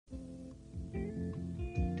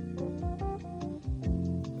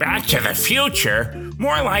Back to the Future?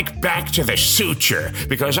 More like Back to the Suture,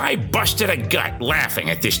 because I busted a gut laughing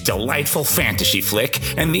at this delightful fantasy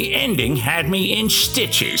flick, and the ending had me in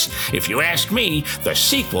stitches. If you ask me, the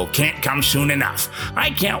sequel can't come soon enough. I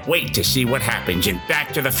can't wait to see what happens in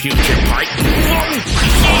Back to the Future Part... Whoa!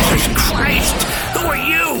 Jesus Christ! Who are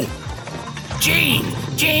you? Gene,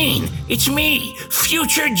 it's me,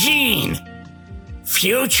 Future Gene.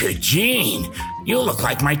 Future Gene? You look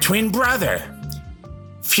like my twin brother.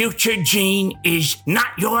 Future Gene is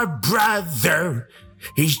not your brother.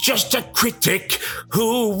 He's just a critic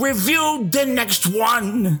who reviewed the next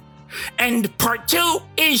one. And part 2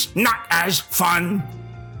 is not as fun.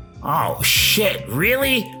 Oh, shit,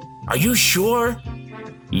 really? Are you sure?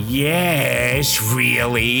 Yes,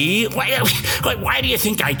 really? Why do you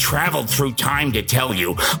think I traveled through time to tell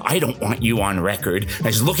you? I don't want you on record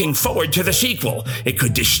as looking forward to the sequel. It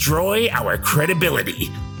could destroy our credibility.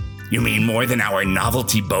 You mean more than our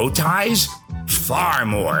novelty bow ties? Far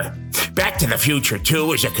more. Back to the Future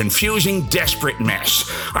 2 is a confusing, desperate mess.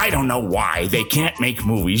 I don't know why they can't make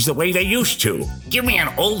movies the way they used to. Give me an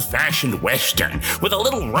old-fashioned Western with a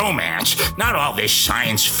little romance, not all this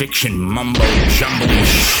science fiction mumbo-jumbo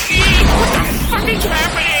shit. What the fuck is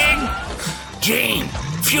happening? Gene,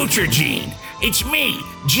 Future Gene, it's me,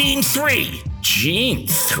 Gene 3. Gene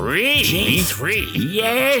 3? Gene 3?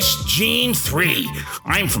 Yes, Gene 3.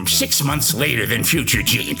 I'm from 6 months later than Future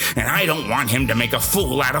Gene, and I don't want him to make a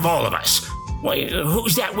fool out of all of us. Wait,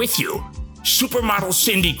 who's that with you? Supermodel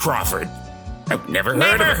Cindy Crawford. I've never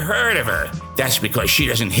heard of her. That's because she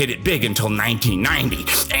doesn't hit it big until 1990.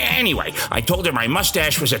 Anyway, I told her my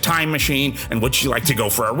mustache was a time machine, and would she like to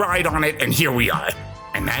go for a ride on it, and here we are.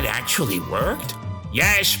 And that actually worked?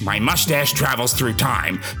 Yes, my mustache travels through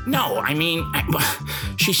time. No, I mean,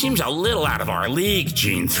 she seems a little out of our league,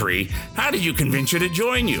 Gene 3. How did you convince her to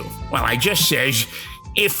join you? Well, I just says,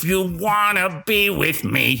 if you wanna be with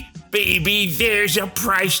me, baby, there's a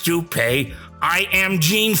price to pay. I am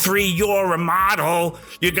Gene 3, you're a model.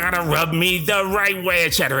 You gotta rub me the right way,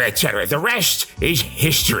 etc., etc. The rest is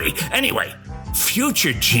history. Anyway,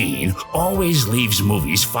 Future Gene always leaves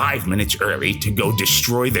movies 5 minutes early to go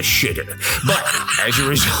destroy the shitter. But as a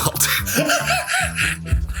result...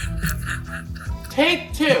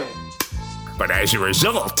 Take 2. But as a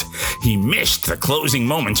result, he missed the closing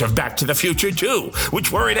moments of Back to the Future 2,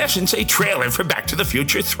 which were in essence a trailer for Back to the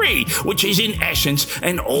Future 3, which is in essence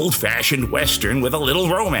an old-fashioned Western with a little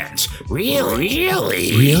romance. Really?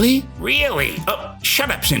 Oh,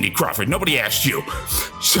 shut up, Cindy Crawford. Nobody asked you.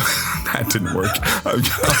 So, that didn't work. I'll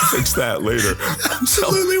fix that later.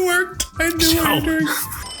 Absolutely worked. I knew what you were doing.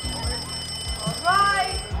 All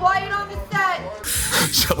right, quiet on the set.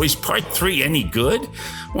 So is part 3 any good?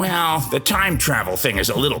 Well, the time travel thing is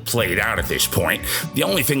a little played out at this point. The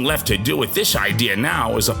only thing left to do with this idea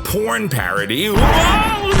now is a porn parody.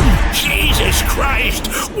 Whoa! Jesus Christ!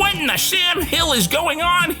 What in the Sam Hill is going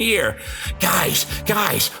on here? Guys.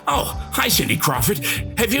 Oh, hi, Cindy Crawford.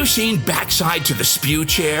 Have you seen Backside to the Spew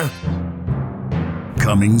Chair?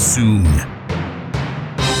 Coming soon.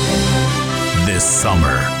 This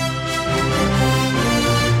summer.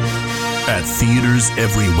 At theaters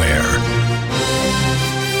everywhere.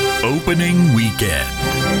 Opening weekend.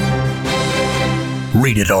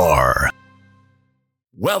 Rated R.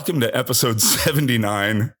 Welcome to episode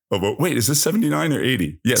 79 of... Wait, is this 79 or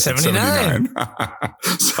 80? Yes, 79.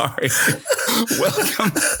 Sorry.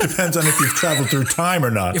 Welcome. Depends on if you've traveled through time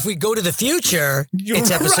or not. If we go to the future,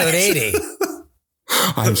 it's episode 80.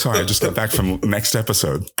 I'm sorry, I just got back from next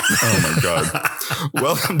episode. Oh my God.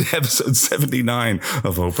 Welcome to episode 79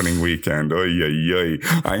 of Opening Weekend. Oy, oy, oy.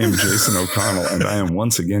 I am Jason O'Connell, and I am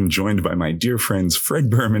once again joined by my dear friends Fred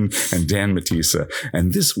Berman and Dan Matissa.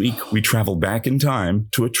 And this week, we travel back in time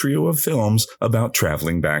to a trio of films about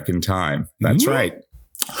traveling back in time. That's right.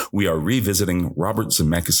 We are revisiting Robert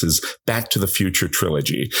Zemeckis' Back to the Future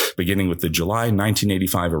trilogy, beginning with the July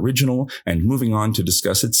 1985 original and moving on to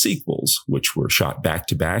discuss its sequels, which were shot back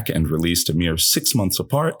to back and released a mere 6 months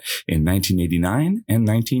apart in 1989 and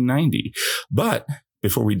 1990. But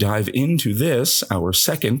before we dive into this, our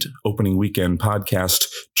second opening weekend podcast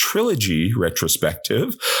trilogy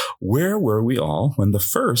retrospective, where were we all when the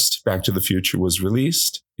first Back to the Future was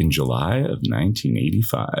released in July of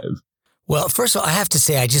 1985? Well, first of all, I have to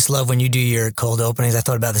say, I just love when you do your cold openings. I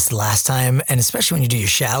thought about this last time, and especially when you do your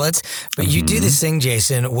shallots. But you do this thing,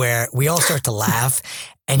 Jason, where we all start to laugh,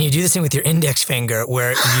 and you do this thing with your index finger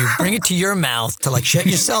where you bring it to your mouth to like shut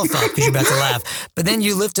yourself up because you're about to laugh. But then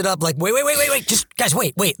you lift it up like, wait. Just, guys,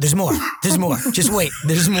 wait. There's more. Just wait.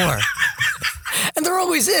 There's more. And there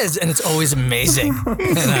always is, and it's always amazing.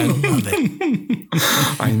 And I love it.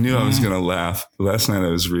 I knew I was going to laugh. Last night I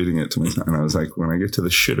was reading it to myself, and I was like, when I get to the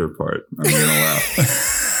shitter part, I'm going to laugh.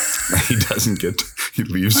 He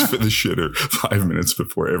leaves for the shitter 5 minutes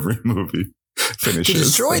before every movie finishes. To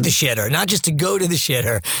destroy the shitter, not just to go to the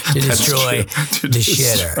shitter, to destroy the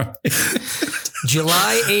shitter.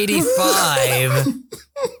 July 85.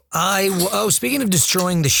 Speaking of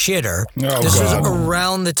destroying the shitter, this was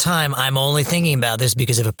around the time, I'm only thinking about this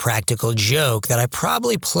because of a practical joke that I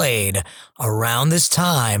probably played around this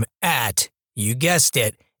time at, you guessed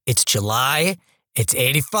it, it's July, it's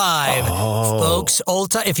 85. Folks,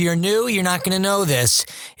 old time. If you're new, you're not going to know this.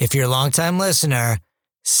 If you're a long-time listener,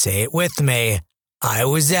 say it with me. I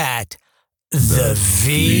was at the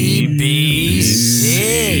VBC.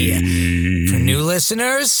 For new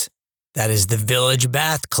listeners, that is the Village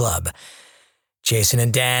Bath Club. Jason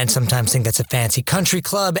and Dan sometimes think that's a fancy country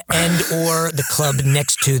club and or the club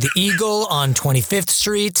next to the Eagle on 25th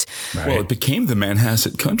Street. Right. Well, it became the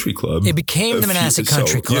Manhasset Country Club. It became the Manhasset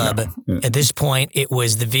Country Club. At this point, it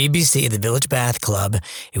was the VBC, the Village Bath Club.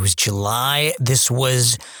 It was July. This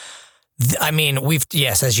was...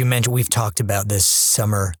 as you mentioned, we've talked about this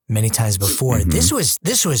summer many times before. Mm-hmm.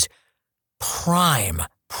 This was prime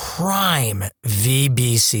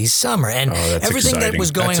VBC summer. And everything that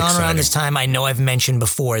was going on around this time, I know I've mentioned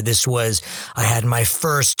before. I had my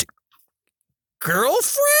first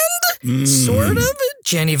girlfriend, sort of,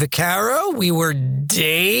 Jenny Vaccaro. We were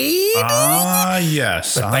dating.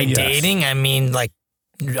 Yes. But by dating, I mean, like,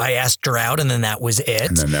 I asked her out and then that was it.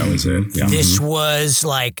 And then that was it. Yeah. This was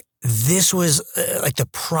like the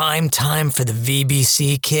prime time for the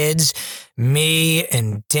VBC kids. Me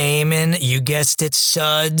and Damon, you guessed it,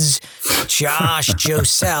 Suds, Josh, Joe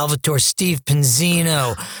Salvatore, Steve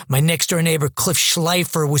Penzino, my next door neighbor, Cliff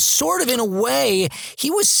Schleifer, was sort of, in a way, he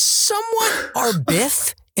was somewhat our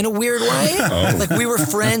Biff. In a weird way. Like, we were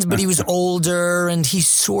friends, but he was older and he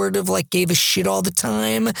sort of like gave a shit all the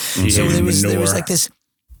time. So there was like this,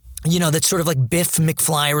 that sort of like Biff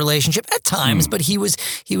McFly relationship at times, but he was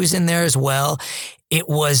in there as well. It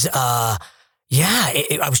was, I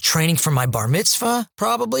was training for my bar mitzvah,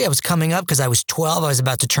 probably. I was coming up because I was 12. I was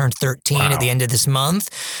about to turn 13 at the end of this month.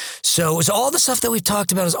 So it was all the stuff that we've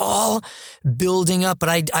talked about is all building up. But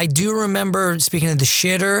I do remember, speaking of the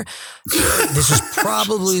shitter, this was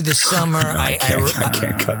probably the summer. I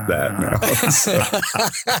can't cut that now.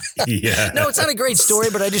 Yeah. No, it's not a great story,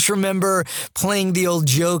 but I just remember playing the old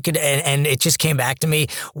joke and it just came back to me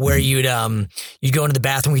where you'd go into the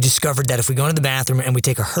bathroom. We discovered that if we go into the bathroom and we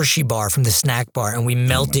take a Hershey bar from the snack bar and we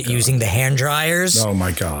melt it using the hand dryers. Oh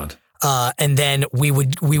my God. And then we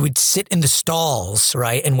would sit in the stalls,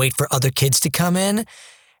 right, and wait for other kids to come in.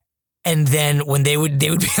 And then when they would be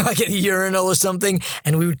like at a urinal or something,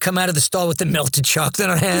 and we would come out of the stall with the melted chocolate in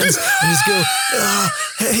our hands and just go,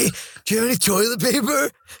 hey, do you have any toilet paper?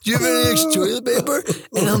 Do you have any extra toilet paper?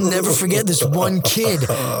 And I'll never forget this one kid.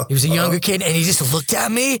 He was a younger kid, and he just looked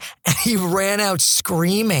at me, and he ran out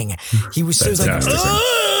screaming. He was like,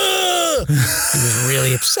 he was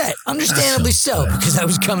really upset. Understandably so, because I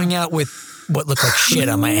was coming out with what looked like shit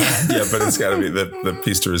on my hand. Yeah, but it's got to be the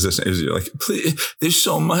piece to resistance. Is you're like, please, there's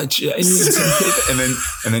so much. I need some paper.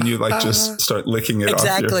 And then you like just start licking it off.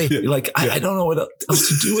 You're like, I don't know what else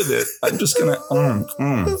to do with it. I'm just gonna.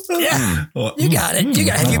 You got it.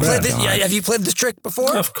 Have you played this? Have you played this trick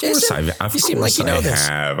before? Of course, Jason? You seem like you know this.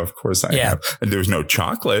 Of course, I have. And there's no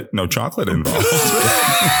chocolate involved.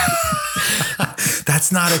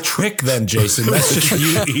 That's not a trick then, Jason. That's just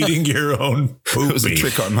you eating your own poopy. It was a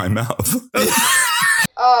trick on my mouth.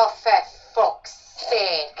 Oh, for fuck's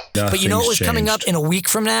sake. But you know what was coming up in a week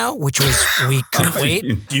from now, which was we couldn't wait?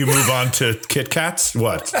 You move on to Kit Kats?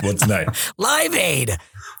 What's next? Live Aid.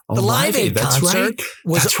 The Live Aid concert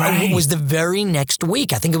was the very next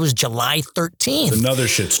week. I think it was July 13th. Another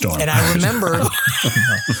shitstorm. And I remember...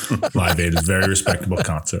 Live Aid is a very respectable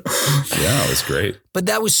concert. Yeah, it was great. But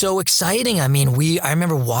that was so exciting. I mean, I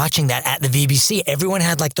remember watching that at the VBC. Everyone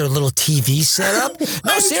had like their little TV set up.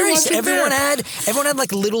 No, seriously. Everyone had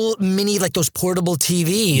like little mini, like those portable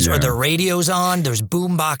TVs or their radios on. There's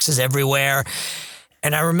boom boxes everywhere.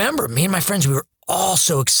 And I remember me and my friends, we were all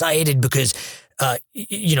so excited because...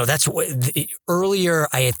 that's what earlier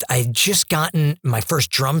I had just gotten my first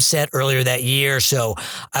drum set earlier that year. So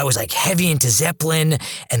I was like heavy into Zeppelin,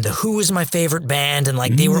 and The Who was my favorite band. And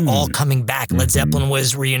like they were all coming back. Led Zeppelin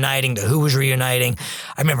was reuniting. The Who was reuniting.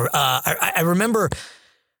 I remember, I remember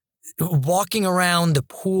walking around the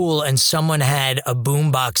pool and someone had a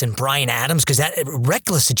boombox and Bryan Adams, because that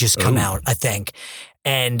Reckless had just come out, I think.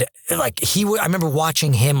 And like I remember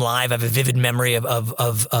watching him live. I have a vivid memory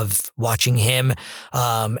of watching him.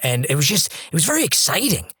 And it was very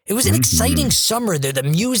exciting. It was an exciting summer. The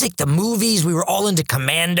music, the movies, we were all into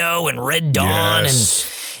Commando and Red Dawn. And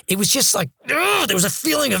it was just like, there was a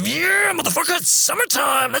feeling of, yeah, motherfucker, it's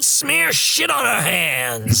summertime. Let's smear shit on our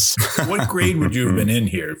hands. What grade would you have been in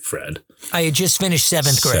here, Fred? I had just finished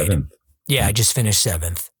 7th grade. 7th. Yeah, I just finished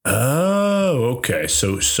 7th. Oh, okay.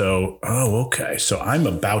 So I'm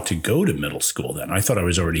about to go to middle school then. I thought I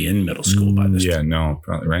was already in middle school by this time. Yeah, no,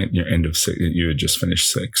 probably right. Your end of you had just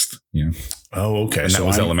finished 6th. Yeah. Oh, okay. And that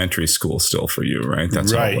was elementary school still for you, right?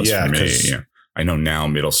 That's right. How it was for me. Yeah. I know now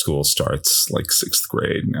middle school starts like 6th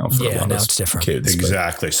grade now for a lot of it's different. kids.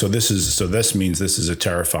 Exactly. So this means this is a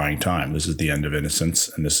terrifying time. This is the end of innocence,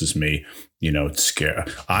 and this is me, scared.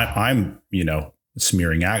 I'm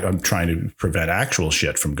smearing. I'm trying to prevent actual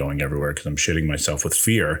shit from going everywhere because I'm shitting myself with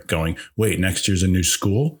fear. Going, wait, next year's a new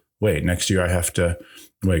school. Wait, next year I have to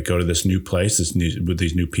go to this new place, with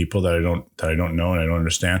these new people that I don't know and I don't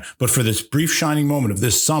understand. But for this brief shining moment of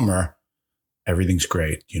this summer, everything's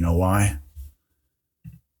great. You know why?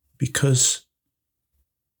 Because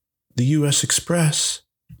the U.S. Express,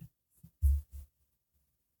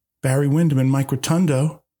 Barry Windham and Mike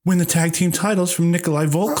Rotundo win the tag team titles from Nikolai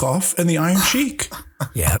Volkov and the Iron Sheik.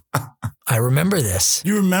 Yeah, I remember this.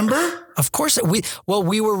 You remember? Of course.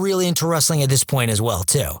 We were really into wrestling at this point as well,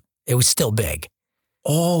 too. It was still big.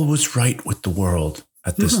 All was right with the world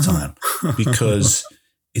at this time because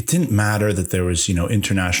it didn't matter that there was,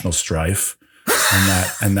 international strife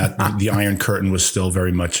and that the Iron Curtain was still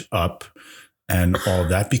very much up and all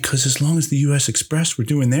that, because as long as the U.S. Express were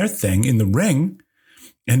doing their thing in the ring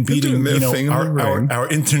and beating our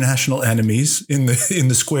international enemies in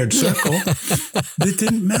the squared circle, it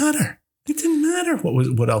didn't matter. It didn't matter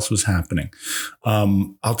what else was happening.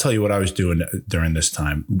 I'll tell you what I was doing during this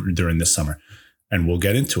summer, and we'll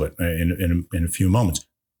get into it in a few moments.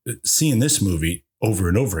 Seeing this movie over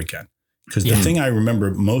and over again, because the thing I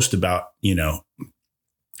remember most about,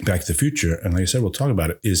 Back to the Future, and like I said, we'll talk about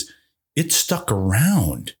it, is it stuck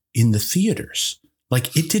around in the theaters.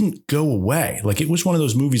 Like, it didn't go away. Like, it was one of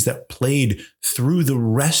those movies that played through the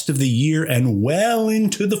rest of the year and well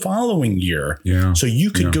into the following year. Yeah. So you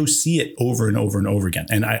could go see it over and over and over again.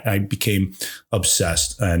 And I became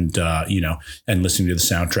obsessed and, and listening to the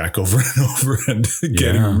soundtrack over and over and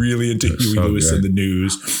getting really into Huey Lewis and the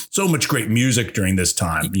News. So much great music during this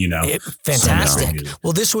time, Fantastic.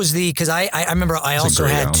 Well, this was because I remember I also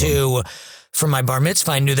had to, for my bar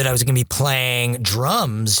mitzvah, I knew that I was going to be playing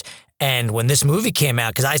drums. And when this movie came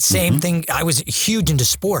out, because same thing, I was huge into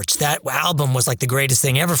sports. That album was like the greatest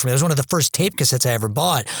thing ever for me. It was one of the first tape cassettes I ever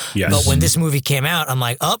bought. Yes. But when this movie came out, I'm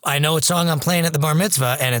like, I know what song I'm playing at the bar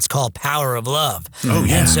mitzvah, and it's called Power of Love. Oh,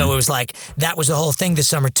 yeah. And so it was like, that was the whole thing this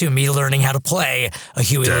summer too, me learning how to play a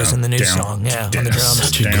Huey Lewis and the News song. Yeah, on the drums.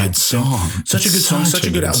 Such a good song. Such a good song. Such a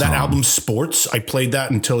good album. That album, Sports, I played that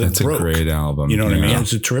until it broke. It's a great album. You know what I mean?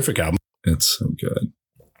 It's a terrific album. It's so good.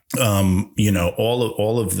 All of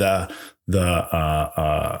all of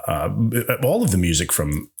the music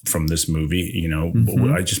from this movie,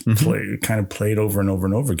 I just played over and over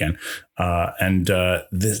and over again.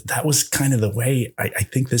 That was kind of the way I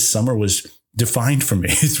think this summer was defined for me.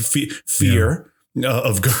 Fear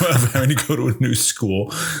of having to go to a new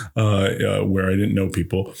school where I didn't know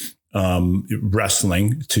people.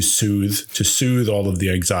 Wrestling to soothe all of the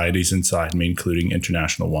anxieties inside me, including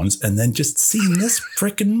international ones, and then just seeing this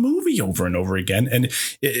freaking movie over and over again, and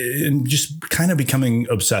just kind of becoming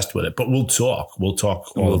obsessed with it. But we'll talk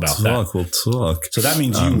all about that. We'll talk. So that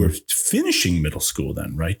means you were finishing middle school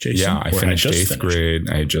then, right, Jason? Yeah, I finished 8th grade.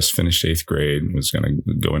 I had just finished 8th grade and was going to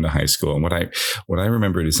go into high school. And what I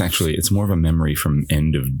remembered is actually, it's more of a memory from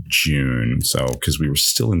end of June. So, because we were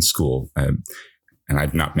still in school. And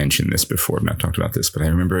I've not mentioned this before. I've not talked about this, but I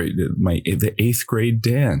remember the 8th grade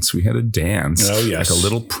dance. We had a dance, like a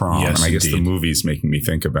little prom. Yes, and I guess the movie's making me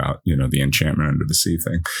think about, the Enchantment Under the Sea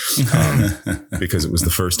thing, because it was the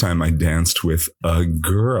first time I danced with a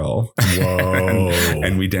girl. Whoa!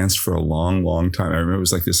 and we danced for a long, long time. I remember it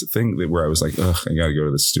was like this thing where I was like, ugh, I got to go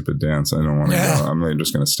to this stupid dance. I don't want to go. I'm really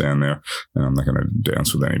just going to stand there, and I'm not going to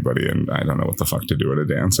dance with anybody. And I don't know what the fuck to do at a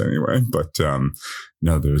dance anyway. But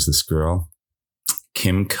no, there was this girl.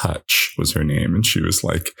 Kim Kutch was her name. And she was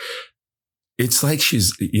like, it's like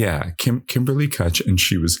Kimberly Kutch. And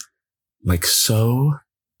she was like,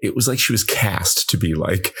 it was like she was cast to be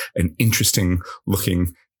like an interesting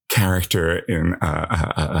looking character in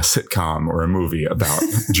a sitcom or a movie about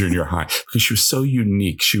junior high because she was so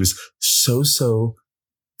unique. She was so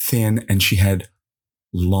thin, and she had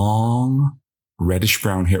long reddish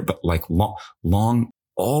brown hair, but like long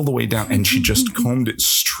all the way down, and she just combed it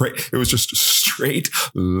straight. It was just straight,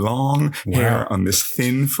 long hair on this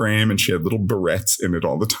thin frame, and she had little barrettes in it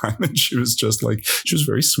all the time. And she was just like, she was a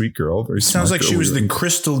very sweet girl. Very Sounds like girl. she was the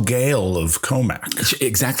Crystal Gale of Comac.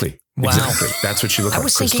 Exactly. Wow. Exactly. That's what she looked like. I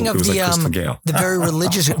was thinking of Crystal very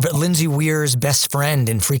religious Lindsay Weir's best friend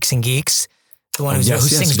in Freaks and Geeks, the one who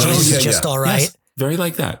sings Jesus is Just All Right. Yes. Very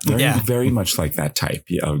like that. Very much like that type.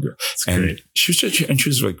 Yeah. And great. she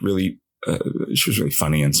was like really. She was really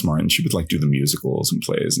funny and smart, and she would like do the musicals and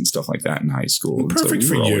plays and stuff like that in high school. Well, perfect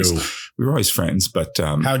for you. We were always friends, but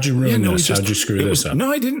how'd you ruin this? How'd you screw this up?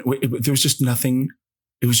 No, I didn't. There was just nothing.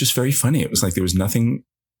 It was just very funny. It was like there was nothing,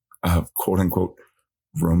 quote unquote,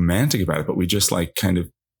 romantic about it. But we just like kind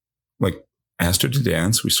of like asked her to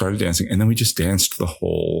dance. We started dancing, and then we just danced the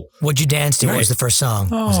whole. What'd you dance to? night. What was the first song?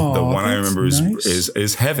 Oh, the one I remember nice.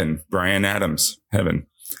 is Heaven, Bryan Adams, Heaven.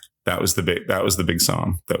 That was the big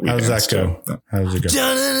song that we How's that danced go? to. How does it go?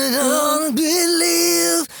 Don't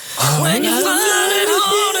believe when you find it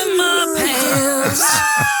all in my pants.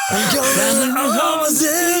 I'm going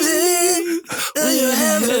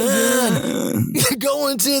to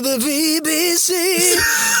going to the VBC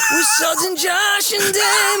with Suds and Josh and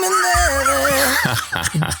Damon there.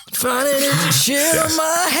 Finding it shit on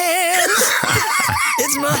my hands.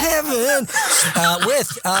 It's my heaven.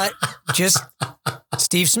 With just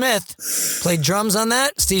Steve Smith played drums on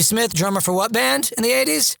that. Steve Smith, drummer for what band in the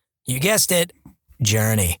 80s? You guessed it,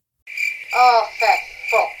 Journey. Oh, for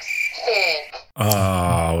fuck's sake.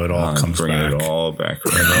 Oh, it all comes bringing back. it all back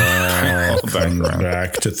It around. all comes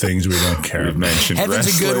back to things we don't care We've about. mentioned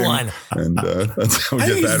Heaven's a good wrestling, one. and that's how we I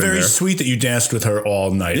get think it's that in very there. sweet that you danced with her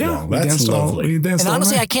all night long. we That's danced lovely. And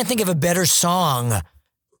honestly, I can't think of a better song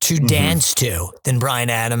to dance to than Bryan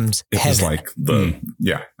Adams' it was Heaven. like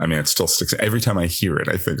I mean, it still sticks. Every time I hear it,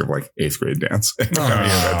 I think of like 8th grade dance. Every time I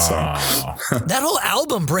hear that song. That whole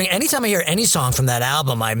album anytime I hear any song from that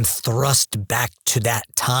album, I'm thrust back to that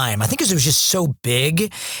time. I think because it was just so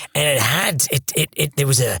big, and it had there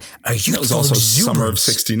was a youthful It was also Summer of exuberance.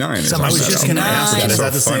 '69. Summer I of was just going to ask that. Is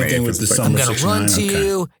that the same thing with the It's like- Summer I'm gonna run to 69? Okay.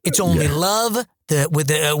 you. It's only love. With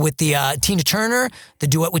the Tina Turner, the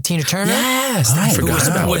duet with Tina Turner. Yes, I who forgot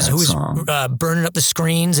about was that song. burning up the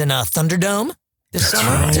screens in Thunderdome this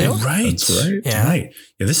summer too. Right. That's right. Yeah. Right.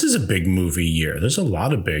 Yeah, this is a big movie year. There's a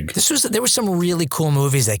lot of big. There were some really cool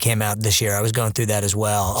movies that came out this year. I was going through that as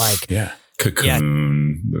well. Like Yeah.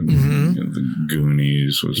 Cocoon, the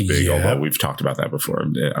Goonies was big, Yeah. although we've talked about that before.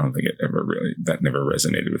 I don't think that never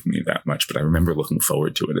resonated with me that much, but I remember looking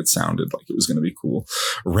forward to it. It sounded like it was going to be cool.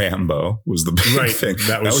 Rambo was the big thing.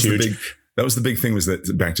 That was huge. That was the big thing, was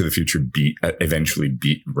that Back to the Future eventually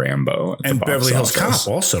beat Rambo. At And the box Beverly Hills office.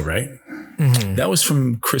 Cop also, right? That was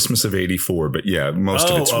from Christmas of '84, but yeah, most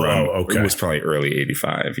of its run okay. it was probably early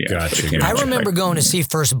 '85. Yeah, Gotcha. but it came I out remember like- going to see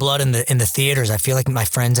First Blood in the theaters. I feel like my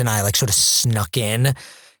friends and I like sort of snuck in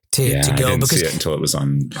to I go didn't because see it until it was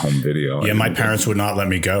on home video. Yeah, my parents would not let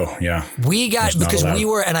me go. Yeah. we got Was not because allowed. we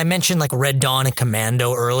were, and I mentioned like Red Dawn and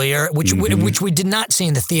Commando earlier, which we did not see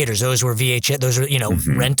in the theaters. Those were VHS. Those were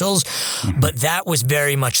rentals, but that was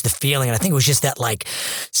very much the feeling. And I think it was just that like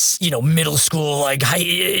middle school, like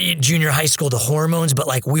junior high school, the hormones. But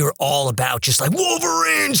like we were all about just like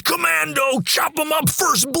Wolverines, Commando, chop them up,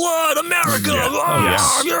 First Blood, America.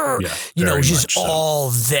 Yeah, It very was just much so. all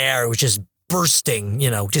there. It was just bursting, just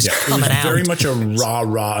Yeah, it was coming out. very much a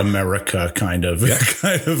rah America kind of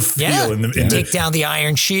feel in the Take down the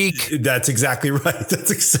Iron Sheik. That's exactly right.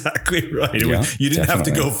 That's exactly right. Yeah, You didn't have to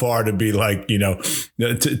definitely. go far to be like,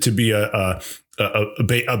 to be a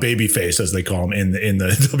baby face, as they call him in the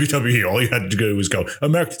WWE. All you had to do was go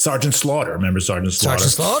American Sergeant Slaughter. Remember Sergeant Slaughter?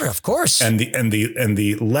 Sergeant Slaughter, of course. And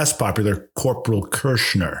the less popular Corporal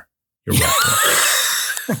Kirshner. You're welcome.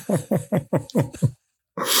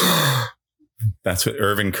 That's what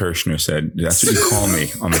Irvin Kershner said. That's what you call me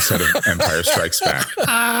on the set of Empire Strikes Back.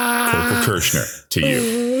 Corporal Kirshner to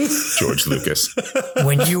you, George Lucas.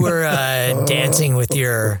 When you were dancing with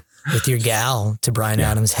your gal to Bryan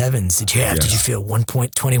Adams' Heavens, did you feel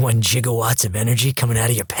 1.21 gigawatts of energy coming out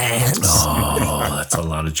of your pants? Oh, that's a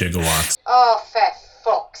lot of gigawatts. Oh, for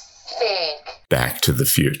fuck's sake. Back to the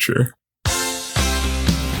Future.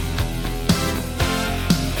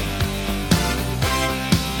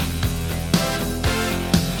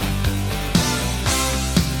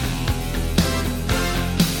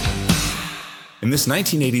 In this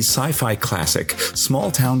 1980s sci-fi classic,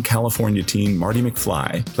 small-town California teen Marty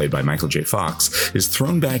McFly, played by Michael J. Fox, is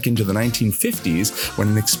thrown back into the 1950s when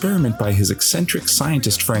an experiment by his eccentric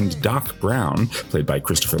scientist friend Doc Brown, played by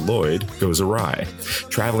Christopher Lloyd, goes awry.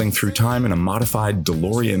 Traveling through time in a modified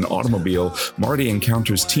DeLorean automobile, Marty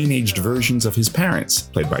encounters teenaged versions of his parents,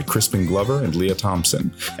 played by Crispin Glover and Leah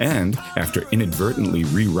Thompson, and, after inadvertently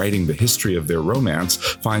rewriting the history of their romance,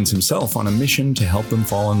 finds himself on a mission to help them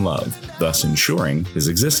fall in love, thus ensuring his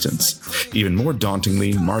existence. Even more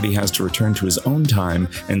dauntingly, Marty has to return to his own time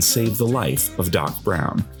and save the life of Doc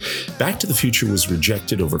Brown. Back to the Future was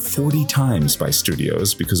rejected over 40 times by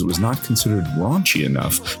studios because it was not considered raunchy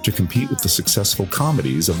enough to compete with the successful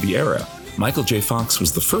comedies of the era. Michael J. Fox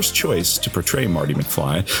was the first choice to portray Marty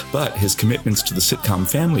McFly, but his commitments to the sitcom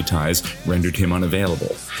Family Ties rendered him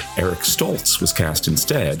unavailable. Eric Stoltz was cast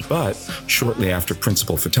instead, but shortly after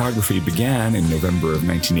principal photography began in November of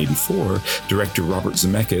 1984, director Robert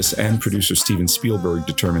Zemeckis and producer Steven Spielberg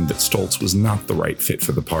determined that Stoltz was not the right fit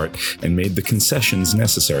for the part and made the concessions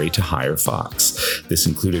necessary to hire Fox. This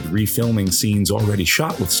included refilming scenes already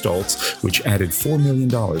shot with Stoltz, which added $4 million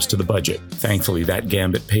to the budget. Thankfully, that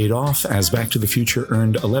gambit paid off as Back to the Future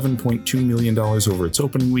earned $11.2 million over its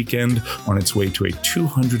opening weekend, on its way to a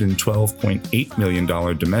 $212.8 million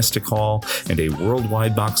domestic haul and a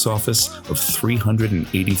worldwide box office of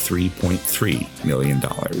 $383.3 million.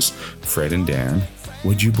 Fred and Dan,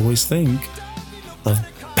 what'd you boys think of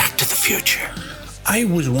Back to the Future? I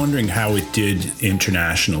was wondering how it did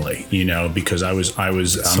internationally, because I was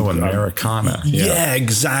so Americana. Yeah,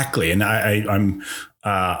 exactly. And I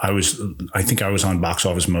think I was on Box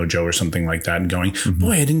Office Mojo or something like that and going,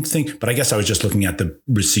 boy, I didn't think, but I guess I was just looking at the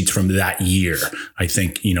receipts from that year. I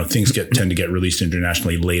think, things tend to get released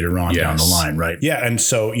internationally later on down the line. Right. Yeah. And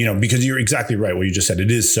so, because you're exactly right. What you just said,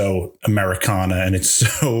 it is so Americana and it's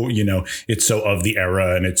so, it's so of the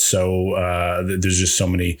era and it's so, there's just so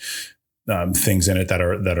many things in it that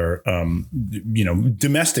are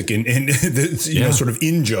domestic and sort of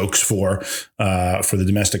in jokes for the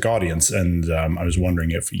domestic audience. And I was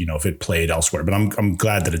wondering if it played elsewhere, but I'm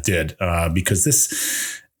glad that it did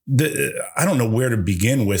because I don't know where to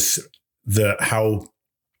begin with how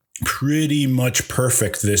pretty much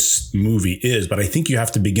perfect this movie is, but I think you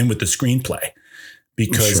have to begin with the screenplay.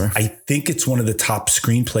 Because I think it's one of the top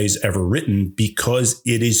screenplays ever written because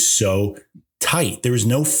it is so tight. There is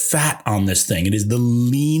no fat on this thing. It is the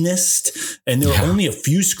leanest. And there are only a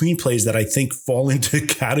few screenplays that I think fall into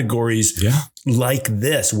categories like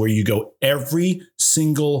this, where you go, every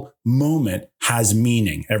single moment has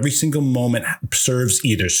meaning. Every single moment serves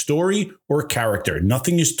either story or character.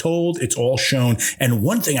 Nothing is told. It's all shown. And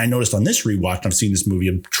one thing I noticed on this rewatch, and I've seen this movie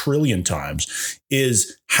a trillion times,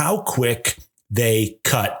 is how quick they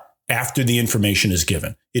cut after the information is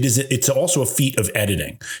given. It's also a feat of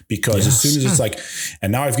editing because as soon as it's like,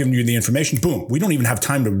 and now I've given you the information, boom, we don't even have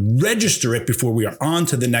time to register it before we are on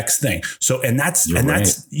to the next thing. So, that's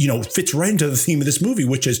fits right into the theme of this movie,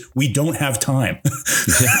 which is we don't have time,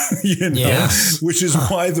 which is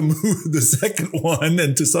why the second one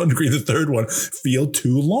and to some degree the third one feel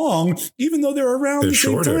too long, even though they're around the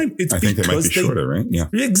same time. I think they might be shorter, right? Yeah,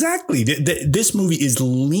 exactly. This movie is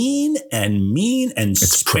lean and mean and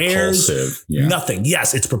spares nothing.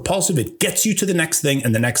 Yes. It's propulsive. It gets you to the next thing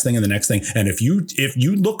and the next thing and the next thing. And if you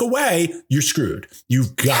look away, you're screwed.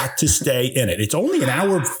 You've got to stay in it. It's only an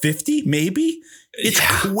hour 50, maybe. It's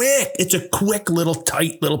quick. It's a quick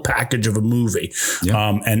tight little package of a movie.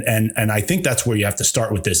 Yeah. And I think that's where you have to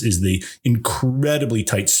start with this is the incredibly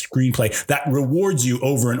tight screenplay that rewards you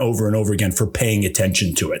over and over and over again for paying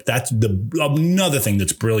attention to it. That's another thing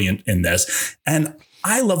that's brilliant in this. And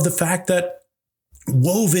I love the fact that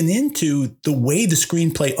woven into the way the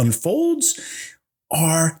screenplay unfolds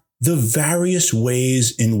are the various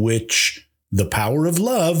ways in which the power of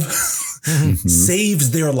love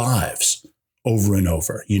saves their lives over and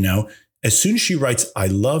over. As soon as she writes, "I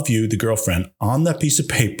love you," the girlfriend, on that piece of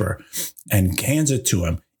paper and hands it to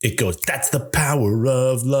him, it goes, that's the power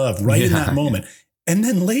of love right in that moment. And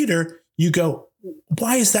then later you go,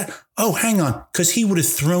 why is that? Oh, hang on. Because he would have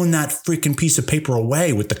thrown that freaking piece of paper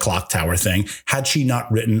away with the clock tower thing had she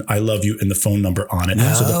not written "I love you" and the phone number on it.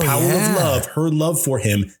 So the power of love, her love for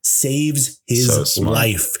him, saves his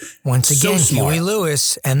life. Once again, Huey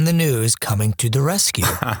Lewis and the news coming to the rescue.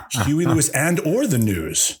 Huey Lewis or the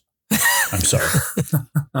news. I'm sorry.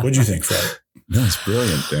 What'd you think, Fred? No, it's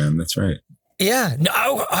brilliant, Dan. That's right. Yeah,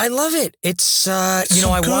 no, I love it. It's I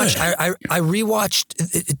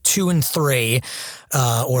rewatched 2 and 3,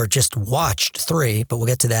 or just watched 3, but we'll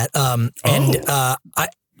get to that. I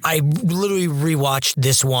literally rewatched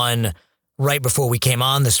this one right before we came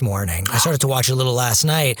on this morning. I started to watch it a little last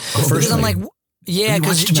night. Because I'm like, yeah, You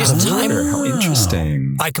because watched him out just of time. order. How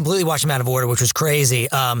interesting. I completely watched him out of order, which was crazy.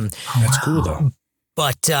 That's cool though.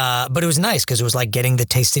 But it was nice because it was like getting the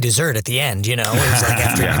tasty dessert at the end, you know? It was like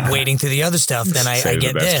after waiting through the other stuff, then I Save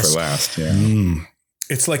get the best this. for last. Yeah.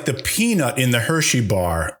 It's like the peanut in the Hershey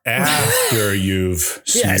bar after you've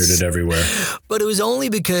smeared it everywhere. But it was only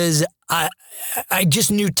because I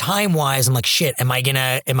just knew time wise. I'm like, shit, am I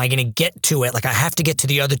gonna get to it? Like I have to get to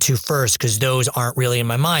the other two first because those aren't really in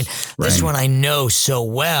my mind. This one I know so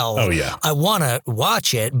well. Oh yeah. I want to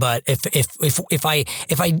watch it, but if I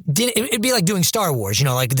didn't, it'd be like doing Star Wars. You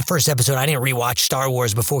know, like the first episode, I didn't rewatch Star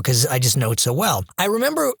Wars before because I just know it so well. I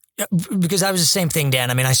remember because I was the same thing,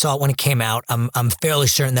 Dan. I mean, I saw it when it came out. I'm fairly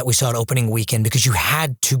certain that we saw it opening weekend because you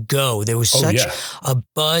had to go. There was such a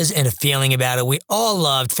buzz and a feeling about it. We all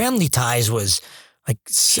loved. Family Ties was like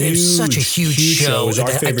it was such a huge show. It was our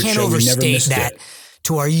I favorite can't show. We never overstate missed that. it.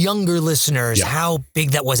 To our younger listeners, Yeah. how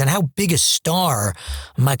big that was and how big a star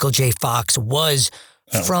Michael J. Fox was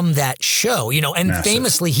from that show, you know, and Massive.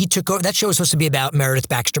 famously he took over. That show was supposed to be about Meredith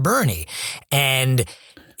Baxter Birney, and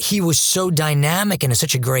he was so dynamic and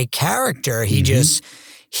such a great character. He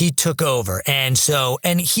he took over, and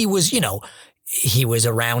he was, you know, he was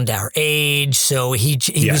around our age, so he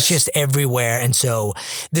was just everywhere. And so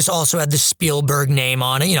this also had the Spielberg name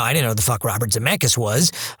on it. You know, I didn't know who the fuck Robert Zemeckis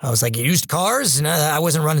was. I was like, used cars? And I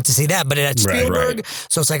wasn't running to see that, but it had Spielberg. Right.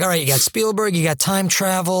 So it's like, all right, you got Spielberg, you got time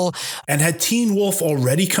travel. And had Teen Wolf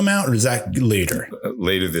already come out, or is that later?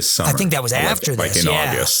 Later this summer. I think that was after like this, in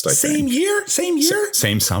yeah. August. I Same think. year? Same year?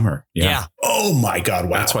 Same summer. Yeah. Oh my God!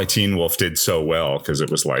 Wow. That's why Teen Wolf did so well, because it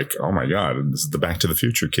was like, oh my God, this is the Back to the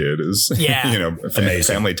Future kid is, Yeah. you know,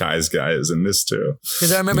 Amazing. Family Ties guy is in this too.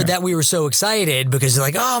 Because I remember that we were so excited because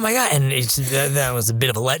like, oh my God. And that was a bit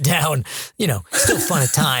of a letdown, you know, still fun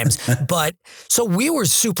at times. But so we were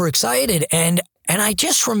super excited. And I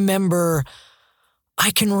just remember,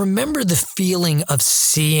 I can remember the feeling of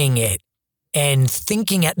seeing it and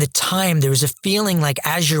thinking at the time, there was a feeling like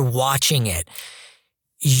as you're watching it,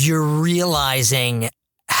 you're realizing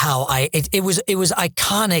how it was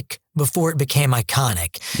iconic before it became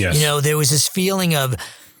iconic. Yes. You know, there was this feeling of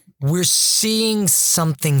we're seeing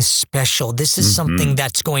something special. This is something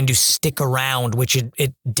that's going to stick around, which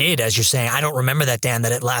it did, as you're saying. I don't remember that, Dan,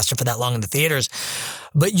 that it lasted for that long in the theaters.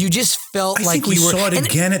 But you just felt I like think we were saw it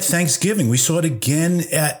again at Thanksgiving. We saw it again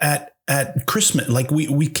at Christmas. Like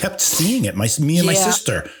we kept seeing it. Me and my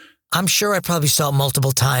sister. I'm sure I probably saw it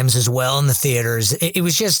multiple times as well in the theaters. It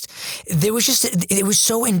was it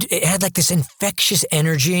had like this infectious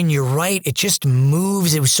energy, and you're right. It just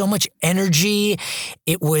moves. It was so much energy.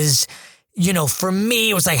 It was, you know, for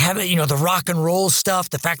me, it was like having, you know, the rock and roll stuff.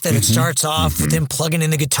 The fact that it starts off with him plugging in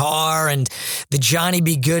the guitar and the Johnny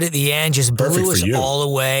Be Good at the end just Perfect blew for us you. all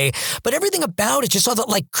away. But everything about it, just saw that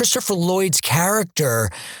like Christopher Lloyd's character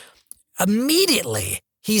immediately.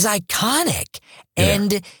 He's iconic.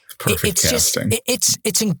 And Perfect casting.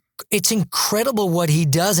 It's incredible what he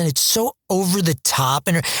does, and it's so over the top.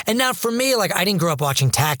 And now for me, like I didn't grow up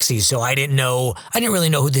watching Taxi, so I didn't really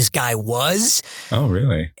know who this guy was. Oh,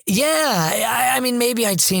 really? Yeah, I mean, maybe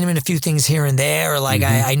I'd seen him in a few things here and there, or like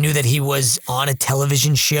I knew that he was on a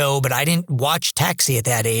television show, but I didn't watch Taxi at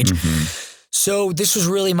that age. So this was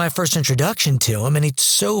really my first introduction to him, and it's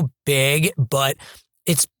so big, but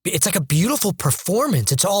it's like a beautiful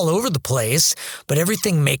performance. It's all over the place, but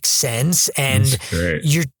everything makes sense, and That's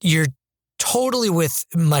great. you're totally with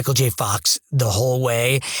Michael J. Fox the whole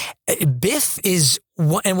way. Biff is,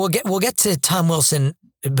 and we'll get to Tom Wilson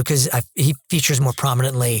because he features more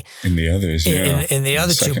prominently In the others, in the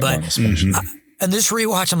other two, second but one especially. and this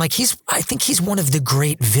rewatch, I'm like, I think he's one of the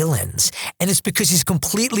great villains, and it's because he's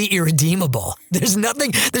completely irredeemable. You never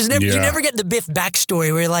get the Biff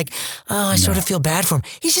backstory where you're like, oh, I sort of feel bad for him.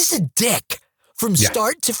 He's just a dick from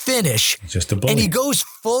start to finish. Just a bully. And he goes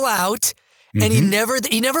full out, and he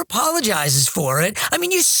never apologizes for it. I mean,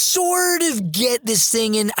 you sort of get this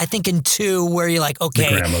thing in 2 where you're like,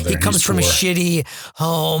 okay, he comes from a shitty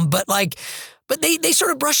home, but they sort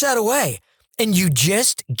of brush that away. And you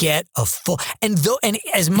just get a full, and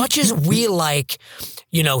as much as we like,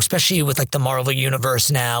 you know, especially with like the Marvel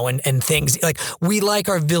universe now and things, like we like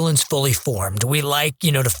our villains fully formed. We like,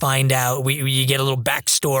 you know, to find out, you get a little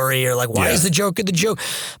backstory or like, why is the Joker the joke?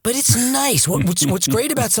 But it's nice. What's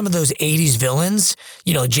great about some of those 80s villains,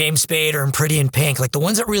 you know, James Spader and Pretty in Pink, like the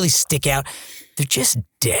ones that really stick out, they're just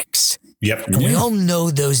dicks. Yep. And we all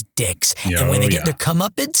know those dicks. Yeah, and when they get their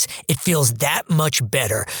comeuppance, it feels that much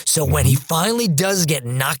better. So when he finally does get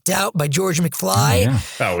knocked out by George McFly,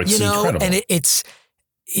 it's you know, incredible. and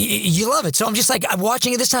you love it. So I'm just like, I'm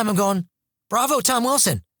watching it this time, I'm going, Bravo, Tom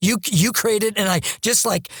Wilson. You created, and just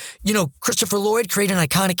like, Christopher Lloyd created an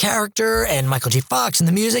iconic character, and Michael J. Fox and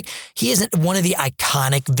the music. He is one of the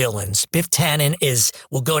iconic villains. Biff Tannen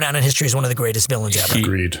will go down in history as one of the greatest villains ever.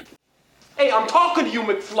 Agreed. Hey, I'm talking to you,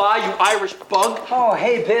 McFly, you Irish bug. Oh,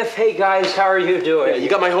 hey, Biff. Hey, guys. How are you doing? Yeah, you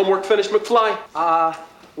got my homework finished, McFly?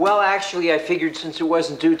 Well, actually, I figured since it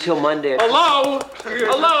wasn't due till Monday. Hello?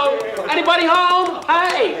 Hello? Anybody home?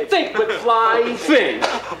 Hey, think, McFly, think.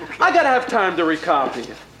 I gotta have time to recopy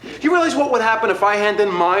it. You realize what would happen if I hand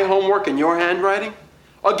in my homework in your handwriting?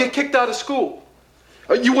 I'll get kicked out of school.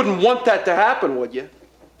 You wouldn't want that to happen, would you?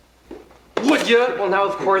 Would you? Well, now,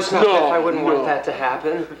 of course not, Biff. I wouldn't want that to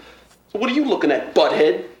happen. So what are you looking at,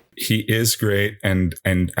 butthead? He is great. And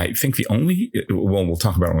I think we'll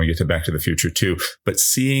talk about it when we get to Back to the Future too, but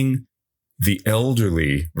seeing the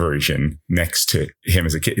elderly version next to him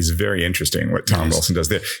as a kid is very interesting what Tom Wilson does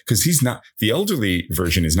there. Because the elderly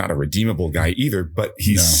version is not a redeemable guy either, but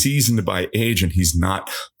he's seasoned by age and he's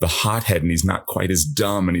not the hothead and he's not quite as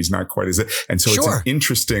dumb and he's not quite as, and so it's an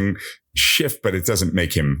interesting shift, but it doesn't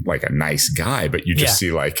make him like a nice guy, but you just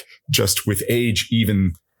see like just with age,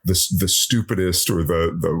 even the stupidest or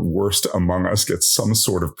the worst among us gets some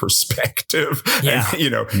sort of perspective. Yeah.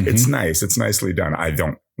 And, it's nice. It's nicely done.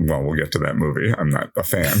 We'll get to that movie. I'm not a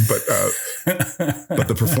fan, but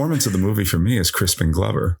the performance of the movie for me is Crispin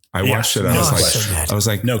Glover. I watched it. I was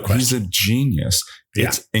like, no question. He's a genius. Yeah.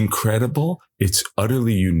 It's incredible. It's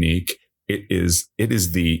utterly unique. It is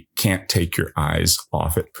the can't take your eyes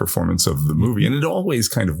off it performance of the movie. And it always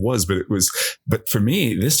kind of was, but for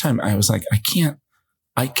me this time I was like,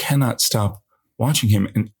 I cannot stop watching him,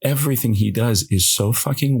 and everything he does is so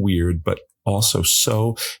fucking weird, but also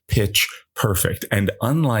so pitch perfect. And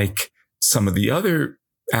unlike some of the other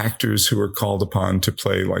actors who are called upon to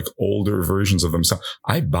play like older versions of themselves,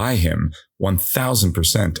 I buy him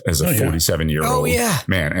 1000% as a 47-year-old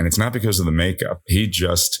man. And it's not because of the makeup. He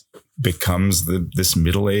just becomes this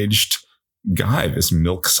middle-aged guy, this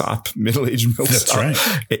middle-aged milksop. That's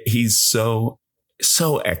right. He's so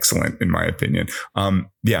excellent in my opinion.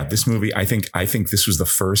 This movie, I think this was the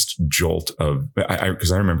first jolt of,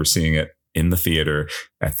 because I remember seeing it in the theater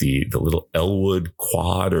at the little Elwood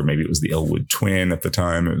Quad, or maybe it was the Elwood Twin at the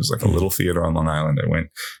time. It was like a little theater on Long Island. I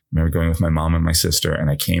remember going with my mom and my sister, and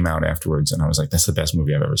I came out afterwards and I was like, that's the best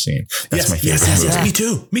movie I've ever seen. That's my favorite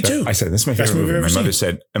movie. Me too. I said, that's my favorite movie. My mother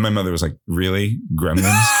said, and my mother was like, really? Gremlins?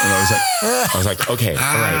 And I was like, okay, all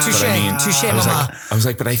right. Touche, mama. I was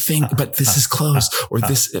like, but this is close, or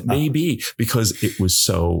this it may be, because it was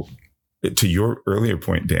so, to your earlier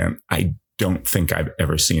point, Dan, I don't think I've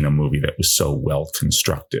ever seen a movie that was so well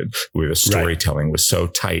constructed, where the storytelling was so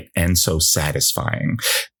tight and so satisfying.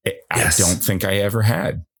 I don't think I ever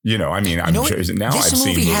had. I'm sure now I've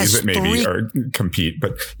seen movies that maybe compete,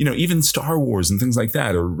 but even Star Wars and things like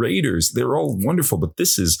that, or Raiders, they're all wonderful. But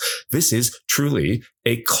this is truly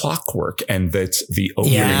a clockwork, and that's the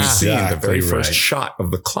opening scene, the very first shot of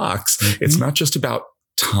the clocks. Mm-hmm. It's not just about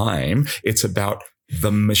time; it's about the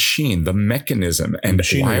machine, the mechanism. And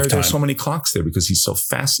why are there so many clocks there? Because he's so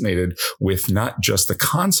fascinated with not just the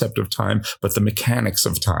concept of time, but the mechanics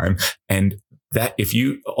of time. And that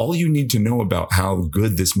all you need to know about how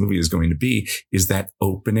good this movie is going to be is that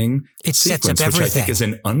opening sequence, which I think is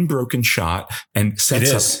an unbroken shot and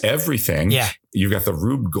sets up everything. Yeah. You've got the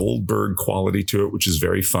Rube Goldberg quality to it, which is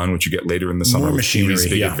very fun, which you get later in the summer with Pee-wee's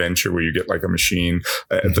Big Adventure, where you get like a machine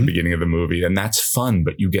at the beginning of the movie. And that's fun,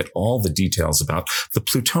 but you get all the details about the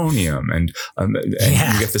plutonium and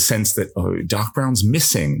you get the sense that Doc Brown's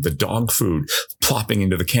missing the dog food plopping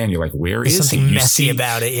into the can. You're like, where is he? Something messy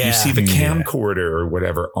about it. Yeah. You see the camcorder or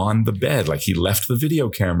whatever on the bed. Like he left the video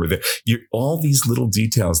camera there. All these little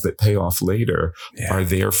details that pay off later are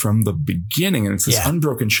there from the beginning. And it's this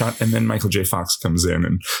unbroken shot. And then Michael J. Fox comes in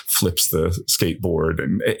and flips the skateboard,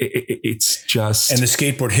 and it's just, and the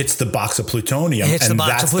skateboard hits the box of plutonium, that's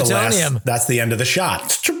the end of the shot.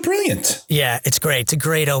 It's brilliant. Yeah, it's great. It's a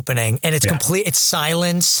great opening, and it's complete. It's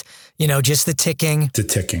silence. Just the ticking.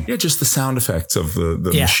 Yeah, just the sound effects of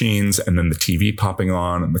the machines, and then the TV popping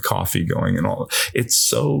on and the coffee going and all. It's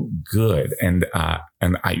so good. And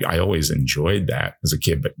I always enjoyed that as a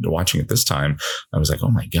kid, but watching it this time, I was like,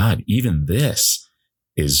 oh my God, even this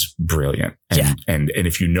is brilliant. And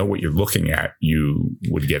if you know what you're looking at, you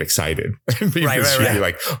would get excited. You'd be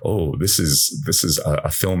like, oh, this is a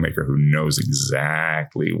filmmaker who knows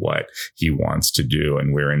exactly what he wants to do.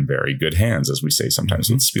 And we're in very good hands, as we say sometimes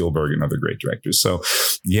with Spielberg and other great directors. So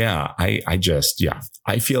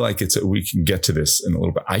I feel like we can get to this in a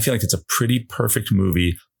little bit. I feel like it's a pretty perfect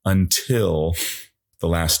movie until the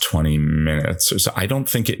last 20 minutes or so. I don't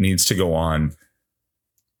think it needs to go on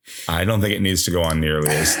I don't think it needs to go on nearly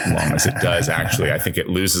as long as it does. Actually, I think it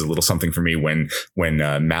loses a little something for me when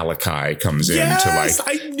Malachi comes in to like.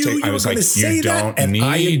 I knew you were going to say that, and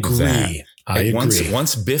I agree. That. I agree.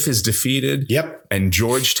 Once Biff is defeated, yep, and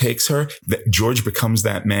George takes her, George becomes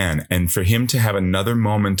that man. And for him to have another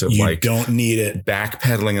moment of you don't need it,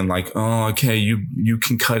 backpedaling and like, oh, okay, you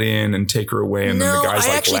can cut in and take her away, and then the guy's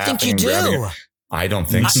like actually laughing think you do. I don't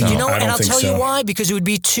think so. You know, and I'll tell you why, because it would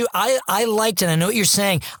be too. I liked it. I know what you're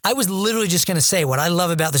saying. I was literally just going to say what I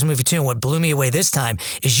love about this movie too, and what blew me away this time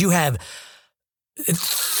is you have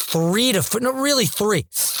three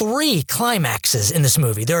climaxes in this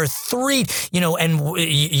movie. There are three, and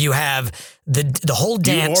you have the whole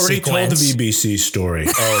dance sequence. You already sequence. told the BBC story.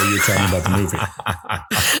 Oh, you're talking about the movie.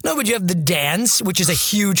 No, but you have the dance, which is a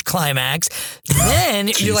huge climax. Then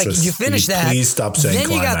you finish that. Please stop saying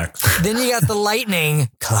climax. Then you got the lightning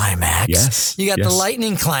climax. Yes. You got the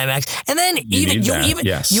lightning climax. And then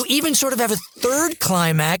you even sort of have a third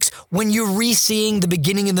climax when you're re-seeing the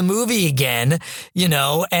beginning of the movie again,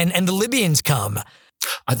 and the Libyans come.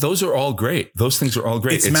 Those are all great. Those things are all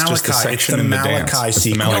great. It's Malachi. Just the section it's the in Malachi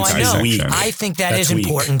sequence. No, I know. Section. I think that's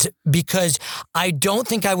important because I don't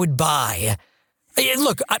think I would buy.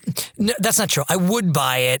 Look, that's not true. I would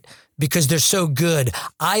buy it because they're so good.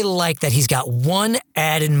 I like that he's got one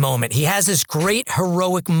added moment. He has this great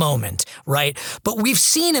heroic moment, right? But we've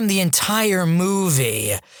seen him the entire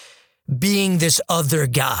movie being this other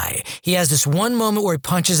guy. He has this one moment where he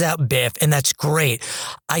punches out Biff, and that's great.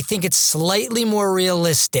 I think it's slightly more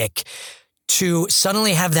realistic to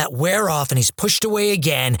suddenly have that wear off and he's pushed away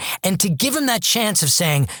again, and to give him that chance of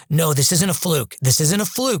saying, no, this isn't a fluke. This isn't a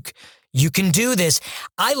fluke. You can do this.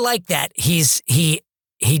 I like that. He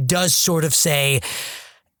does sort of say,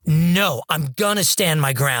 no, I'm going to stand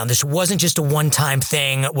my ground. This wasn't just a one-time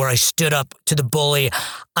thing where I stood up to the bully.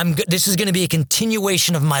 This is going to be a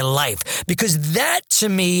continuation of my life, because that to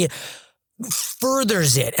me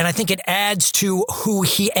furthers it. And I think it adds to who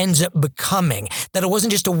he ends up becoming, that it wasn't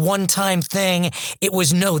just a one-time thing. It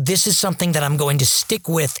was, no, this is something that I'm going to stick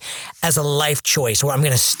with as a life choice, where I'm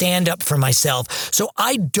going to stand up for myself. So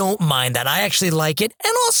I don't mind that. I actually like it.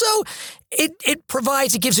 And also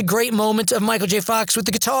it gives a great moment of Michael J. Fox with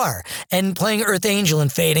the guitar and playing Earth Angel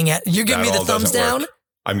and fading out. You're giving me the thumbs down?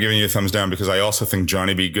 I'm giving you a thumbs down because I also think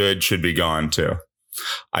Johnny B. Good should be gone too.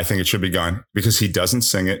 I think it should be gone because he doesn't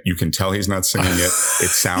sing it. You can tell he's not singing it. It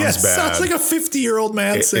sounds bad. It sounds like a 50-year-old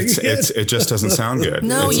man singing it. It just doesn't sound good.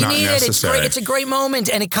 No, it's you not need necessary. it. It's great. It's a great moment,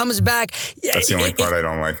 and it comes back. That's the only part I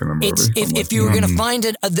don't like in the movie. If you were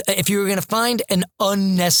going to find an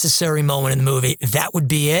unnecessary moment in the movie, that would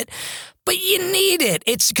be it. But you need it.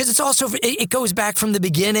 It's because it's also, it goes back from the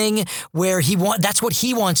beginning where that's what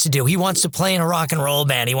he wants to do. He wants to play in a rock and roll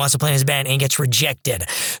band. He wants to play in his band and he gets rejected.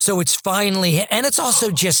 So it's finally, and it's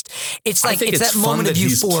also just, it's like, it's that moment of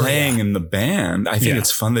euphoria. He's playing in the band. I think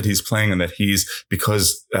it's fun that he's playing and that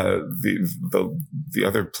because the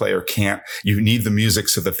other player can't, you need the music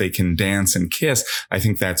so that they can dance and kiss. I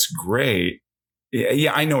think that's great.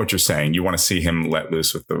 Yeah, I know what you're saying. You want to see him let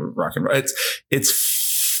loose with the rock and roll. It's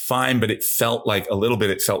fine, but it felt like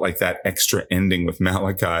that extra ending with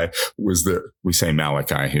Malachi was we say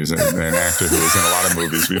Malachi, who's an actor who was in a lot of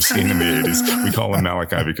movies we've seen in the 80s. We call him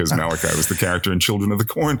Malachi because Malachi was the character in Children of the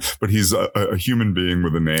Corn, but he's a human being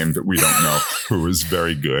with a name that we don't know, who is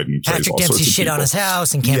very good and plays Patrick all Dempsey sorts of shit people. on his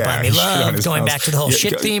house and Can't Buy Me Love, going back to the whole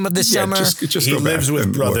shit theme of this summer. He lives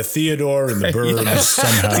with Brother Theodore in the Burbs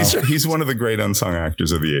somehow. He's one of the great unsung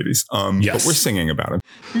actors of the 80s. But we're singing about him.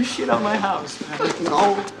 You shit on my house, man.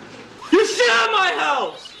 No. You shit on my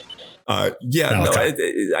house! I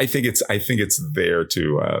think it's there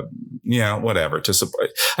to, whatever, to support.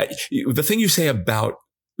 The thing you say about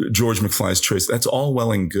George McFly's choice, that's all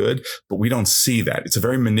well and good, but we don't see that. It's a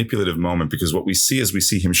very manipulative moment because what we see is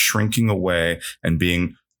him shrinking away and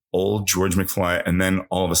being old George McFly. And then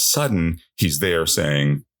all of a sudden he's there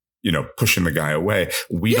saying, pushing the guy away.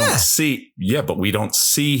 We don't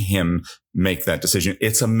see him make that decision.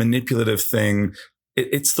 It's a manipulative thing.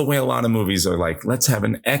 It's the way a lot of movies are like, let's have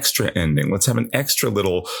an extra ending. Let's have an extra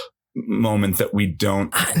little moment that we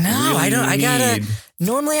don't.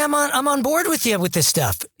 Normally I'm on board with you with this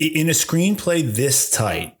stuff. In a screenplay this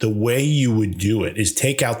tight, the way you would do it is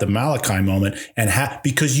take out the Malachi moment and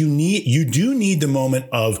because you do need the moment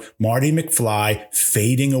of Marty McFly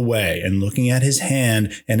fading away and looking at his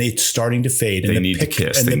hand and it's starting to fade. And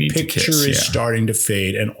the picture is starting to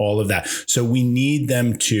fade and all of that. So we need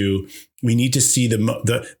to see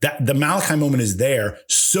the Malachi moment is there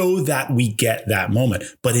so that we get that moment.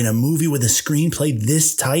 But in a movie with a screenplay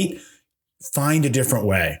this tight, find a different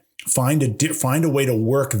way. Find a way to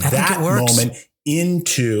work that moment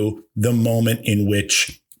into the moment in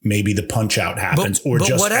which maybe the punch out happens or but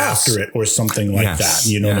just what else? after it or something like that.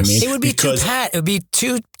 You know what I mean? It would be too pat. It would be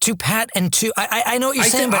too pat and too. I know what you're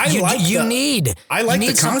saying, but you need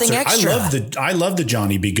the something concert. extra. I love the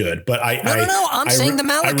Johnny Be Good, but I'm saying the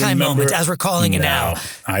Malachi moment as we're calling it now.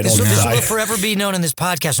 This will forever be known in this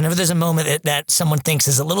podcast. Whenever there's a moment that someone thinks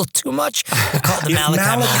is a little too much, we'll call it the Malachi moment.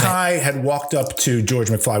 If Malachi had walked up to George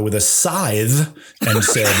McFly with a scythe and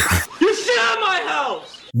said, You sit at my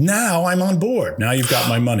house! Now I'm on board. Now you've got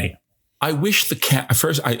my money. I wish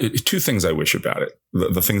two things I wish about it.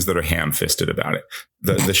 The things that are ham-fisted about it.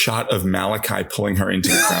 The shot of Malachi pulling her into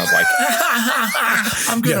the crowd like,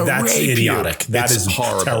 I'm going to rape idiotic. you. That is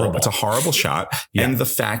horrible. terrible. It's a horrible shot. Yeah. And the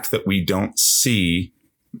fact that we don't see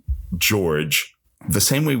George the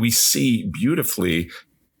same way we see beautifully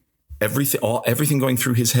everything going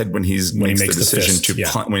through his head when he makes the decision to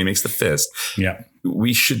punt, when he makes the fist. Yeah.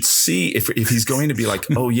 We should see if he's going to be like,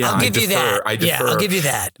 oh yeah, I defer. Yeah, I'll give you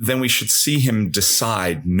that. Then we should see him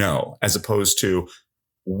decide no, as opposed to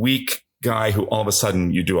weak guy who all of a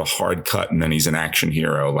sudden you do a hard cut and then he's an action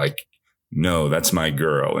hero. Like, no, that's my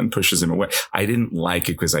girl, and pushes him away. I didn't like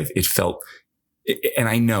it because it felt, and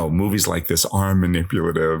I know movies like this are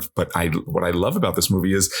manipulative, but what I love about this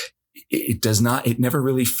movie is it never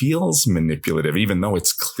really feels manipulative, even though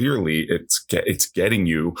it's clearly it's getting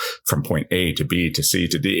you from point A to B to C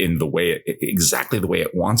to D in the way exactly the way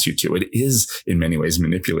it wants you to. It is in many ways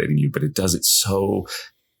manipulating you, but it does it so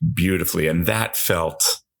beautifully. And that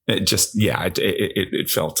felt it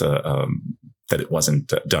felt that it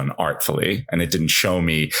wasn't done artfully, and it didn't show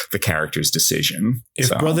me the character's decision. If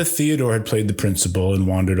Brother Theodore had played the principal and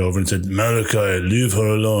wandered over and said, Malachi, leave her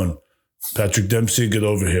alone. Patrick Dempsey, get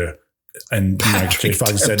over here. And Michael J.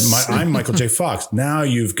 Fox said, I'm Michael J. Fox. Now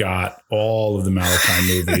you've got all of the Malachi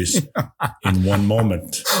movies in one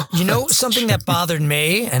moment. You know, something that bothered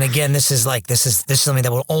me, and again, this is something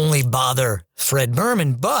that will only bother Fred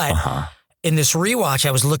Berman, but in this rewatch,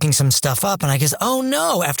 I was looking some stuff up and I guess, oh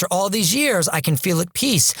no, after all these years, I can feel at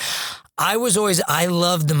peace. I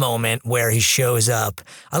love the moment where he shows up.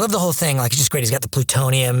 I love the whole thing. Like, it's just great. He's got the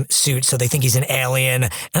plutonium suit, so they think he's an alien.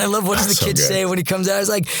 And I love what does the kid say when he comes out? He's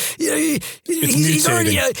like, he's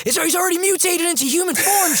already mutated into human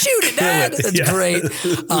form. Shoot it, Dad. That's great.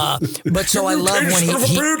 But so I love when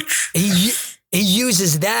he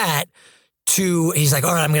uses that. He's like,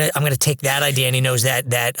 all right, I'm gonna take that idea, and he knows that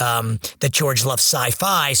George loves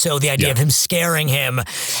sci-fi, so the idea of him scaring him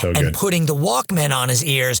and putting the Walkman on his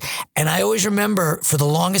ears, and I always remember for the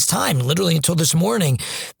longest time, literally until this morning,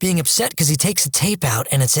 being upset because he takes a tape out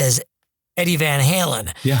and it says Eddie Van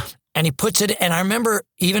Halen, and he puts it, and I remember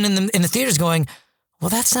even in the theaters going, well,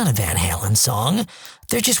 that's not a Van Halen song.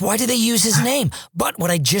 Why did they use his name? But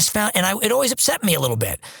what I just found, and it always upset me a little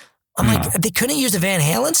bit. I'm like, they couldn't use a Van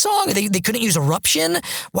Halen song? They couldn't use Eruption?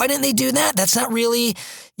 Why didn't they do that? That's not really,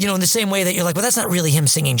 in the same way that you're like, well, that's not really him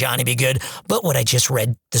singing Johnny Be Good. But what I just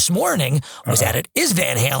read this morning was that it is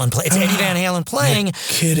Van Halen playing. It's Eddie Van Halen playing. You're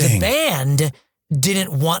kidding. The band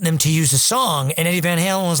didn't want them to use a song. And Eddie Van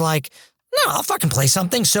Halen was like, no, I'll fucking play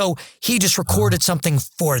something. So he just recorded something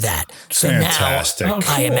for that. So fantastic. Now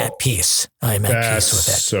I am at peace. I am at peace with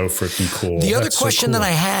it. So freaking cool. The other question that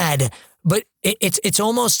I had, but it's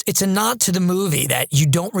a nod to the movie that you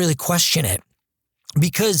don't really question it,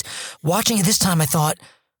 because watching it this time, I thought,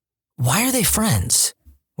 why are they friends?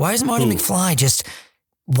 Why is Marty McFly just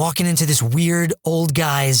walking into this weird old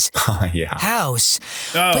guy's house?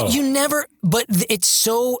 But it's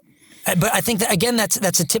so, but I think that again, that's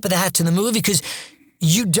a tip of the hat to the movie, because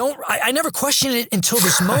I never questioned it until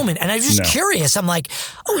this moment. And I was just curious. I'm like,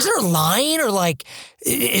 oh, is there a line, or like,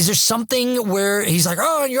 is there something where he's like,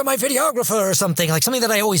 oh, you're my videographer or something, like something that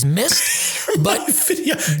I always missed? But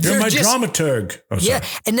you're my dramaturg. Oh, yeah.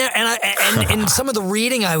 And in some of the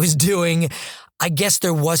reading I was doing, I guess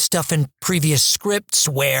there was stuff in previous scripts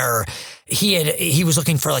where he was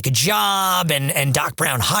looking for like a job, and Doc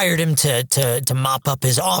Brown hired him to mop up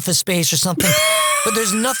his office space or something. But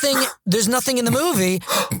there's nothing in the movie,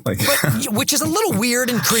 which is a little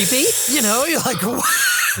weird and creepy. You're like,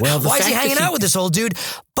 why is he hanging out with this old dude?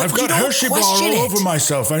 But I've got Hershey bar all over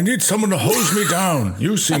myself. I need someone to hose me down.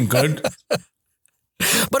 You seem good.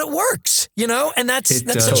 But it works, and that's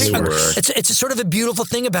it's a sort of a beautiful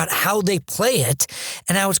thing about how they play it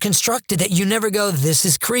and how it's constructed, that you never go, this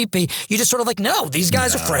is creepy. You just sort of like, no, these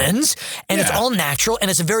guys are friends, and it's all natural, and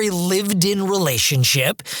it's a very lived in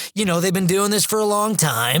relationship. They've been doing this for a long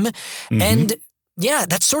time. And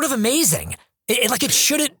that's sort of amazing. It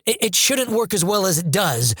shouldn't work as well as it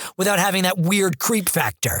does without having that weird creep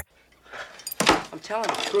factor. I'm telling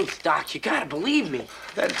the truth, Doc. You gotta believe me.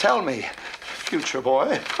 Then tell me. future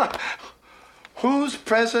boy. Who's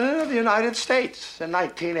president of the United States in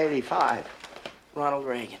 1985? Ronald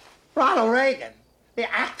Reagan. Ronald Reagan, the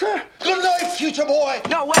actor? Good night, future boy.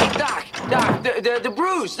 No, wait, Doc. Doc, the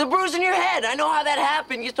bruise in your head. I know how that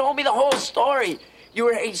happened. You told me the whole story. You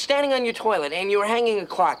were standing on your toilet and you were hanging a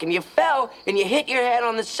clock and you fell and you hit your head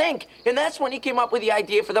on the sink. And that's when you came up with the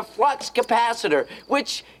idea for the flux capacitor,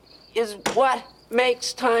 which is what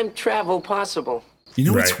makes time travel possible. You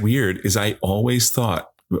know what's weird is I always thought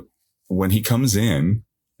when he comes in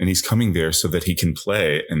and he's coming there so that he can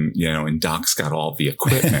play and, you know, and Doc's got all the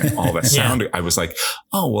equipment, all the sound. I was like,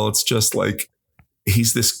 oh, well, it's just like,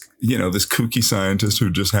 he's this, you know, this kooky scientist who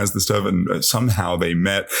just has this stuff and somehow they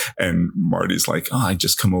met and Marty's like, oh, I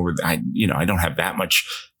just come over. I don't have that much.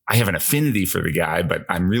 I have an affinity for the guy, but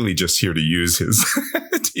I'm really just here to use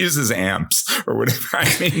his amps or whatever.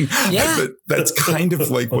 I mean, but that's kind of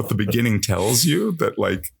like what the beginning tells you, that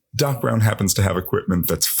like Doc Brown happens to have equipment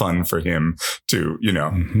that's fun for him to, you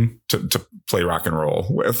know, to play rock and roll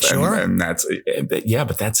with. Sure. And that's,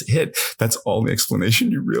 but that's it. That's all the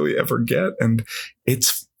explanation you really ever get. And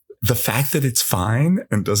it's the fact that it's fine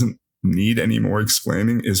and doesn't need any more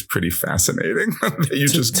explaining is pretty fascinating. You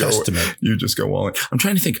just go all in. I'm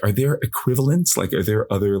trying to think, are there equivalents? Like, are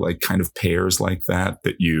there other like kind of pairs like that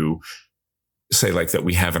you say like that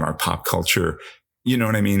we have in our pop culture? You know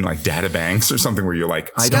what I mean? Like databanks or something where you're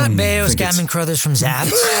like, Scott Baio, Scatman Crothers from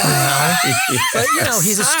Zapped. But, you know,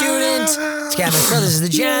 he's a student. Scatman Crothers is the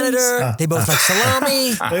janitor. They both like salami.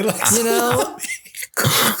 You know?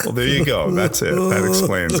 Well, there you go. That's it. That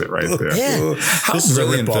explains it right there. Yeah. How this is a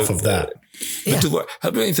brilliant rip-off of that.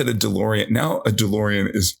 How brilliant that a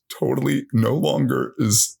DeLorean is totally no longer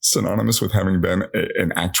is synonymous with having been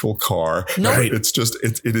an actual car. No. Right? It's just,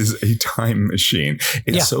 it is a time machine.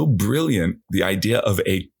 It's so brilliant. The idea of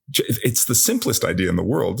it's the simplest idea in the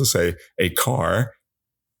world to say a car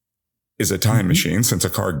is a time machine, since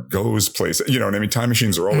a car goes places. You know what I mean? Time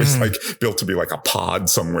machines are always like built to be like a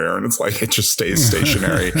pod somewhere, and it's like it just stays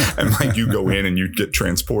stationary and like you go in and you get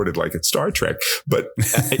transported like it's Star Trek. But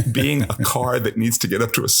being a car that needs to get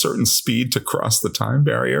up to a certain speed to cross the time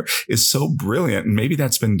barrier is so brilliant. And maybe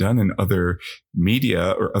that's been done in other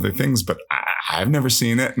media or other things, but I've never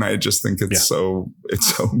seen it. And I just think it's so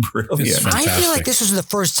brilliant. I feel like this was the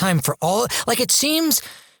first time for all, like it seems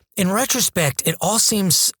in retrospect, it all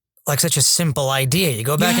seems like such a simple idea. You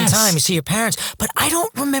go back in time, you see your parents, but I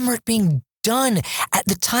don't remember it being done. At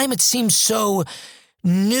the time, it seemed so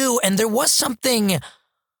new. And there was something,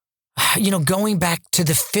 you know, going back to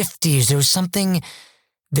the 50s,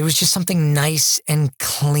 there was just something nice and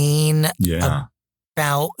clean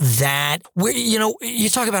about that. Where, you know, you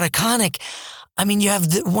talk about iconic. I mean, you have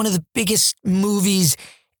one of the biggest movies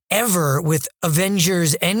ever with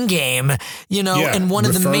Avengers Endgame, you know, and one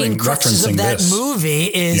of the main cruxes of that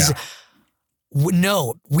movie is,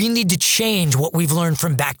 no, we need to change what we've learned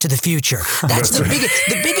from Back to the Future. That's the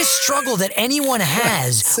biggest struggle that anyone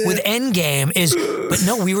has with Endgame is, but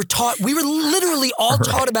no, we were literally all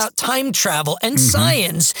taught about time travel and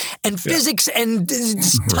science and physics and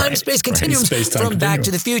time-space continuums from Back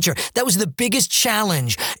to the Future. That was the biggest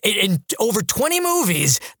challenge. In over 20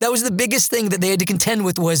 movies, that was the biggest thing that they had to contend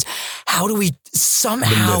with was, how do we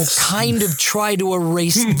somehow kind of try to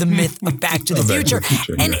erase the myth of Back to the Future?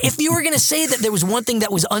 And if you were going to say that there was one thing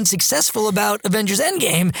that was unsuccessful about Avengers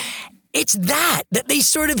Endgame, it's that they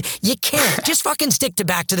sort of, you can't just fucking stick to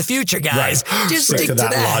Back to the Future, guys. Just stick to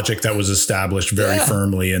that logic that was established very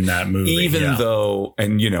firmly in that movie. Even though,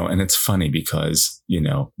 and you know, and it's funny because, you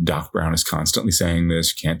know, Doc Brown is constantly saying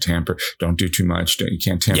this, you can't tamper, don't do too much, you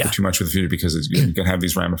can't tamper too much with the future because it's going to have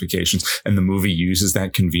these ramifications. And the movie uses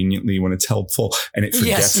that conveniently when it's helpful, and it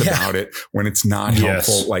forgets about it when it's not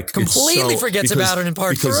helpful. Like completely forgets about it in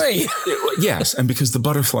part 3. Yes. And because the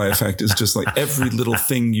butterfly effect is just like every little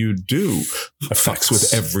thing you do affects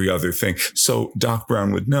with every other thing. So Doc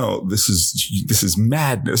Brown would know this is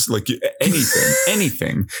madness. Like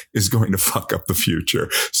anything is going to fuck up the future.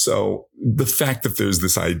 So the fact that there's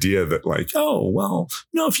this idea that like, oh, well,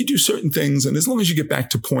 no, if you do certain things and as long as you get back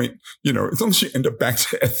to point, you know, as long as you end up back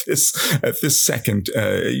to at this second,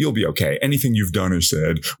 you'll be okay. Anything you've done or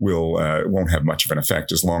said won't have much of an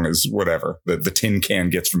effect as long as whatever the tin can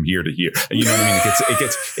gets from here to here. You know what I mean?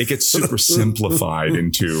 It gets super simplified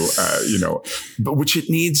into, you know, but which it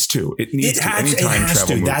needs to. It needs to. Any time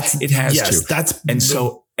travel movie, it has to. And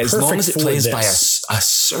so as long as it plays by a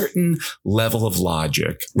certain level of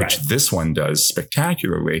logic, which this one does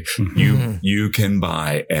spectacularly, you can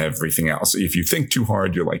buy everything else. If you think too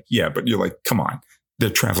hard, you're like, but you're like, come on. They're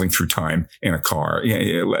traveling through time in a car.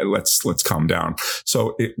 Let's calm down.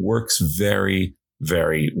 So it works very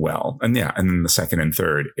very well. And then the second and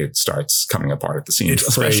third, it starts coming apart at the seams,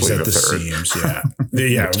 especially at the third. seams.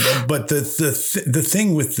 Yeah. But the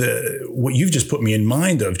thing with what you've just put me in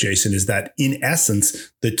mind of, Jason, is that in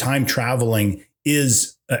essence, the time traveling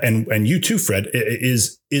is, and you too, Fred,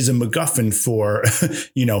 is a MacGuffin for,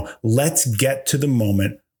 let's get to the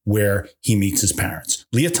moment where he meets his parents.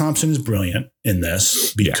 Leah Thompson is brilliant in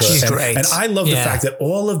this because she's great. And I love the fact that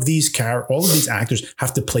all of these actors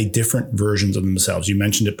have to play different versions of themselves. You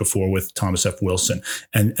mentioned it before with Thomas F. Wilson,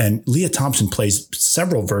 and Leah Thompson plays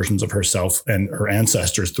several versions of herself and her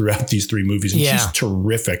ancestors throughout these three movies. And she's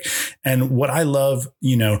terrific. And what I love,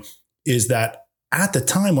 is that at the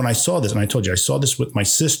time when I saw this, and I told you, I saw this with my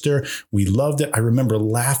sister, we loved it. I remember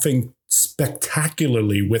laughing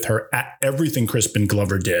spectacularly with her at everything Crispin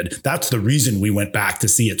Glover did. That's the reason we went back to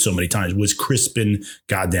see it so many times, was Crispin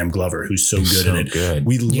goddamn Glover, who's so good in it. Good.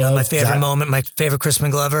 We love my favorite moment, my favorite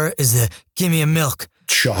Crispin Glover is the "Give me a milk."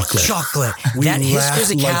 Chocolate. His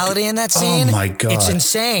physicality in that scene. Oh my God. It's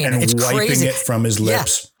insane. And it's wiping crazy. it from his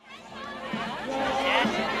lips.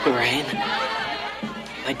 Lorraine,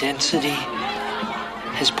 my density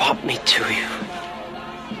has brought me to you.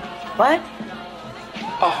 What?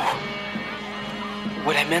 Oh.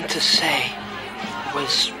 What I meant to say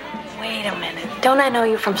was... Wait a minute. Don't I know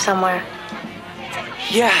you from somewhere?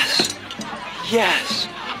 Yes.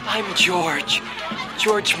 I'm George.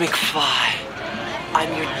 George McFly.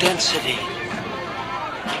 I'm your density.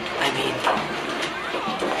 I mean,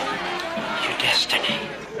 your destiny.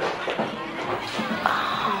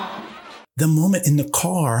 Oh. The moment in the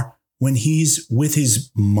car when he's with his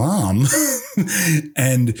mom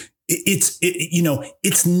and it's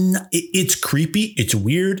creepy. It's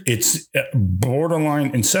weird. It's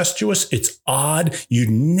borderline incestuous. It's odd. You've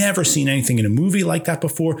never seen anything in a movie like that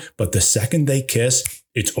before. But the second they kiss,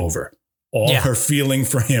 it's over. All her feeling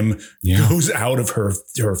for him goes out of her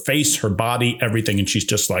face, her body, everything. And she's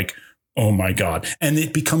just like, oh my God. And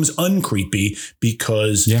it becomes uncreepy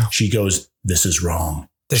because she goes, this is wrong.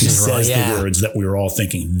 She says the words that we were all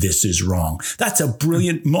thinking, this is wrong. That's a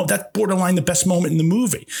brilliant moment. That's borderline the best moment in the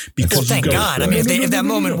movie. Because thank God. I mean, if that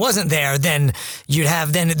moment wasn't there, then we'd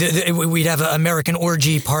have an American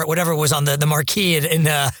Orgy part, whatever was on the marquee in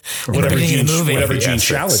the beginning of the movie. Whatever Gene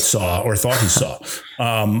Shalit saw or thought he saw.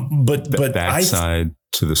 But backside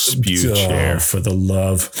to the spew chair. For the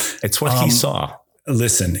love. It's what he saw.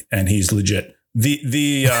 Listen, and he's legit.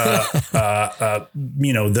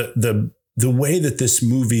 The way that this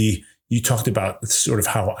movie, you talked about sort of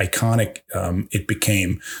how iconic it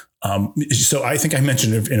became. So I think I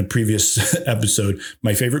mentioned in a previous episode,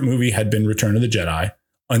 my favorite movie had been Return of the Jedi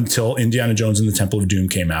until Indiana Jones and the Temple of Doom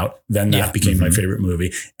came out. Then that became my favorite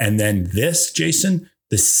movie. And then this, Jason,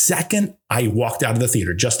 the second I walked out of the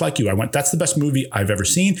theater, just like you, I went, that's the best movie I've ever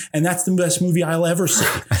seen. And that's the best movie I'll ever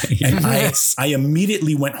see. And I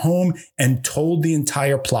immediately went home and told the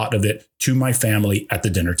entire plot of it to my family at the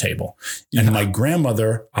dinner table. And my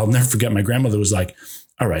grandmother, I'll never forget, my grandmother was like,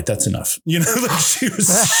 all right, that's enough. Like I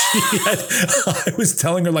was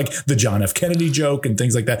telling her like the John F. Kennedy joke and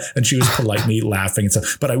things like that. And she was politely laughing and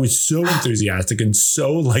stuff. But I was so enthusiastic and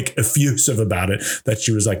so like effusive about it that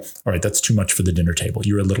she was like, all right, that's too much for the dinner table.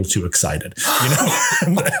 You're a little too excited.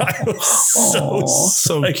 I was so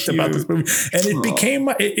psyched about this movie. And it became,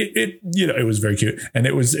 it was very cute. And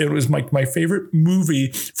it was my favorite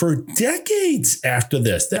movie for decades after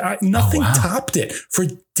this. Nothing topped it for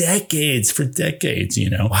decades.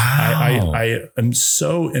 Wow. I am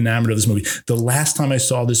so enamored of this movie. The last time I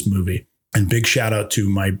saw this movie, and big shout out to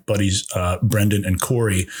my buddies, Brendan and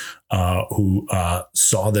Corey, who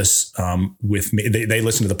saw this with me. They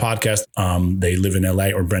listen to the podcast. They live in LA,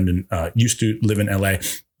 or Brendan used to live in LA.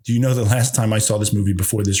 Do you know the last time I saw this movie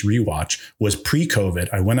before this rewatch was pre-COVID?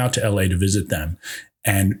 I went out to LA to visit them.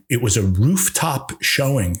 And it was a rooftop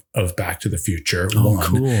showing of Back to the Future.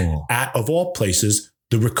 Cool. At, of all places,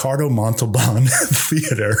 the Ricardo Montalban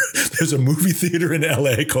Theater. There's a movie theater in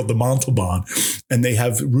LA called the Montalban, and they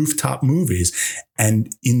have rooftop movies.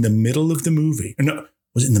 And in the middle of the movie,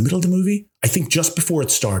 was it in the middle of the movie? I think just before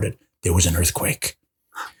it started, there was an earthquake.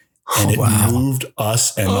 And it moved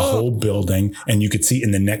us and the whole building. And you could see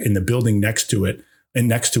in the building next to it and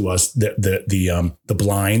next to us, the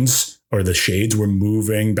blinds or the shades were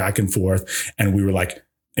moving back and forth. And we were like,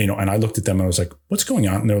 and I looked at them and I was like, what's going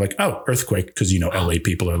on? And they're like, oh, earthquake. Because, LA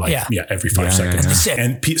people are like, every 5 seconds. Yeah.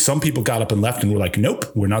 And some people got up and left and were like, nope,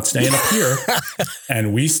 we're not staying up here.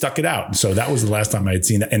 And we stuck it out. And so that was the last time I had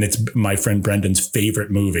seen that. And it's my friend Brendan's favorite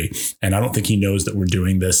movie. And I don't think he knows that we're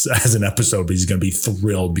doing this as an episode, but he's going to be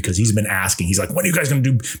thrilled because he's been asking. He's like, when are you guys going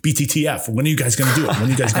to do BTTF? When are you guys going to do it? When are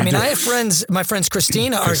you guys going to do it? I have friends, my friends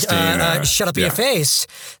Christina Shut Up Your Face.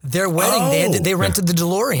 Their wedding, they rented the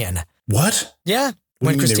DeLorean. What? Yeah.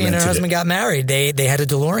 When Christina and her husband got married, they had a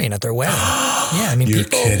DeLorean at their wedding. Yeah, I mean, You're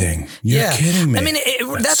kidding. You're kidding me. I mean,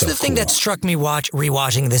 that's so the thing that struck me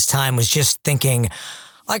rewatching this time was just thinking,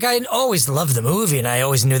 like, I always loved the movie, and I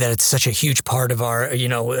always knew that it's such a huge part of our, of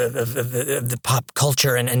the pop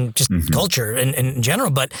culture and just culture in general.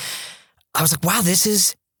 But I was like, wow, this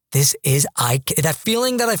is that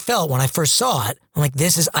feeling that I felt when I first saw it. I'm like,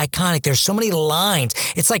 this is iconic. There's so many lines.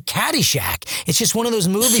 It's like Caddyshack. It's just one of those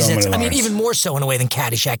movies even more so in a way than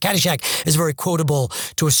Caddyshack. Caddyshack is very quotable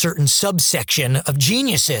to a certain subsection of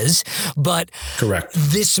geniuses, but correct.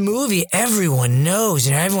 This movie, everyone knows,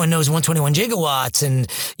 everyone knows 121 gigawatts and,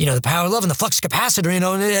 the power of love and the flux capacitor,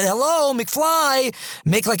 hello, McFly,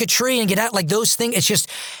 make like a tree and get out, like those things.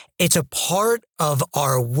 It's a part of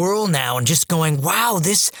our world now, and just going, wow,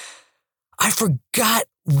 I forgot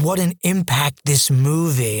what an impact this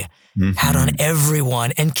movie had on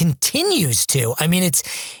everyone and continues to. I mean, it's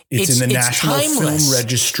in the National timeless. Film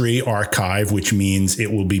Registry archive, which means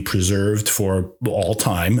it will be preserved for all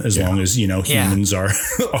time as long as, humans are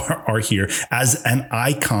here as an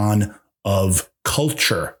icon of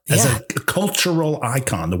culture, as a cultural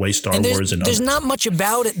icon, the way Star Wars and there's not much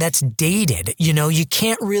about it that's dated. You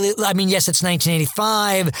can't really, I mean, yes, it's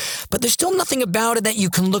 1985, but there's still nothing about it that you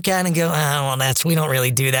can look at and go, we don't really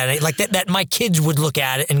do that. Like that my kids would look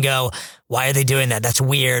at it and go, why are they doing that? That's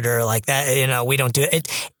weird. Or like that, we don't do it.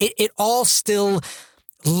 It all still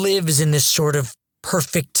lives in this sort of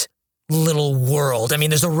perfect little world. I mean,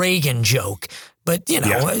 there's a Reagan joke, but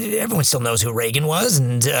everyone still knows who Reagan was,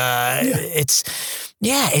 and it's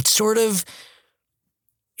sort of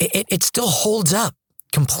it still holds up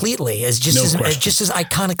completely as just as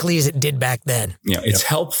iconically as it did back then. Yeah, it's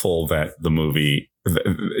helpful that the movie,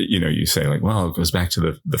 you say like, well, it goes back to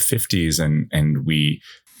the 50s, and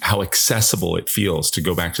how accessible it feels to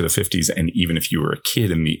go back to the 50s, and even if you were a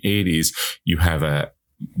kid in the 80s, you have a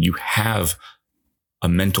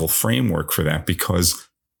mental framework for that, because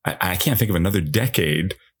I can't think of another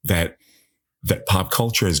decade that pop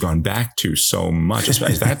culture has gone back to so much.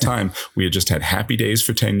 At that time, we had just had Happy Days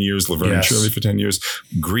for 10 years, Laverne and Shirley for 10 years,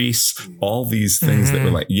 Grease, all these things that were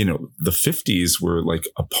like, the 50s were like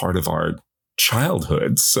a part of our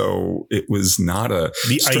childhood. So it was not we know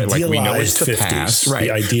it's the 50s, past, right?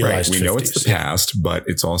 The idealized 50s. We know it's the past, but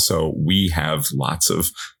it's also, we have lots of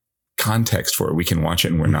context for it. We can watch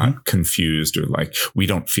it and we're not confused, or like, we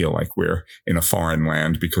don't feel like we're in a foreign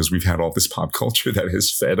land because we've had all this pop culture that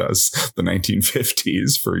has fed us the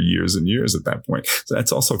 1950s for years and years at that point. So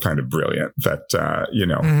that's also kind of brilliant that,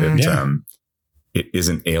 it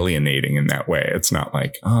isn't alienating in that way. It's not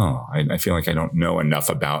like, I feel like I don't know enough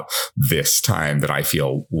about this time that I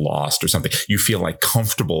feel lost or something. You feel like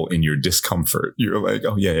comfortable in your discomfort. You're like,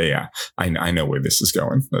 oh yeah. I know where this is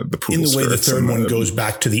going. The pool in the way the third one goes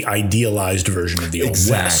back to the idealized version of the Old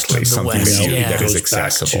West. Something that is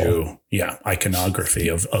accessible. Iconography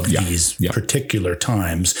of these particular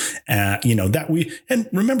times. And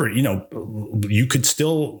remember, you could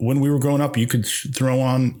still, when we were growing up, you could throw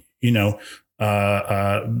on,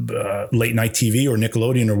 late night TV or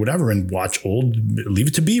Nickelodeon or whatever and watch old Leave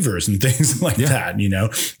It to Beavers and things like that,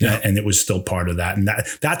 and it was still part of that. And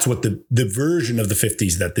that's what the version of the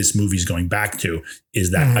 50s that this movie is going back to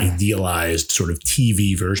is that idealized sort of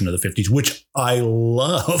TV version of the 50s, which I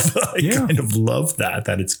love. I kind of love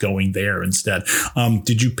that it's going there instead.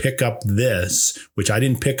 Did you pick up this, which I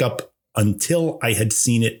didn't pick up until I had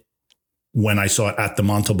seen it when I saw it at the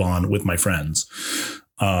Montalban with my friends?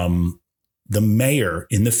 The mayor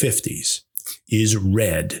in the 50s is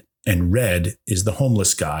Red, and Red is the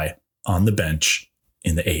homeless guy on the bench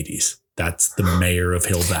in the 80s. That's the mayor of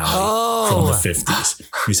Hill Valley from the 50s.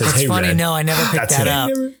 He says, "Hey, funny. Red." No, I never picked that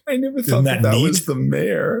up. I never thought that was the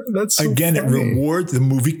mayor. That's so again, funny. It rewards, the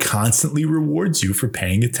movie constantly rewards you for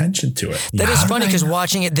paying attention to it. That is funny, because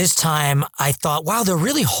watching it this time, I thought, wow, they're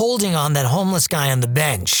really holding on that homeless guy on the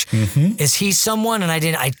bench. Is he someone? And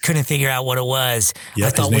I couldn't figure out what it was. Yeah, I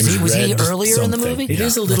thought, was he earlier in the movie? It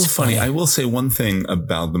is a little funny. I will say one thing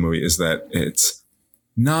about the movie is that it's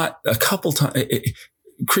not a couple times.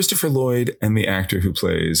 Christopher Lloyd and the actor who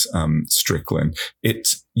plays Strickland, they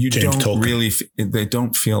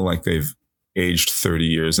don't feel like they've aged 30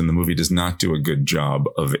 years, and the movie does not do a good job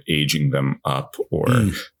of aging them up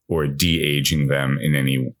or de-aging them in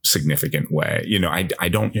any significant way. You know, I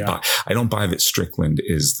don't buy that Strickland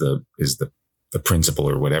is the principal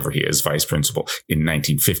or whatever he is, vice principal in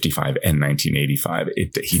 1955 and 1985.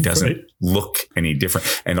 He doesn't look any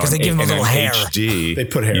different. And on, they give him a little hair. HD, they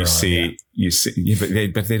put hair you on. See,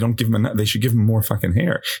 but they don't give him enough. They should give him more fucking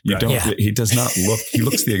hair. He does not look. He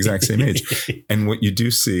looks the exact same age. And what you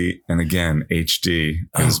do see, and again, HD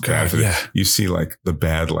is bad for it. You see like the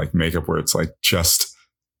bad like makeup where it's like just.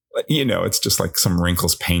 You know, it's just like some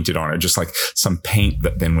wrinkles painted on it, just like some paint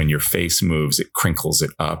that then when your face moves, it crinkles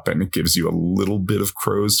it up and it gives you a little bit of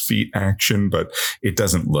crow's feet action, but it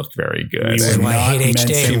doesn't look very good. We were not meant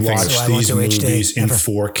to watch these movies in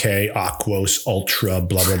 4K, Aquos, Ultra,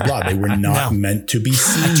 blah, blah, blah. They were not meant to be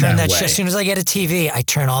seen I turn that way. As soon as I get a TV, I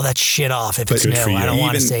turn all that shit off if it's new. I don't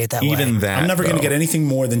want to say it that way. I'm never going to get anything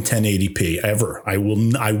more than 1080p ever. I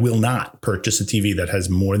will not purchase a TV that has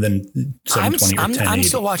more than 720 or 1080. I'm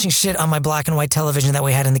still watching shit on my black and white television that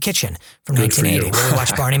we had in the kitchen from 1980 where we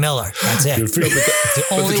watched Barney Miller. That's it. It's the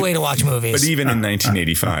only way to watch movies. But even in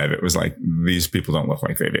 1985, it was like, these people don't look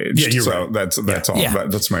like they've aged. Yeah, you're so right. That's all. Yeah.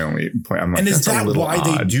 That's my only point. I'm like, and is that why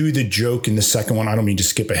odd. they do the joke in the second one? I don't mean to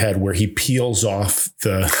skip ahead, where he peels off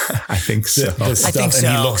the I think so. The stuff, I think so.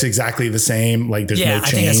 And he looks exactly the same. Like there's no change. I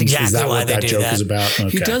think that's exactly is that why what they that do joke that. is about? Okay.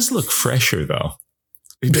 He does look fresher though.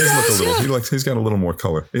 He does look a little. He's got a little more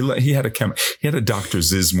color. He had a Dr.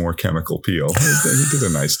 Zizmore chemical peel. He did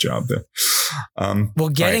a nice job there. Well,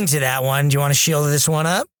 getting to that one, do you want to shield this one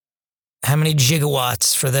up? How many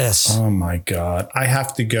gigawatts for this? Oh my God! I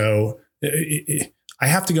have to go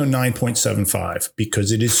 9.75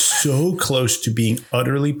 because it is so close to being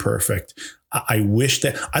utterly perfect. I wish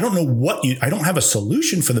that I don't know I don't have a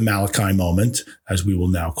solution for the Malachi moment, as we will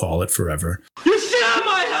now call it forever. You shit on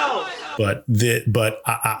my house! But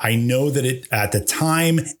I know that it at the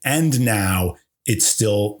time and now it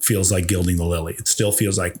still feels like gilding the lily. It still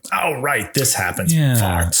feels like, oh right, this happens. Yeah.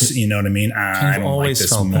 Farts, you know what I mean? I don't always like this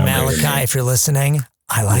felt moment. Malachi, if you're listening,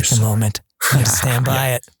 I like the moment. I have to stand by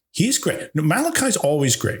it. He's great. No, Malachi's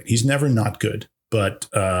always great. He's never not good. But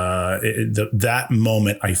that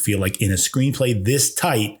moment, I feel like in a screenplay this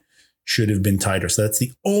tight should have been tighter. So that's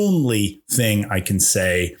the only thing I can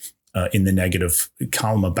say in the negative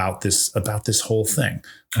column about this whole thing.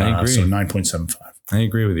 I agree. So 9.75. I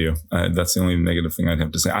agree with you. That's the only negative thing I'd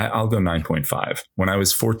have to say. I'll go 9.5. When I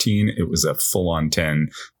was 14, it was a full-on 10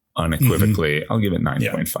 unequivocally. I'll give it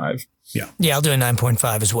 9.5. Yeah, I'll do a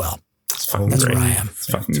 9.5 as well. It's fucking That's great. where I am. It's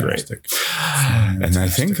fucking great. And I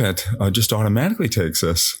think that just automatically takes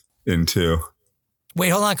us into... Wait,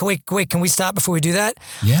 hold on. Can we stop before we do that?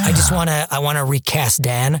 Yeah. I want to recast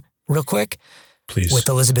Dan real quick. Please. With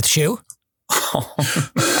Elizabeth Shue.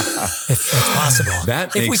 if that's possible. Is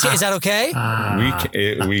that okay?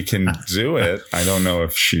 We can do it. I don't know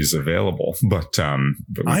if she's available, but I'm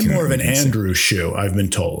more of an Andrew Shue, I've been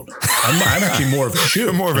told. I'm actually more of a Shue.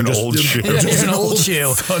 You're more of an old Shue. You're an old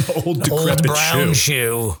Shue. An old decrepit brown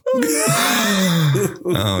Shue.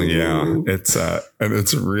 Oh yeah, it's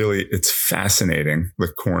fascinating the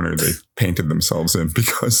corner they painted themselves in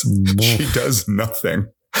because she does nothing.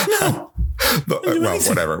 No. Well,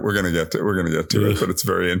 whatever. We're gonna get to it, but it's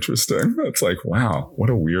very interesting. It's like, wow, what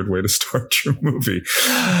a weird way to start your movie.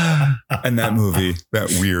 And that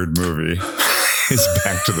weird movie, is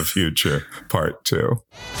Back to the Future Part 2.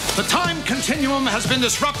 The time continuum has been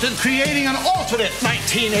disrupted, creating an alternate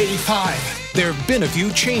 1985. There have been a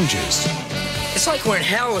few changes. It's like we're in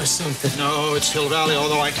hell or something. No, it's Hill Valley,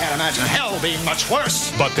 although I can't imagine hell being much worse.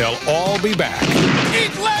 But they'll all be back.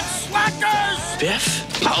 Eat less slackers! Biff?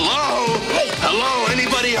 Hello? Hello?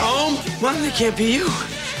 Anybody home? Mom, that can't be you.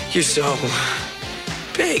 You're so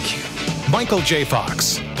big. Michael J.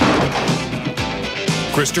 Fox.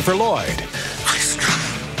 Christopher Lloyd.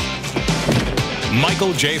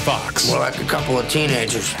 Michael J. Fox. More like a couple of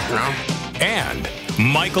teenagers, you know? And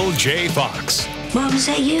Michael J. Fox. Mom, is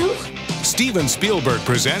that you? Steven Spielberg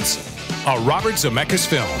presents a Robert Zemeckis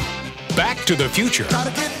film, Back to the Future,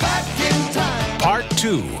 Part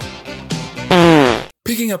 2.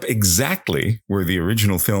 Picking up exactly where the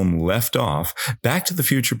original film left off, Back to the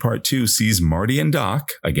Future Part 2 sees Marty and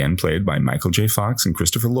Doc, again played by Michael J. Fox and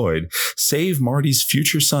Christopher Lloyd, save Marty's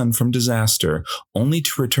future son from disaster, only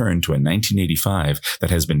to return to a 1985 that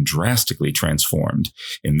has been drastically transformed.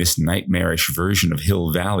 In this nightmarish version of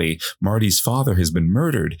Hill Valley, Marty's father has been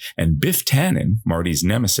murdered, and Biff Tannen, Marty's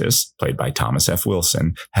nemesis, played by Thomas F.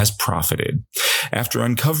 Wilson, has profited. After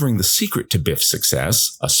uncovering the secret to Biff's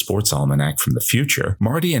success, a sports almanac from the future,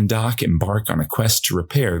 Marty and Doc embark on a quest to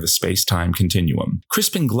repair the space-time continuum.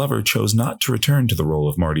 Crispin Glover chose not to return to the role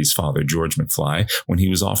of Marty's father, George McFly, when he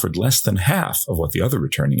was offered less than half of what the other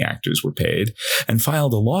returning actors were paid, and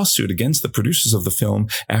filed a lawsuit against the producers of the film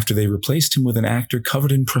after they replaced him with an actor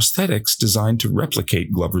covered in prosthetics designed to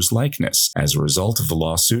replicate Glover's likeness. As a result of the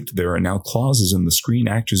lawsuit, there are now clauses in the Screen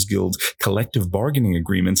Actors Guild's collective bargaining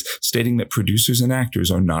agreements stating that producers and actors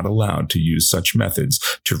are not allowed to use such methods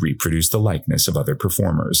to reproduce the likeness of other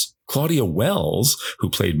performers. Claudia Wells, who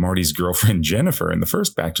played Marty's girlfriend Jennifer in the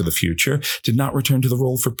first Back to the Future, did not return to the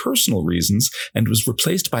role for personal reasons and was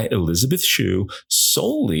replaced by Elizabeth Shue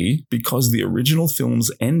solely because the original film's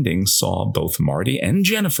ending saw both Marty and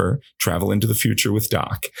Jennifer travel into the future with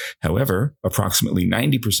Doc. However, approximately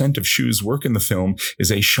 90% of Shue's work in the film is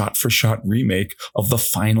a shot-for-shot remake of the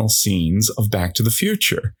final scenes of Back to the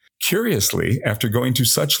Future. Curiously, after going to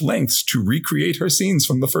such lengths to recreate her scenes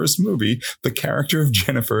from the first movie, the character of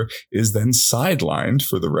Jennifer is then sidelined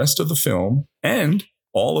for the rest of the film and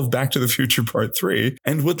all of Back to the Future Part 3,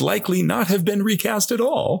 and would likely not have been recast at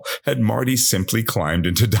all had Marty simply climbed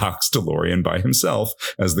into Doc's DeLorean by himself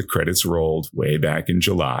as the credits rolled way back in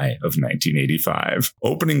July of 1985.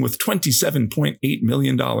 Opening with $27.8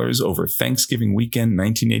 million over Thanksgiving weekend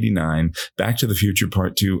 1989, Back to the Future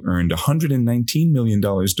Part 2 earned $119 million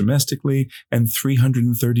domestically and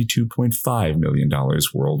 $332.5 million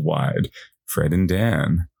worldwide. Fred and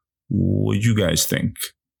Dan, what do you guys think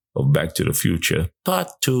of Back to the Future Part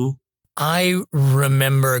 2? I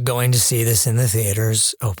remember going to see this in the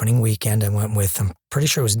theaters opening weekend. I went with, I'm pretty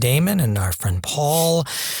sure it was Damon and our friend Paul,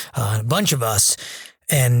 a bunch of us,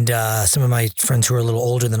 and some of my friends who were a little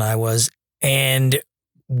older than I was. And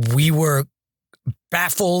we were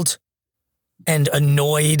baffled and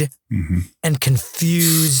annoyed and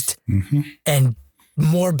confused and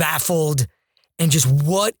more baffled and just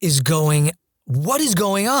what is going on? What is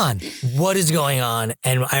going on?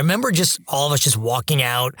 And I remember just all of us just walking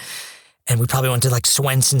out, and we probably went to like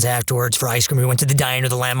Swenson's afterwards for ice cream. We went to the diner,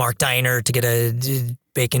 the Landmark Diner, to get a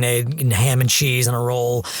bacon, egg, and ham and cheese on a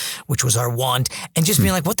roll, which was our want, and just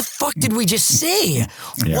being like, what the fuck did we just see?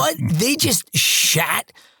 Yeah. What? They just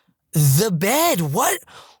shat the bed. What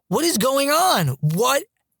is going on? What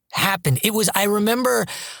happened? I remember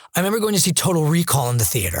going to see Total Recall in the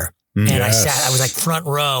theater. And I was like front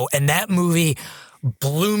row, and that movie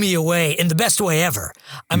blew me away in the best way ever.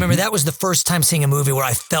 I remember that was the first time seeing a movie where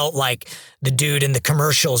I felt like the dude in the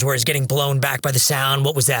commercials where he's getting blown back by the sound.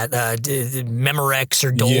 What was that? Memorex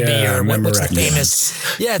or Dolby or what's the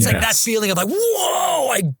famous? Yeah, it's like that feeling of like, whoa,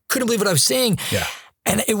 I couldn't believe what I was seeing. Yeah.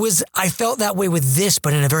 And I felt that way with this,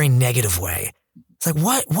 but in a very negative way. It's like,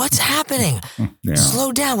 what's happening? Yeah.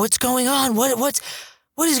 Slow down. What's going on? What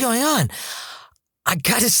is going on? I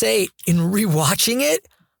gotta say, in rewatching it,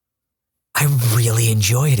 I really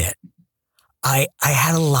enjoyed it. I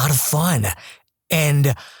had a lot of fun,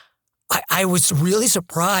 and I was really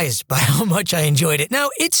surprised by how much I enjoyed it.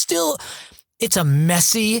 Now, it's a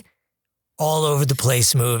messy, all over the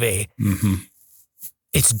place movie.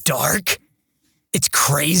 It's dark. It's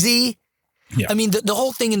crazy. Yeah. I mean, the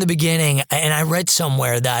whole thing in the beginning, and I read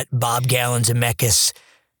somewhere that Bob Gale and Zemeckis,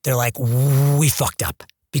 they're like, we fucked up.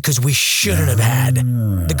 Because we shouldn't have had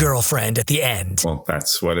the girlfriend at the end. Well,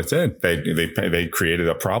 that's what it did. They created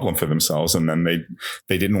a problem for themselves, and then they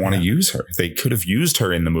didn't want to use her. They could have used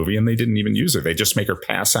her in the movie, and they didn't even use her. They just make her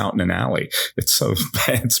pass out in an alley. It's so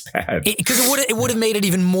bad. It's bad. Because it would have made it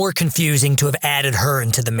even more confusing to have added her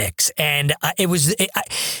into the mix. And like I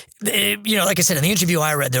said, in the interview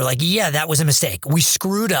I read, they're like, yeah, that was a mistake. We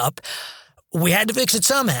screwed up. We had to fix it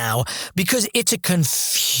somehow because it's a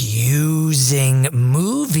confusing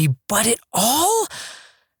movie, but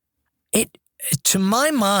to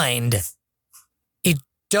my mind, it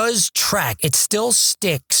does track. It still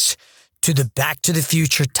sticks to the Back to the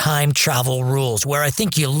Future time travel rules. Where I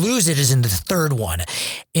think you lose it is in the third one.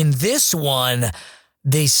 In this one,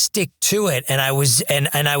 they stick to it, and I was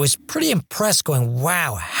pretty impressed. Going,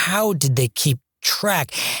 wow, how did they keep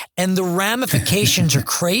track? And the ramifications are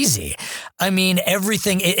crazy. I mean,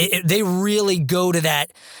 everything, they really go to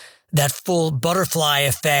that full butterfly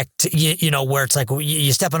effect, where it's like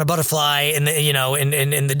you step on a butterfly in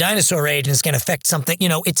the dinosaur age and it's going to affect something,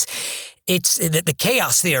 it's the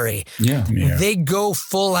chaos theory. Yeah. They go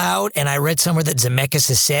full out. And I read somewhere that Zemeckis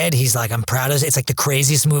has said, he's like, I'm proud of it. It's like the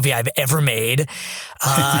craziest movie I've ever made.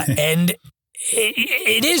 And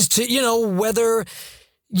it is to, whether,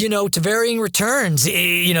 to varying returns,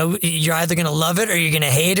 you're either going to love it or you're going to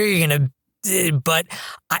hate it or you're going to, but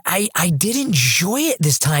I did enjoy it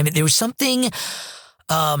this time. There was something,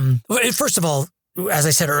 first of all, as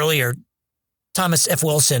I said earlier, Thomas F.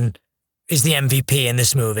 Wilson is the MVP in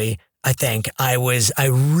this movie. I think I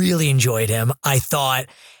really enjoyed him. I thought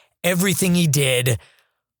everything he did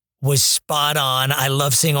was spot on. I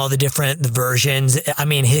love seeing all the different versions. I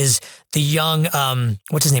mean, the young,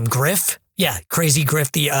 what's his name? Griff? Yeah, crazy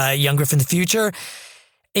Griff, the young Griff in the future.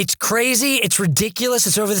 It's crazy. It's ridiculous.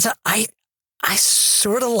 It's over the top. I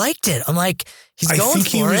sort of liked it. I'm like, he's going for it. I think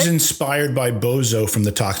he was inspired by Bozo from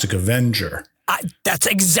The Toxic Avenger. That's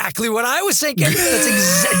exactly what I was thinking.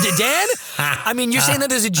 Dan, I mean, you're saying that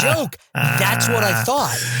as a joke. That's what I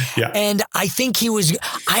thought. Yeah. And I think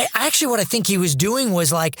what I think he was doing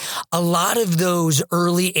was like a lot of those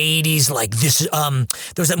early 80s, like this, there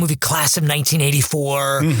was that movie Class of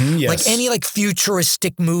 1984, yes. like any like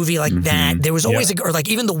futuristic movie like that. There was always, or like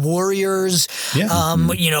even The Warriors, you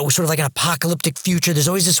know, sort of like an apocalyptic future. There's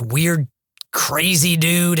always this weird, crazy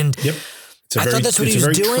dude. And I thought that's what he was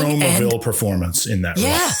doing. It's a very Tromaville performance in that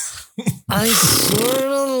role. I sort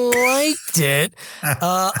of liked it.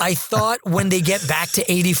 I thought when they get back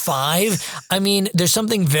to 85, I mean, there's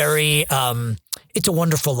something very, It's a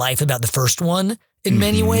Wonderful Life about the first one in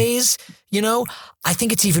many ways. You know, I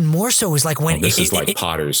think it's even more so is like when this is like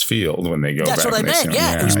Potter's Field when they go back. That's what I meant.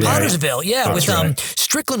 Yeah, it was Pottersville. Yeah, with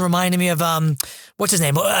Strickland reminded me of what's his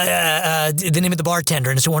name? The name of the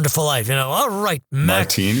bartender in It's a Wonderful Life. You know, all right,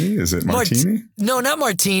 Martini. Is it Martini? No, not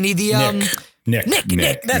Martini. The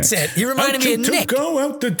Nick. That's it. He reminded me of Nick. Go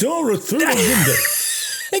out the door or through the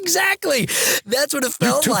window. Exactly. That's what it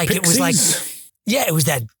felt like. It was like, it was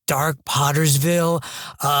that dark Pottersville.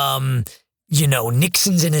 You know,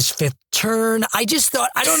 Nixon's in his fifth turn. I just thought,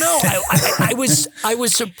 I don't know. I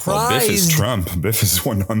was surprised. Well, Biff is Trump. Biff is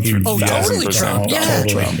 100,000%. Oh, totally Trump. Yeah.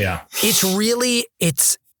 Trump. Yeah. It's really,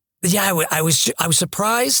 I was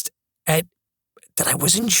surprised at that I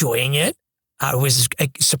was enjoying it. I was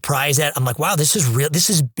surprised at, I'm like, wow, this is real. This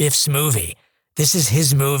is Biff's movie. This is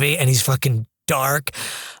his movie and he's fucking dark.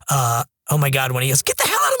 Oh my God, when he goes, get the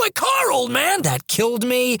hell out of my car, old man. That killed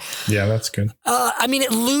me. Yeah, that's good. I mean,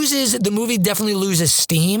 the movie definitely loses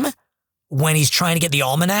steam when he's trying to get the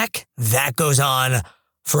almanac. That goes on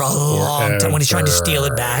for a long time. When he's trying to steal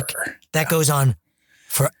it back, that goes on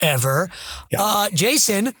forever. Yeah.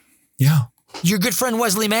 Jason. Yeah. Your good friend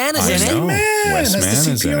Wesley Mann is in it. Wes Mann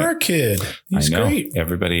is the CPR kid. He's great.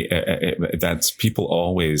 Everybody, that's people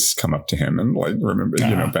always come up to him and like remember.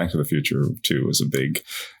 You know, Back to the Future 2 was a big.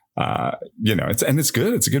 You know, it's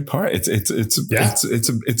good. It's a good part.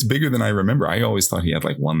 It's bigger than I remember. I always thought he had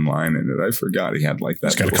like one line in it. I forgot he had like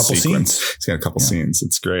that. He's got a couple sequence. scenes. He's got a couple scenes.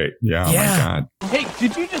 It's great. Yeah. Oh my God. Hey,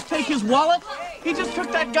 did you just take his wallet? He just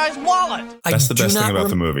took that guy's wallet. That's the best thing about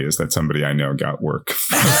the movie is that somebody I know got work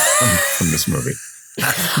from this movie.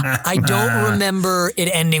 I don't remember it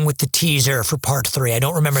ending with the teaser for part 3. I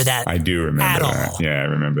don't remember that. I do remember at that. all. Yeah, I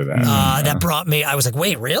remember that. That brought me. I was like,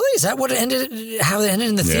 wait, really? Is that what it ended? How it ended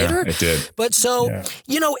in the theater? It did. But so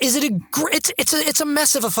you know, is it it's a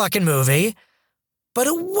mess of a fucking movie, but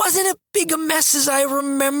it wasn't as big a mess as I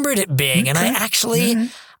remembered it being, and I actually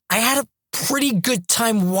I had a pretty good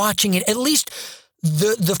time watching it. At least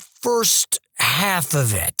the first half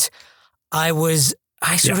of it, I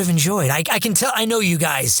sort of enjoyed. I can tell. I know you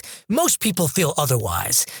guys. Most people feel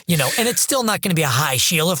otherwise, you know, and it's still not going to be a high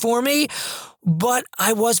Sheila for me. But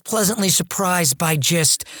I was pleasantly surprised by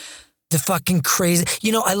just the fucking crazy.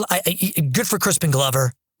 You know, I good for Crispin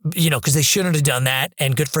Glover. You know, because they shouldn't have done that,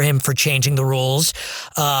 and good for him for changing the rules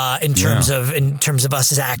in terms of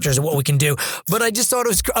us as actors and what we can do. But I just thought it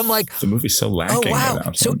was. I'm like, the movie's so lacking. Oh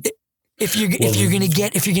wow! So. If you're gonna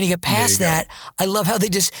get past that, I love how they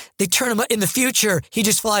turn him up in the future. He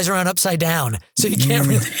just flies around upside down, so you can't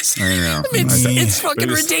really. I know. I mean, it's fucking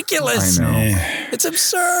ridiculous. I know. It's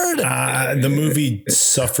absurd. The movie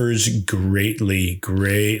suffers greatly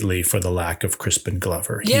for the lack of Crispin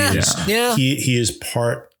Glover. He is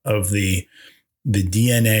part of the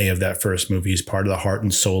DNA of that first movie. Is part of the heart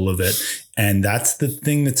and soul of it. And that's the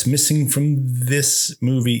thing that's missing from this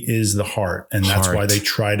movie is the heart. And that's why they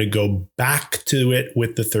try to go back to it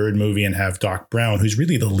with the third movie and have Doc Brown, who's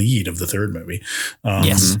really the lead of the third movie.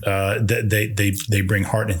 They bring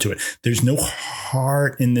heart into it. There's no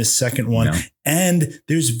heart in this second one. And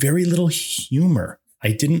there's very little humor.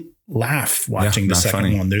 I didn't laugh watching the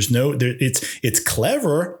second one. It's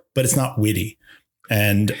clever, but it's not witty.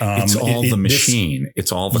 And it's all the machine.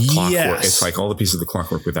 It's all the clockwork. Yes. It's like all the pieces of the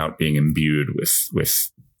clockwork without being imbued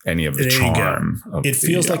with any of the charm. It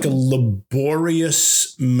feels like a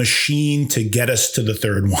laborious machine to get us to the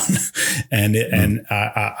third one. And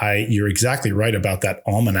you're exactly right about that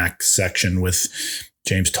almanac section with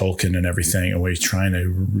James Tolkien and everything, and we're trying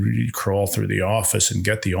to crawl through the office and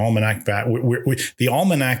get the almanac back. The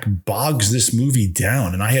almanac bogs this movie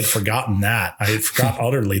down, and I had forgotten that. I had forgot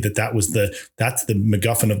utterly that's the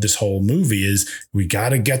MacGuffin of this whole movie is we got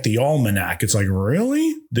to get the almanac. It's like,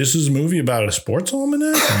 really? This is a movie about a sports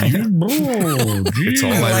almanac? It's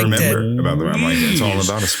all I remember about the almanac. It's all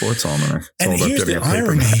about a sports almanac. It's all about here's getting the a paper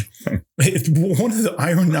irony. One of the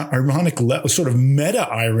ironic sort of meta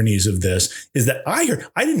ironies of this is that I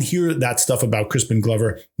didn't hear that stuff about Crispin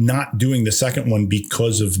Glover not doing the second one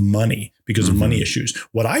because of money issues.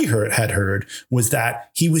 What I had heard was that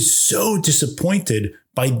he was so disappointed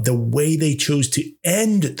by the way they chose to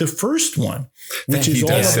end the first one, which is all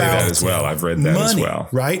about say that as well. I've read that money, as well.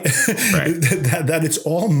 Right? that it's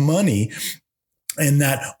all money. And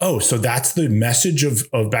that, so that's the message of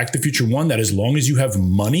Back to the Future 1, that as long as you have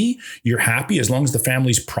money, you're happy, as long as the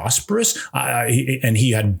family's prosperous. And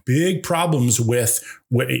he had big problems with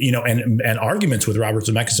and arguments with Robert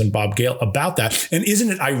Zemeckis and Bob Gale about that. And isn't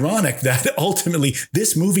it ironic that ultimately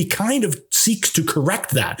this movie kind of seeks to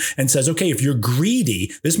correct that and says, okay, if you're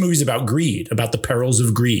greedy, this movie's about greed, about the perils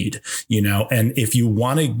of greed, and if you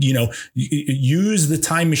want to, use the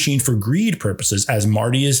time machine for greed purposes, as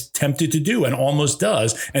Marty is tempted to do and almost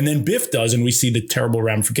does, and then Biff does, and we see the terrible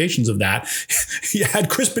ramifications of that. Had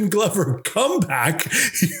Crispin Glover come back,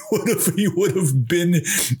 he would have been,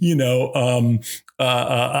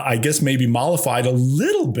 I guess maybe mollified a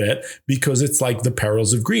little bit, because it's like the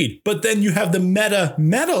perils of greed. But then you have the meta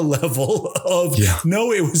level of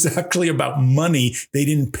no, it was actually about money. They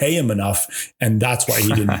didn't pay him enough, and that's why he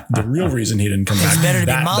didn't. The real reason he didn't come back. It's better to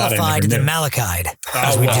be mollified than Malachied.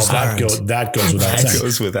 That goes without saying.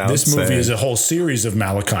 Goes without this movie saying. is a whole series of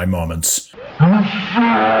Malachi moments.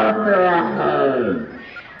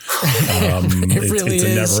 It's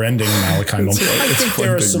a never-ending Malachi moment. I think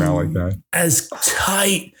there are some Malachi. as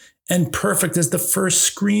tight and perfect as the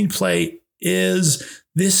first screenplay is.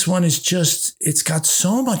 This one is just, it's got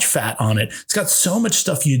so much fat on it. It's got so much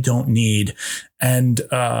stuff you don't need, and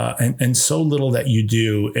so little that you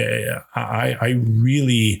do. I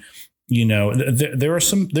really, there are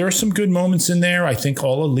some good moments in there. I think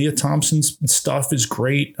all of Leah Thompson's stuff is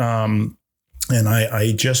great. And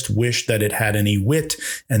I just wish that it had any wit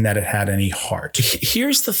and that it had any heart.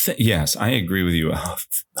 Here's the thing. Yes, I agree with you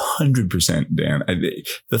 100%, Dan.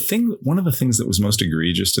 One of the things that was most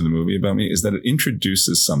egregious to the movie about me is that it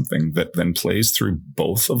introduces something that then plays through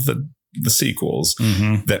both of the sequels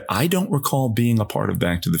that I don't recall being a part of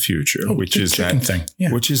Back to the Future, which is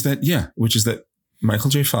that Michael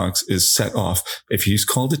J. Fox is set off. If he's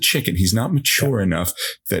called a chicken, he's not mature enough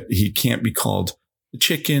that he can't be called a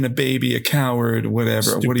chicken, a baby, a coward, whatever.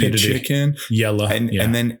 Stupidity. What are you, chicken? Yellow.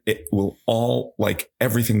 And then it will all,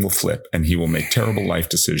 everything will flip, and he will make terrible life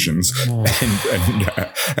decisions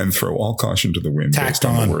and throw all caution to the wind based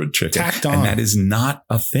on the word chicken. And that is not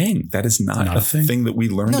a thing. That is not a thing that we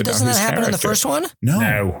learned about his character. Doesn't that happen in the first one?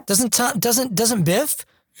 No. Doesn't Biff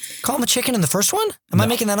call him a chicken in the first one? Am I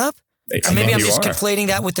making that up? Or maybe I'm just conflating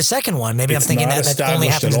that with the second one. Maybe I'm thinking that only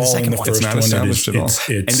happens in the second one. It's not established at all.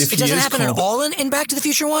 It doesn't happen at all in Back to the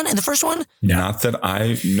Future 1, in the first one? Not that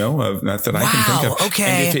I know of. Not that I can think of.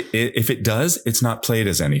 Okay. And if it does, it's not played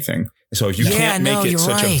as anything. So if you can't make it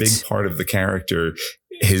such a big part of the character,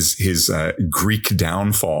 his Greek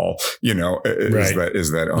downfall,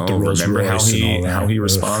 is that remember how he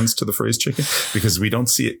responds to the phrase chicken? Because we don't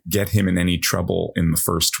see it get him in any trouble in the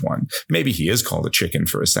first one. Maybe he is called a chicken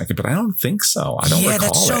for a second, but I don't think so. I don't recall it. Yeah,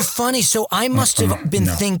 that's so funny. So I must have been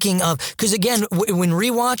thinking of, because again, when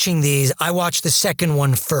rewatching these, I watched the second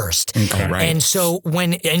one first. Okay, right. And so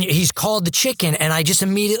and he's called the chicken, and I just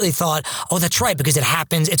immediately thought, oh, that's right, because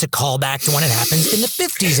it's a callback to when it happens in the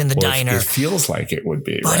 50s in the diner. It feels like it would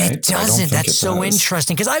be. But right? it doesn't. That's so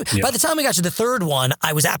interesting. Because by the time we got to the third one,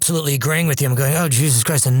 I was absolutely agreeing with you. I'm going, oh, Jesus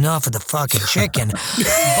Christ, enough of the fucking chicken.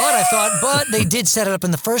 But they did set it up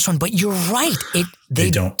in the first one. But you're right.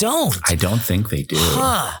 They don't. I don't think they do.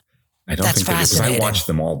 Huh. I don't think they do, because I watched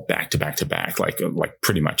them all back to back to back, like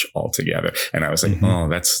pretty much all together. And I was like, oh,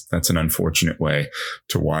 that's an unfortunate way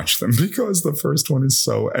to watch them, because the first one is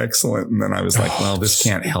so excellent. And then I was like, well, this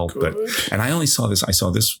can't help but. And I saw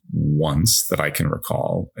this once that I can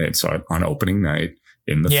recall. And saw it on opening night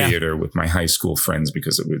in the theater with my high school friends,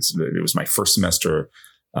 because it was my first semester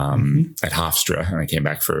at Hofstra, and I came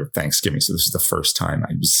back for Thanksgiving. So this is the first time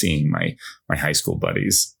I was seeing my high school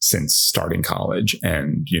buddies since starting college.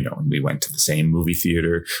 And, we went to the same movie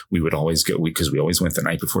theater. We would always go, because we always went the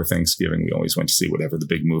night before Thanksgiving. We always went to see whatever the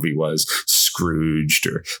big movie was. Scrooged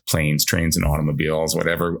or Planes, Trains, and Automobiles,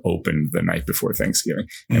 whatever opened the night before Thanksgiving.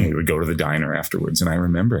 And we would go to the diner afterwards. And I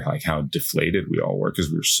remember like how deflated we all were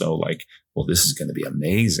because we were so like, well, this is going to be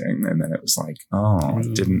amazing. And then it was like, oh,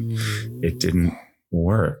 it didn't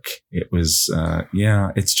work. It was,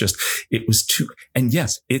 it was too, and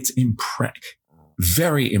yes, it's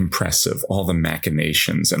very impressive, all the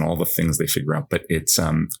machinations and all the things they figure out, but it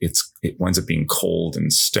winds up being cold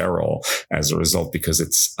and sterile as a result because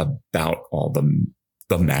it's about all the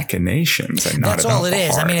machinations and not that's about all it the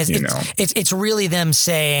is. heart, I mean, it's really them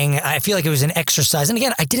saying, I feel like it was an exercise. And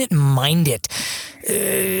again, I didn't mind it.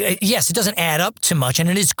 Yes, it doesn't add up to much, and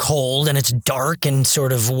it is cold and it's dark and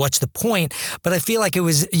sort of what's the point? But I feel like it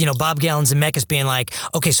was, Bob Gale and Zemeckis being like,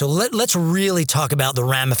 okay, so let's really talk about the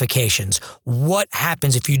ramifications. What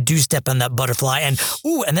happens if you do step on that butterfly and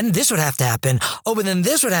then this would have to happen. Oh, but then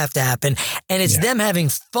this would have to happen. And it's them having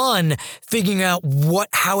fun figuring out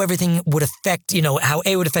how everything would affect, how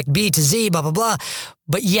A would affect B to Z, blah, blah, blah.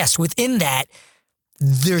 But yes, within that,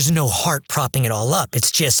 there's no heart propping it all up.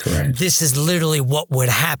 It's just, this is literally what would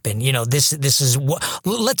happen. This is what,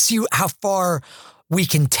 let's see how far we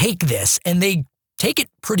can take this. And they take it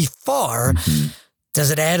pretty far. Mm-hmm. Does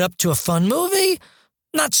it add up to a fun movie?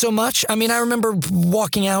 Not so much. I mean, I remember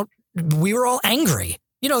walking out, we were all angry.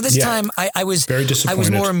 This time I was very disappointed. I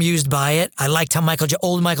was more amused by it. I liked how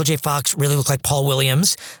old Michael J. Fox really looked like Paul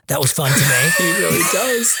Williams. That was fun to me. He really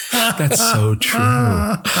does. That's so true.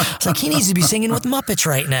 It's like he needs to be singing with Muppets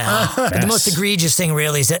right now. But the most egregious thing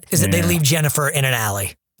really is that they leave Jennifer in an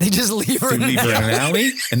alley. They just leave her in an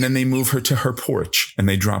alley, and then they move her to her porch, and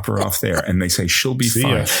they drop her off there, and they say, she'll be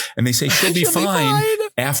fine. And they say, she'll be fine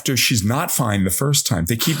after she's not fine the first time.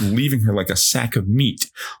 They keep leaving her like a sack of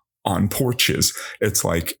meat on porches. It's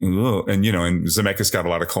like, ugh. And Zemeckis got a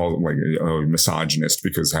lot of calls like, misogynist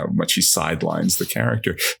because how much he sidelines the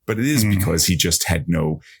character. But it is because he just had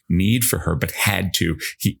no need for her, but had to.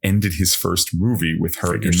 He ended his first movie with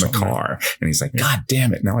her in the car. And he's like, God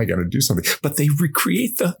damn it. Now I got to do something. But they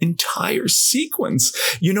recreate the entire sequence.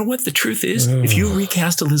 You know what the truth is? If you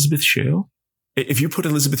recast Elizabeth Shue, if you put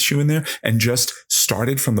Elizabeth Shue in there and just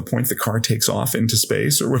started from the point the car takes off into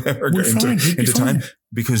space or whatever, into time,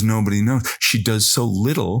 because nobody knows. She does so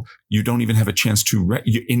little, you don't even have a chance to,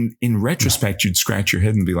 in retrospect, you'd scratch your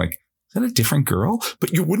head and be like, is that a different girl?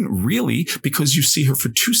 But you wouldn't really, because you see her for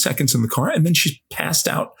 2 seconds in the car and then she's passed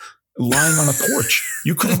out lying on a porch.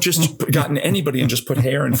 You could have just gotten anybody and just put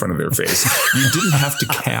hair in front of their face. You didn't have to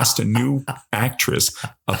cast a new actress,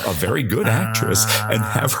 a very good actress, and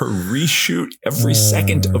have her reshoot every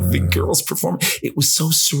second of the girl's performance. It was so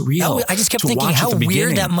surreal. I just kept thinking how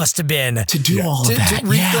weird that must have been to do all of that. To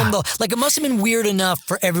refilm it must have been weird enough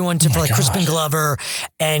for everyone to, Crispin Glover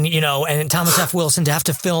and Thomas F. Wilson to have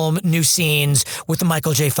to film new scenes with the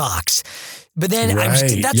Michael J. Fox. But then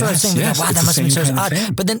that's what I was saying. Wow, that must have been so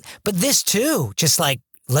odd. But this too, just like,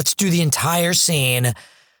 let's do the entire scene.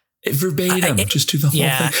 Verbatim, just do the whole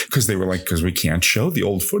thing. Because they were like, because we can't show the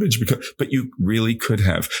old footage, but you really could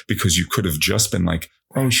have, because you could have just been like,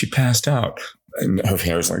 oh, she passed out. And her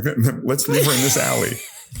hair's like, let's leave her in this alley.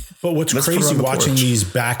 But what's crazy watching these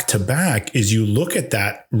back to back is you look at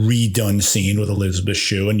that redone scene with Elizabeth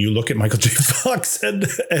Shue and you look at Michael J. Fox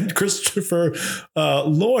and Christopher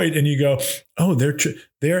Lloyd and you go, oh, they're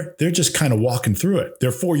just kind of walking through it.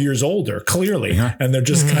 They're 4 years older, clearly, and they're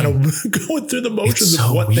just kind of going through the motions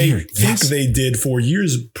of what they think they did 4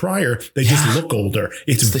 years prior. They just look older.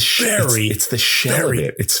 It's the shell of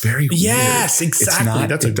it. It's very weird. Yes, exactly.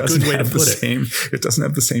 That's a good way to put it. It doesn't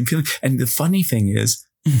have the same feeling. And the funny thing is,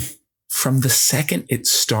 from the second it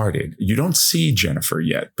started, you don't see Jennifer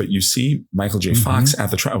yet, but you see Michael J. Fox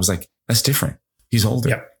at the trial. I was like, that's different. He's older.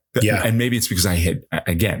 Yep. Yeah. And maybe it's because I had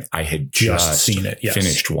just seen it,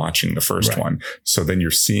 finished watching the first one. So then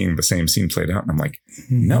you're seeing the same scene played out. And I'm like,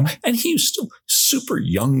 no. And he was still super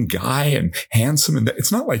young guy and handsome. And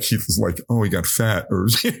it's not like he was like, oh, he got fat or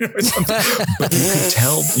something. But you can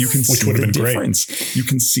tell, you can see the difference. Great. You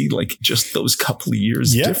can see like just those couple of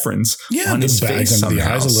years difference on his face. Under the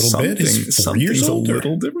eyes a little bit. Something's a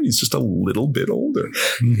little different. He's just a little bit older.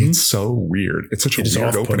 It's so weird. It's such a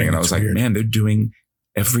weird opening. And I was like, man, they're doing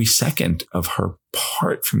every second of her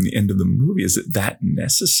part from the end of the movie. Is it that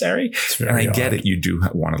necessary? And I get it. You do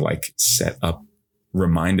want to like set up,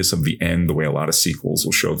 remind us of the end, the way a lot of sequels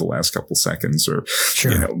will show the last couple seconds or,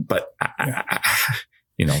 but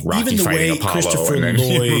Rocky fighting Apollo, and then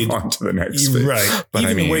you move on to the next thing. Right. But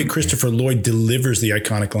even the way Christopher Lloyd delivers the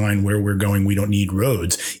iconic line, "Where we're going, we don't need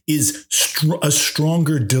roads," is a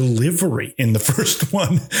stronger delivery in the first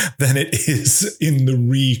one than it is in the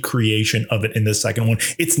recreation of it in the second one.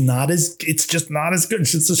 It's just not as good.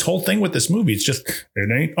 It's just this whole thing with this movie. It's just,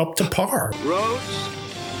 it ain't up to par. Roads?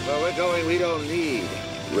 Where we're going, we don't need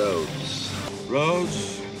roads.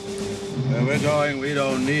 Roads? Where we're going, we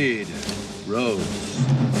don't need roads.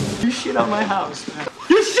 You shit on my house, man.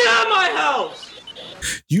 You shit on my house!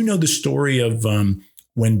 You know the story of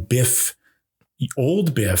when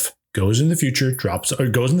old Biff goes in the future,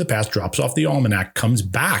 goes in the past, drops off the almanac, comes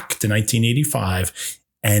back to 1985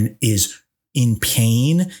 and is in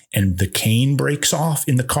pain, and the cane breaks off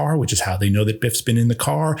in the car, which is how they know that Biff's been in the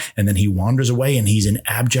car. And then he wanders away and he's in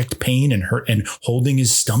abject pain and hurt and holding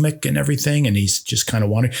his stomach and everything. And he's just kind of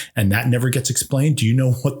wandering, and that never gets explained. Do you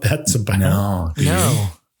know what that's about? No.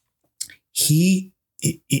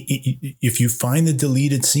 If you find the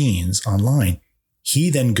deleted scenes online, he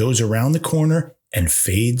then goes around the corner and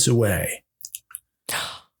fades away.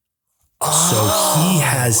 So he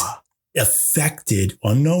has affected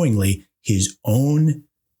unknowingly his own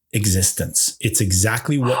existence. It's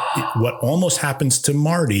exactly what almost happens to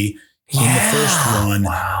Marty in the first one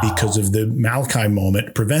because of the Malachi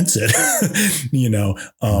moment prevents it,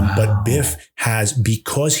 but Biff has,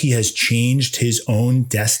 because he has changed his own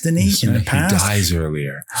destiny in the past. He dies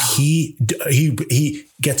earlier. He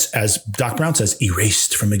gets, as Doc Brown says,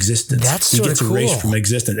 erased from existence. That's sort of cool. Erased from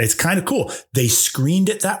existence. It's kind of cool. They screened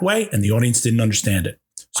it that way and the audience didn't understand it.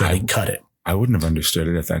 So they cut it. I wouldn't have understood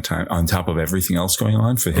it at that time, on top of everything else going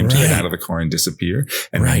on, for him to get out of the car and disappear.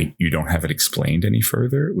 And then you don't have it explained any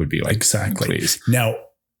further. It would be like, exactly. Please. Now,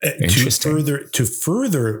 to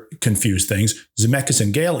further confuse things, Zemeckis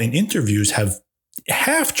and Gale in interviews have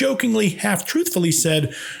half jokingly, half truthfully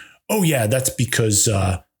said, "Oh yeah, that's because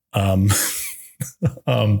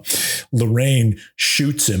Lorraine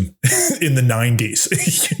shoots him in the 90s."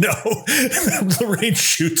 Lorraine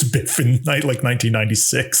shoots Biff in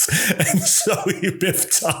 1996. And so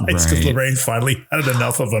Biff dies because Lorraine finally had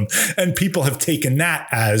enough of him. And people have taken that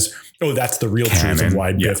as, oh, that's the real truth of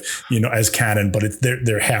why Biff, as canon, but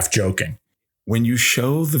they're half joking. When you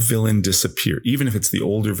show the villain disappear, even if it's the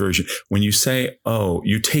older version, when you say, oh,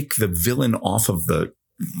 you take the villain off of the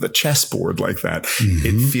chessboard like that,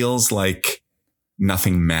 it feels like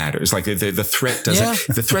nothing matters. Like the threat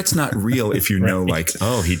doesn't, the threat's not real if you know, like,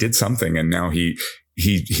 oh, he did something and now he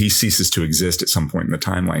ceases to exist at some point in the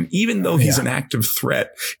timeline. Even though he's an active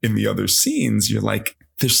threat in the other scenes, you're like,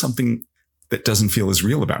 there's something that doesn't feel as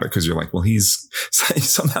real about it, because you're like, well, he's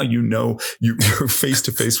somehow, you're face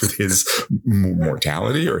to face with his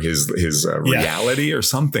mortality or his reality or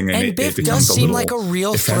something. And Biff does seem like a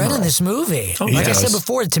real threat in this movie. Oh, like I said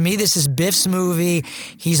before, to me, this is Biff's movie.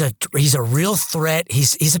 He's a real threat.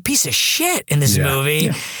 He's a piece of shit in this movie.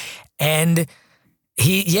 Yeah. And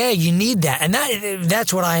you need that. And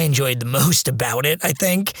that's what I enjoyed the most about it, I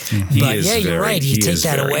think. But you're right. You take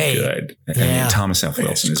that away. Good. And Thomas F.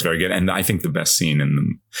 Wilson is very good. And I think the best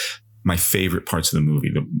scene my favorite parts of the movie,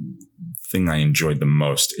 the thing I enjoyed the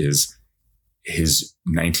most is his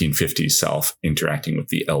 1950s self interacting with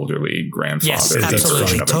the elderly grandfather. Yes,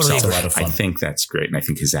 absolutely. Totally. I think that's great. And I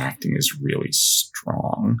think his acting is really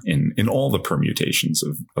strong in all the permutations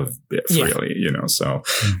of Biff, really, so,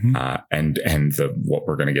 and what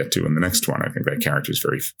we're going to get to in the next one, I think that character is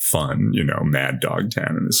very fun, Mad Dog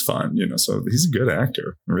Tannen is fun, so he's a good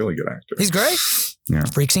actor, a really good actor. He's great. Yeah.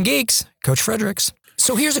 Freaks and Geeks, Coach Fredericks.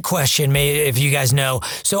 So here's a question, maybe if you guys know.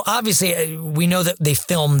 So obviously, we know that they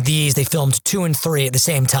filmed 2 and 3 at the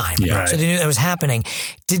same time. Yeah. Right. So they knew that was happening.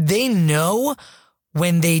 Did they know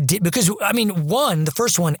when they did? Because, the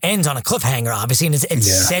first one ends on a cliffhanger, obviously, and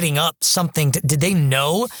it's setting up something. Did they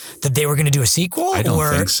know that they were going to do a sequel? I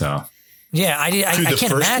don't think so. Yeah, I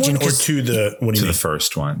can't imagine. Or to the the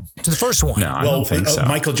first one? To the first one. No, I don't think so.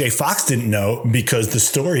 Michael J. Fox didn't know, because the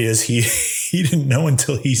story is he didn't know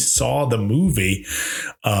until he saw the movie.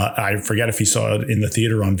 I forget if he saw it in the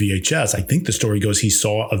theater on VHS. I think the story goes he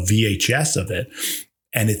saw a VHS of it,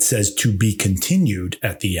 and it says "to be continued"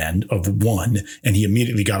 at the end of 1. And he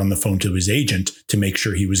immediately got on the phone to his agent to make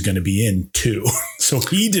sure he was going to be in 2. So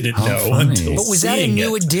he didn't know until. But was that a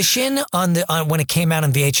new edition on when it came out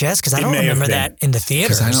on VHS? Because I don't remember that in the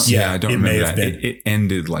theaters. I don't remember that. It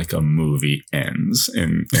ended like a movie ends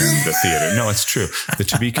in the theater. No, it's true. The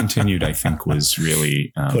 "to be continued" I think was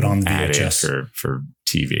really put on VHS for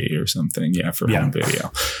TV or something. Yeah, for home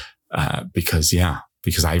video.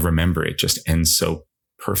 Because I remember it just ends so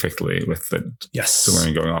perfectly with the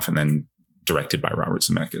DeLorean going off, and then directed by Robert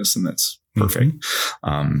Zemeckis, and that's Perfect.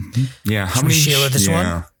 Yeah. How Should we Sheila this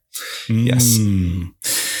one? Yes.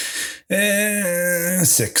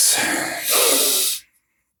 6.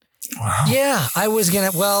 Wow. Yeah, I was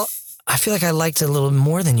gonna. Well, I feel like I liked it a little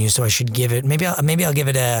more than you, so I should give it. Maybe I'll give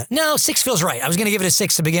it a. No, 6 feels right. I was gonna give it a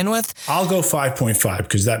 6 to begin with. I'll go 5.5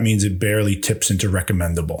 because that means it barely tips into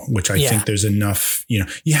recommendable, which I think there's enough. You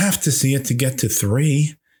have to see it to get to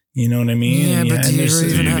 3. You know what I mean? Yeah, but do you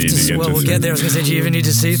even have to? Well, we'll get there. I was gonna say, do you even need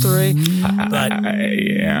to see 3?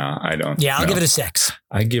 I don't. Yeah, I'll give it a 6.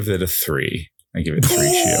 I give it a 3. I give it 3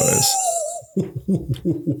 Sheilas.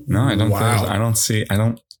 No, I don't. Wow. I don't see. I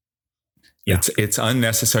don't. Yeah. It's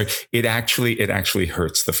unnecessary. It actually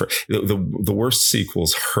hurts the worst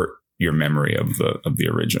sequels hurt your memory of the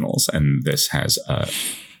originals, and this has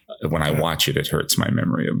when I watch it hurts my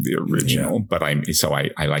memory of the original. Yeah. But I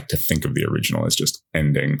like to think of the original as just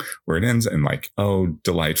ending where it ends, and like, oh,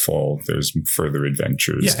 delightful. There's further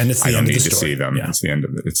adventures. Yeah, and it's the I don't end need of the to story. see them. Yeah. It's the end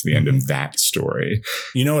of it. It's the end of that story.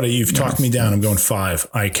 You know what? You've talked me down. I'm going 5.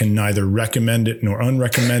 I can neither recommend it nor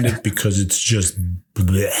unrecommend it because it's just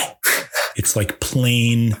bleh. It's like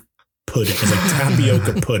plain pudding. It's like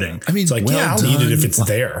tapioca pudding. I mean, it's like, I'll eat it if it's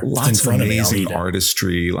there. Lots it's in front of amazing of me.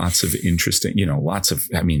 Artistry, lots of interesting, lots of,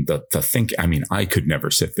 I could never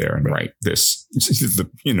sit there and write this,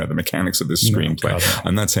 the mechanics of this screenplay. No.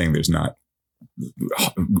 I'm not saying there's not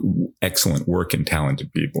excellent work and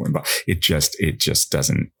talented people involved. It just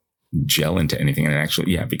doesn't gel into anything. And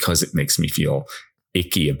actually, because it makes me feel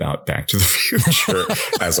icky about Back to the Future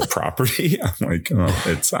as a property. I'm like,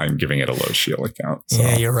 I'm giving it a low Sheila count. So.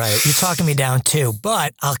 Yeah, you're right. You're talking me down too,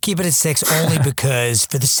 but I'll keep it at 6 only because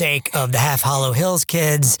for the sake of the Half Hollow Hills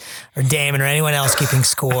kids or Damon or anyone else keeping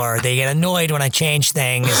score, they get annoyed when I change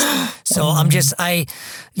things. So I'm going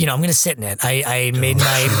to sit in it. I made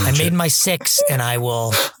my 6 and I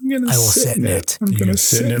will sit in it. I'm going to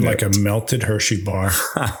sit in it like a melted Hershey bar.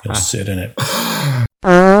 You'll sit in it.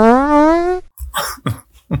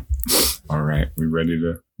 All right, we ready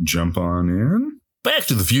to jump on in? Back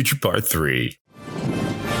to the Future Part 3.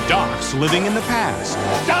 Doc's living in the past.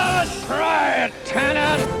 Just try it,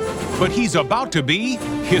 Tenant! But he's about to be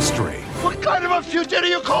history. What kind of a future do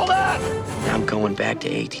you call that? I'm going back to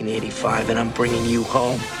 1885 and I'm bringing you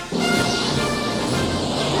home.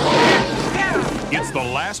 It's the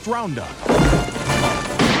last roundup.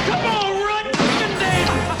 Come on, run,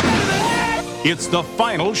 It's the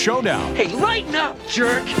final showdown. Hey, lighten up,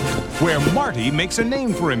 jerk! Where Marty makes a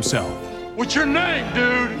name for himself. What's your name,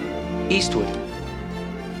 dude? Eastwood.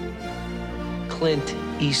 Clint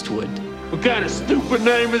Eastwood. What kind of stupid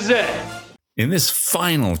name is that? In this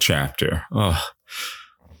final chapter,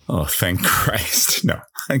 thank Christ. No,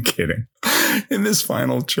 I'm kidding. In this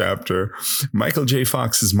final chapter, Michael J.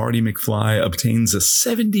 Fox's Marty McFly obtains a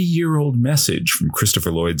 70-year-old message from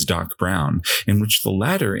Christopher Lloyd's Doc Brown, in which the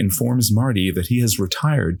latter informs Marty that he has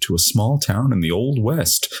retired to a small town in the Old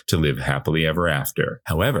West to live happily ever after.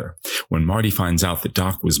 However, when Marty finds out that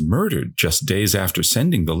Doc was murdered just days after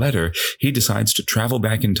sending the letter, he decides to travel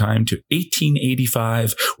back in time to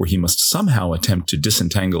 1885, where he must somehow attempt to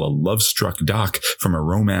disentangle a love-struck Doc from a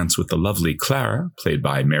romance with the lovely Clara, played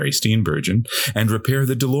by Mary Steenburgen, and repair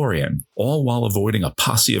the DeLorean, all while avoiding a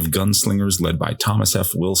posse of gunslingers led by Thomas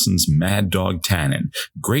F. Wilson's Mad Dog Tannen,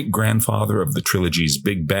 great-grandfather of the trilogy's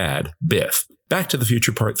big bad, Biff. Back to the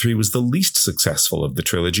Future Part 3 was the least successful of the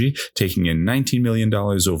trilogy, taking in $19 million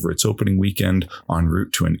over its opening weekend, en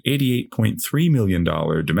route to an $88.3 million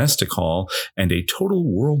domestic haul and a total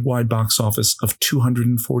worldwide box office of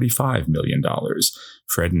 $245 million.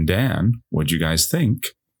 Fred and Dan, what'd you guys think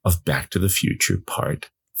of Back to the Future Part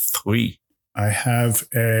 3? I have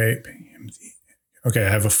a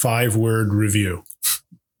 5-word review.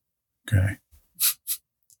 Okay.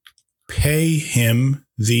 Pay him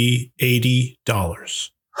the $80.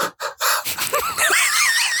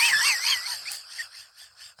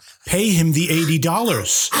 Pay him the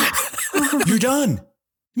 $80. You're done.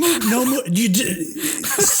 No,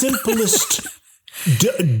 simplest,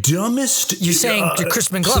 dumbest. You're saying to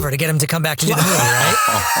Crispin Glover to get him to come back to do the movie, right?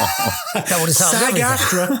 That would have solved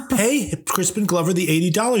SAG-AFTRA, pay Crispin Glover the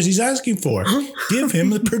 $80 he's asking for. Give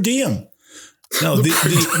him the per diem. No,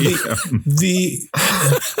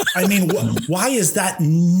 why is that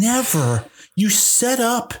never? You set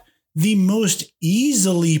up the most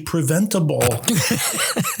easily preventable.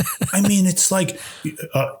 It's like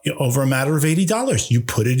over a matter of $80. You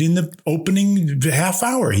put it in the opening half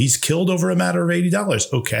hour. He's killed over a matter of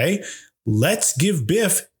 $80. Okay, let's give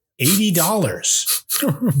Biff $80.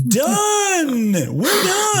 Done. We're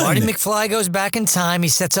done. Marty McFly goes back in time. He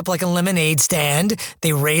sets up like a lemonade stand.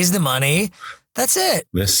 They raise the money. That's it.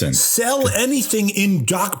 Listen. Sell anything in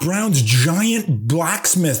Doc Brown's giant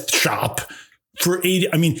blacksmith shop for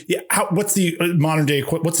 80. I mean, what's the modern day,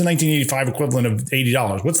 what's the 1985 equivalent of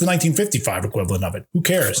 $80? What's the 1955 equivalent of it? Who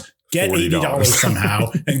cares? Get $80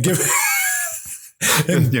 somehow and give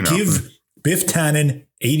give Biff Tannen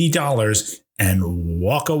 $80 and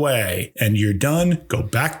walk away, and you're done. Go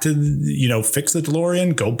back to, fix the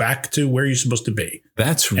DeLorean, go back to where you're supposed to be.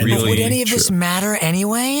 That's really But would any of true. this matter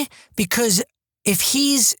anyway? Because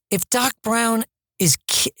if Doc Brown is,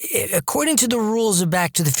 according to the rules of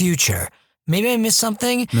Back to the Future, maybe I missed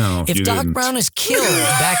something. No, if you Doc didn't. Brown is killed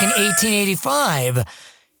back in 1885,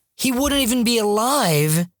 he wouldn't even be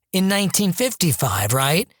alive in 1955,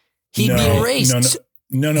 right? He'd be erased.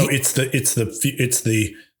 No. It's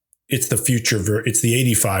the future. It's the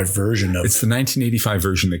 85 version of. It's the 1985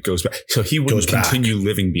 version that goes back. So he wouldn't continue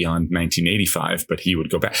living beyond 1985, but he would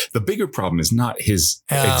go back. The bigger problem is not his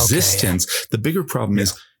existence. Okay, yeah. The bigger problem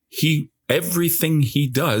is everything he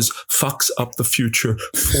does fucks up the future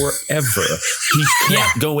forever. He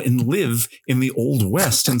can't go and live in the Old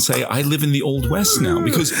West and say, I live in the Old West now,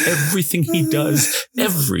 because everything he does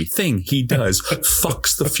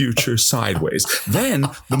fucks the future sideways. Then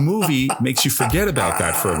the movie makes you forget about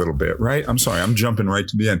that for a little bit, right? I'm sorry, I'm jumping right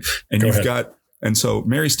to the end. And and so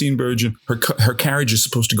Mary Steenburgen, her carriage is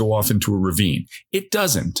supposed to go off into a ravine. It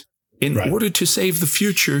doesn't. In order to save the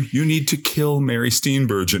future, you need to kill Mary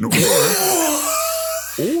Steenburgen, or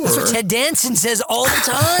that's what Ted Danson says all the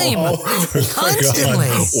time, constantly.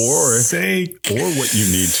 Or what you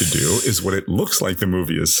need to do is what it looks like the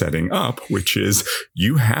movie is setting up, which is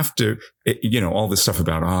you have to, all this stuff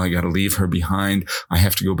about, I got to leave her behind. I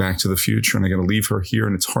have to go back to the future and I got to leave her here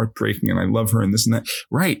and it's heartbreaking and I love her and this and that.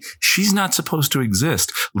 Right. She's not supposed to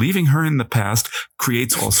exist. Leaving her in the past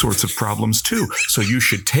creates all sorts of problems too. So you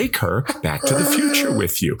should take her back to the future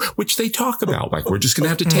with you, which they talk about. Like, we're just going to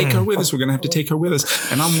have to take her with us. We're going to have to take her with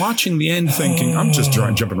us. And I'm watching the end thinking, I'm just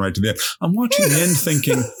jumping right to the end. I'm watching the end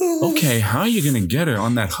thinking, okay, how are you going to get her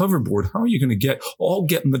on that hoverboard? How are you going to get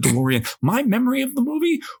in the DeLorean? My memory of the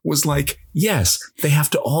movie was like, yes, they have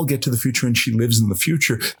to all get to the future and she lives in the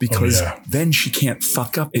future because then she can't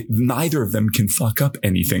fuck up. Neither of them can fuck up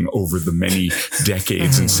anything over the many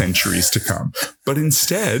decades and centuries to come. But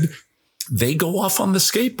instead, they go off on the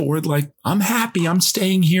skateboard like, I'm happy, I'm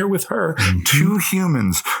staying here with her. Two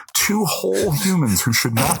whole humans who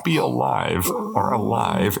should not be alive are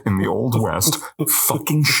alive in the Old West,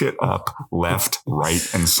 fucking shit up left, right,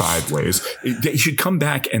 and sideways. They should come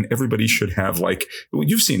back and everybody should have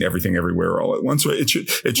you've seen Everything Everywhere All at Once, right? It should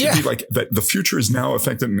be like that. The future is now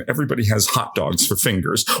affected and everybody has hot dogs for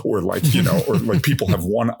fingers, or or people have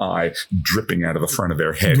one eye dripping out of the front of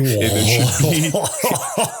their head. It should be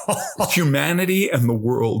humanity and the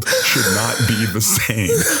world should not be the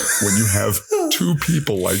same when you have two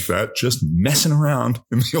people like that just messing around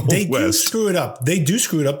in the Old West. They do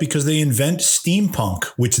screw it up because they invent steampunk,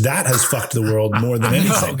 which that has fucked the world more than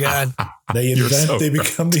anything. Oh, God. They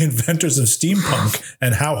become the inventors of steampunk.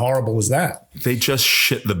 And how horrible is that? They just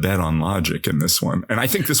shit the bed on logic in this one. And I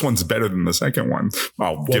think this one's better than the second one.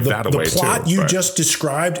 I'll give that away too. The plot you just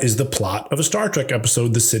described is the plot of a Star Trek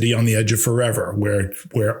episode, The City on the Edge of Forever, where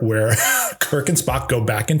Kirk and Spock go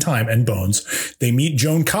back in time, and Bones. They meet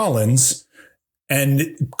Joan Collins.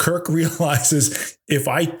 And Kirk realizes if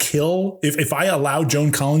I allow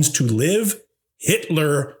Joan Collins to live,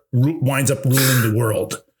 Hitler winds up ruling the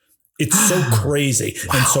world. It's so crazy.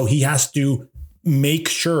 Wow. And so he has to make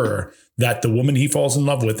sure that the woman he falls in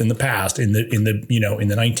love with in the past, in the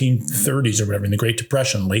 1930s or whatever, in the Great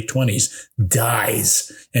Depression, late 20s,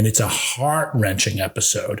 dies. And it's a heart-wrenching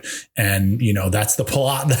episode. And, that's the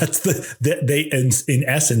plot. They in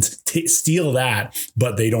essence steal that,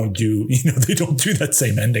 but they don't do that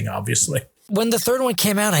same ending, obviously. When the third one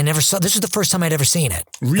came out, I never saw. This was the first time I'd ever seen it.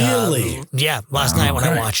 Really? Last night when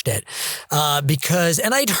I watched it, because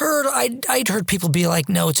I'd heard people be like,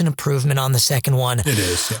 "No, it's an improvement on the second one." It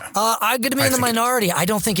is. Yeah. I'm going to be in the minority. I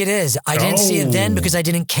don't think it is. I didn't see it then because I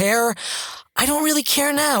didn't care. I don't really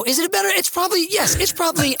care now. Is it a better? It's probably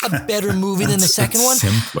a better movie than the second one.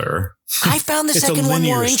 Simpler. I found the second one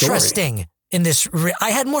more interesting. In this,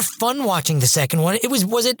 I had more fun watching the second one.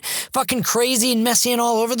 Was it fucking crazy and messy and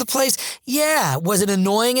all over the place? Yeah. Was it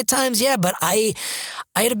annoying at times? Yeah. But I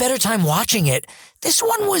had a better time watching it. This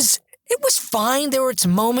one was fine. There were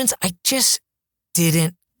some moments I just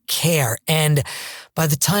didn't care. And by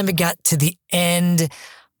the time it got to the end,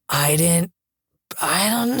 I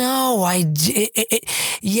don't know.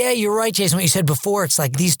 Yeah, you're right, Jason. What you said before, it's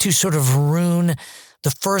like these two sort of ruin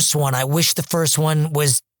the first one. I wish the first one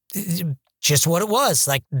was just what it was.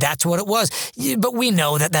 Like, that's what it was. But we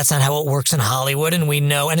know that that's not how it works in Hollywood. And we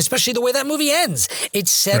know, and especially the way that movie ends,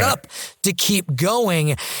 it's set up to keep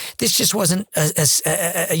going. This just wasn't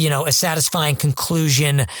a satisfying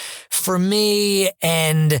conclusion for me.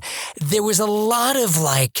 And there was a lot of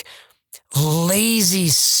like lazy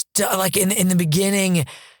stuff. Like in the beginning,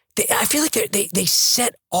 I feel like they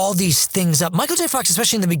set all these things up. Michael J. Fox,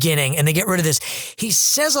 especially in the beginning, and they get rid of this, he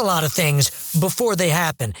says a lot of things before they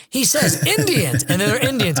happen. He says Indians, and they're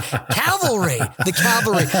Indians. Cavalry, the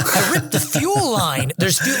cavalry. I ripped the fuel line.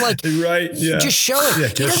 There's fuel, like, just show it. Yeah,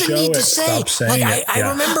 he doesn't need to say. Stop saying like, I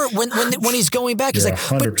remember when he's going back, he's like,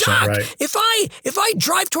 but Doc, if I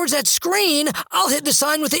drive towards that screen, I'll hit the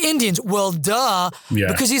sign with the Indians. Well, duh. Yeah.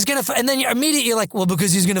 Because he's going to, and then immediately you're like, well,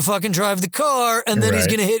 because he's going to fucking drive the car, and then he's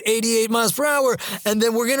going to hit 88 miles per hour, and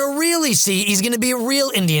then we're going to really see he's going to be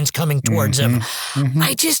real Indians coming towards him.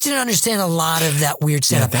 I just didn't understand a lot of that weird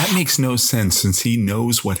setup. Yeah, that makes no sense since he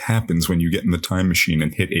knows what happens when you get in the time machine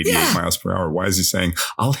and hit 88 miles per hour. Why is he saying,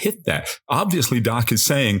 I'll hit that? Obviously, Doc is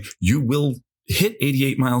saying you will hit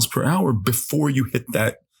 88 miles per hour before you hit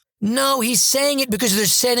that. No, he's saying it because they're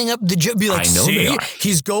setting up the joke. Be like, see,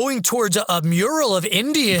 he's going towards a mural of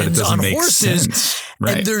Indians on horses.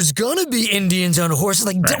 Right. And there's going to be Indians on horses.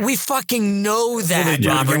 Like, we fucking know that,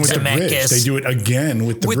 Robert Zemeckis. They do it again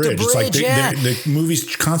with the bridge. It's like the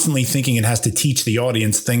movie's constantly thinking it has to teach the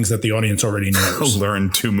audience things that the audience already knows.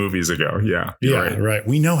 Learned 2 movies ago. Yeah. Right.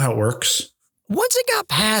 We know how it works. Once it got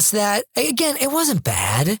past that, again, it wasn't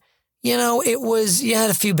bad. You know, it was, you had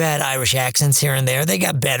a few bad Irish accents here and there. They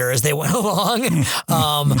got better as they went along.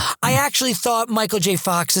 I actually thought Michael J.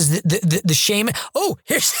 Fox's the Seamus. Oh,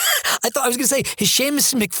 I was going to say his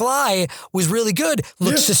Seamus McFly was really good.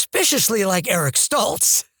 Looked suspiciously like Eric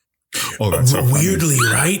Stoltz. Oh, that's so weirdly,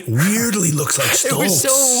 right? Weirdly looks like Stoltz. It was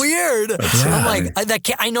so weird. I'm like,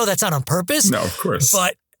 I know that's not on purpose. No, of course.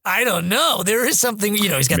 But I don't know. There is something,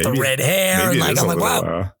 he's got the red hair. And like, I'm like,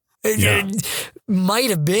 wow. It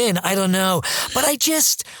might have been. I don't know. But I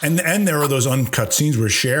just... And there are those uncut scenes where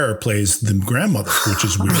Cher plays the grandmother, which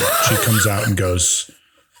is weird. She comes out and goes,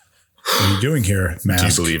 what are you doing here, Mask? Do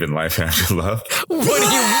you believe in life after love? What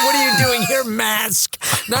are you doing here, Mask?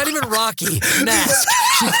 Not even Rocky. Mask.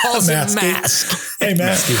 She calls him Mask. Hey,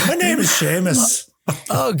 Masky. My name is Seamus.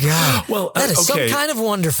 Oh, God. Well, that is some kind of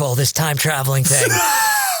wonderful, this time traveling thing.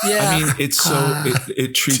 Yeah. I mean, it's so,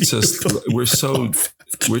 it treats us,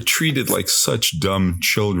 we're treated like such dumb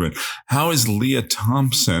children. How is Leah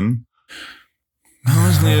Thompson?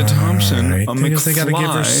 Because they got to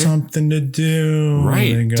give her something to do.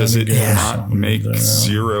 Right. Does it not make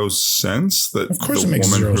zero sense that the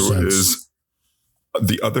woman who is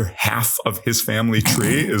the other half of his family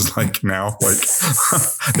tree is like now like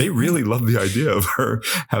they really love the idea of her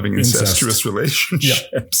having incestuous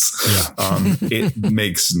relationships. It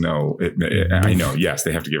makes I know, yes,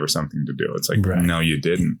 they have to give her something to do. It's like, no, you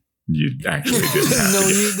didn't. You actually didn't have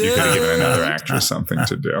to. You could have given another actress something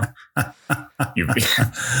to do. You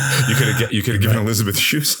could have given Elizabeth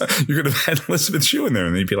Shue. You could have had Elizabeth Shue in there,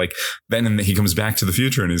 and then you'd be like, then he comes back to the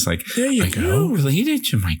future, and he's like, there you go. You related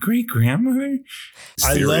to my great grandmother.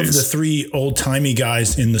 I love the 3 old timey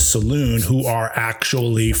guys in the saloon who are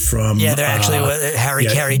actually from. Yeah, they're actually Harry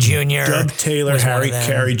Carey Jr. Doug Taylor, Harry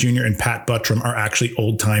Carey Jr. and Pat Buttram are actually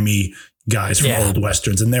old timey guys from old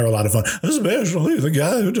westerns, and they're a lot of fun. Especially the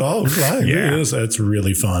guy who talks like this. It's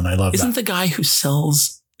really fun. I love that. Isn't the guy who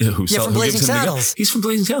sells? From Blazing Saddles. He's from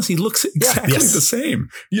Blazing Saddles. He looks exactly the same.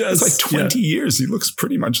 Yes. It's like 20 years. He looks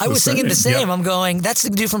pretty much the same. I was thinking the same. I'm going, that's the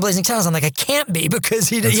dude from Blazing Saddles. I'm like, I can't be because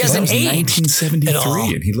he hasn't aged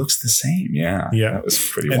 1973 and he looks the same. Yeah. That was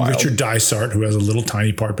pretty wild. And Richard Dysart, who has a little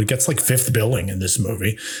tiny part, but gets like 5th billing in this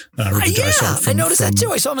movie. Dysart I noticed that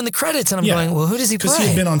too. I saw him in the credits and I'm going, well, who does he play? Because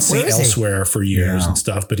he'd been on St. Elsewhere for years and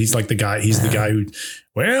stuff, but he's like the guy, the guy who,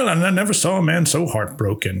 well, I never saw a man so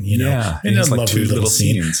heartbroken, Yeah. And it's a like 2 little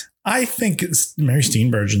scenes. I think Mary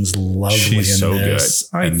Steenburgen's lovely. She's so good.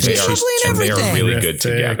 And they are really good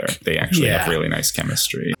together. They actually have really nice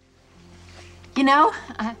chemistry. You know,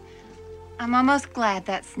 I'm almost glad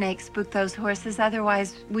that snake spooked those horses.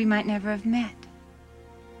 Otherwise, we might never have met.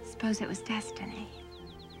 Suppose it was destiny.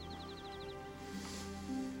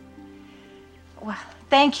 Well,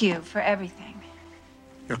 thank you for everything.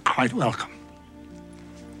 You're quite welcome.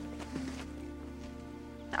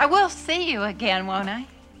 I will see you again, won't I?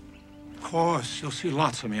 Of course, you'll see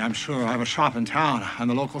lots of me, I'm sure. I have a shop in town. I'm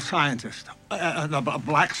the local scientist, a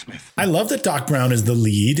blacksmith. I love that Doc Brown is the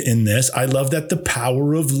lead in this. I love that the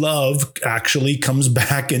power of love actually comes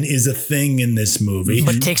back and is a thing in this movie.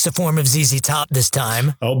 But takes the form of ZZ Top this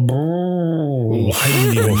time. Oh, I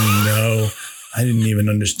didn't even know. I didn't even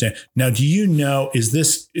understand. Now, do you know, is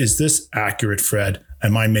this accurate, Fred?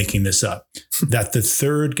 Am I making this up? That the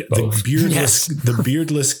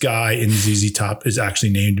beardless guy in ZZ Top is actually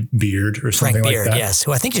named Beard or something Frank Beard, like that? yes,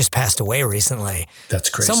 who I think just passed away recently. That's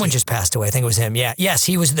crazy. Someone just passed away. I think it was him. Yeah. Yes,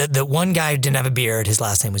 he was the one guy who didn't have a beard. His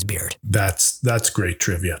last name was Beard. That's great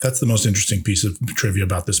trivia. That's the most interesting piece of trivia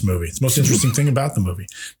about this movie. It's the most interesting thing about the movie.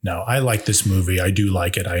 No, I like this movie. I do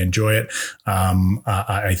like it. I enjoy it.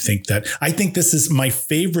 I think this is my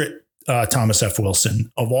favorite Thomas F.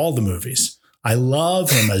 Wilson of all the movies. I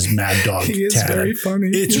love him as Mad Dog. He is Tanner. very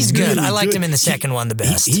funny. He's really good. I liked him in the second one the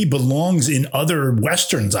best. He belongs in other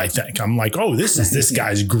Westerns, I think. I'm like, oh, this is this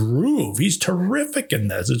guy's groove. He's terrific in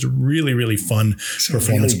this. It's a really, really fun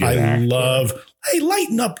performance. Really good actor. love, hey,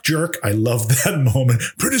 lighten up, jerk. I love that moment.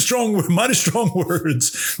 Mighty strong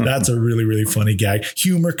words. That's a really, really funny gag.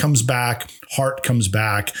 Humor comes back. Heart comes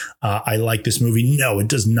back. I like this movie. No, it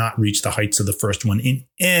does not reach the heights of the first one in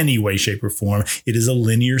any way, shape, or form. It is a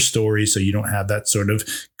linear story, so you don't have that sort of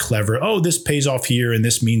clever, oh, this pays off here and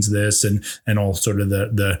this means this and all sort of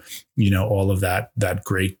the all of that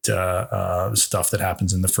great stuff that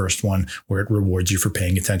happens in the first one where it rewards you for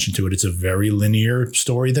paying attention to it. It's a very linear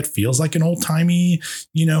story that feels like an old timey,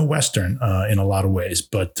 Western in a lot of ways.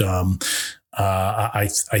 But I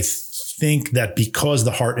think that because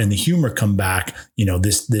the heart and the humor come back,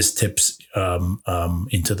 this tips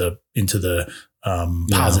into the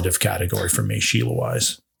positive category for me, Sheila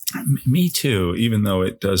wise. Me too, even though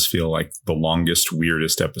it does feel like the longest,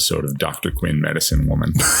 weirdest episode of Dr. Quinn, Medicine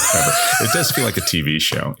Woman ever. It does feel like a TV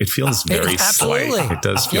show. It feels very slight. It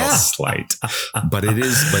does feel slight, but it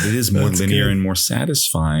is more linear and more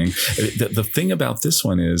satisfying. The thing about this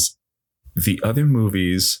one is the other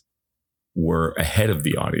movies were ahead of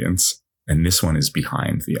the audience and this one is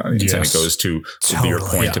behind the audience. Yes. And it goes to your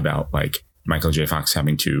point about like Michael J. Fox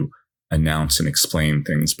having to announce and explain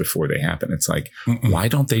things before they happen. It's like, why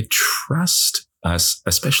don't they trust us,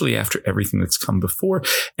 especially after everything that's come before?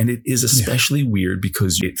 And it is especially weird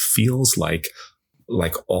because it feels like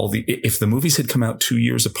if the movies had come out 2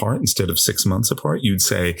 years apart instead of 6 months apart, you'd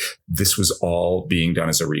say this was all being done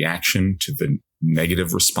as a reaction to the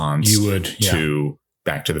negative response to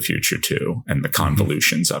Back to the Future 2 and the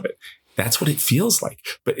convolutions of it. That's what it feels like.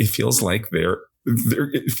 But it feels like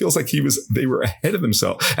it feels like they were ahead of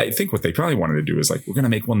themselves. I think what they probably wanted to do is like, we're going to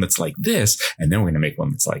make one that's like this, and then we're going to make one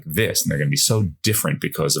that's like this. And they're going to be so different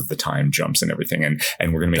because of the time jumps and everything. And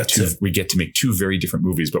we're going to make we get to make two very different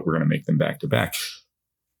movies, but we're going to make them back to back.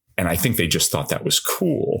 And I think they just thought that was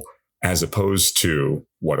cool, as opposed to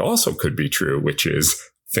what also could be true, which is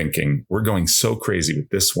thinking we're going so crazy with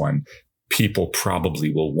this one. People probably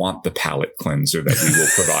will want the palate cleanser that we will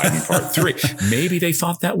provide in part 3. Maybe they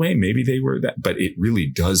thought that way. Maybe they were that, but it really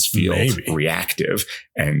does feel reactive.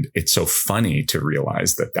 And it's so funny to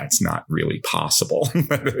realize that that's not really possible.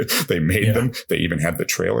 They made them. They even had the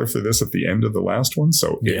trailer for this at the end of the last one.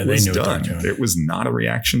 So it was done. It was not a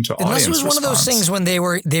reaction to audience response. This was one of those things when they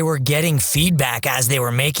were getting feedback as they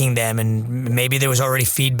were making them. And maybe there was already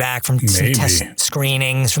feedback from some test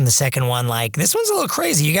screenings from the second one. Like, this one's a little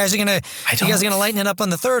crazy. You guys are going to lighten it up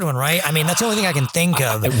on the third one, right? I mean, that's the only thing I can think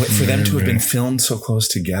of. For them to have been filmed so close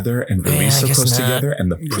together and released so close together,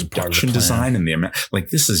 and the production design and the amount, like,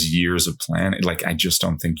 this is years of planning. Like, I just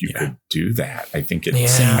don't think you could do that. I think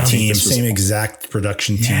same exact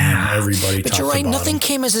production team, everybody. But you're right. Nothing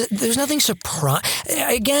came there's nothing surprise.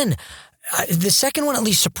 Again, the second one at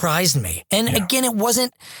least surprised me, and again, it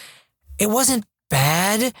wasn't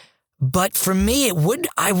bad. But for me,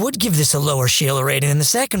 I would give this a lower Sheila rating than the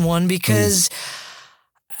second one because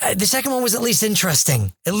the second one was at least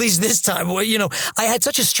interesting, at least this time. Well, I had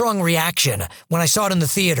such a strong reaction when I saw it in the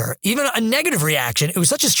theater, even a negative reaction. It was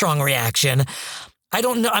such a strong reaction. I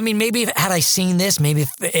don't know. I mean, maybe had I seen this, maybe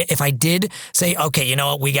if I did say, okay, you know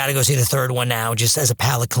what, we got to go see the third one now, just as a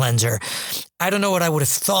palate cleanser. I don't know what I would have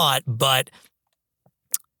thought, but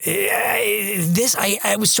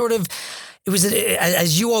I was sort of. It was,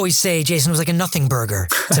 as you always say, Jason, it was like a nothing burger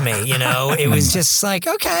to me, It was just like,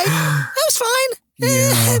 okay, that was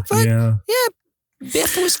fine.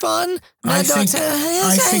 Biff was fun. I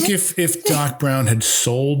think if Doc Brown had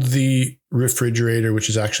sold the refrigerator, which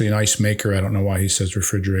is actually an ice maker, I don't know why he says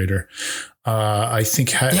refrigerator. I think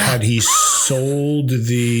had he sold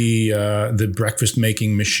the breakfast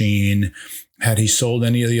making machine, had he sold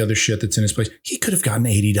any of the other shit that's in his place, he could have gotten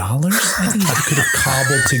 $80. I think he could have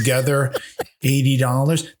cobbled together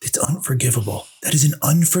 $80. It's unforgivable. That is an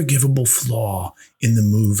unforgivable flaw in the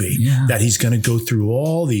movie, that he's going to go through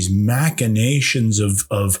all these machinations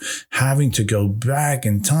of having to go back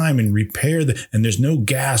in time and repair and there's no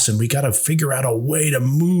gas, and we got to figure out a way to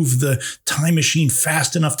move the time machine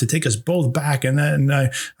fast enough to take us both back. And then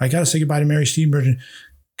I got to say goodbye to Mary Steenburgen.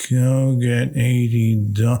 Go get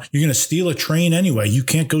 $80. You're going to steal a train anyway. You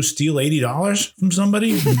can't go steal $80 from somebody.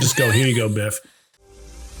 You just go, here you go, Biff.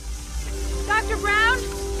 Dr. Brown,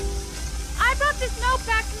 I brought this note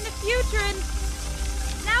back from the future, and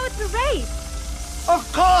now it's erased.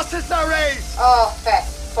 Of course it's a race! Oh, for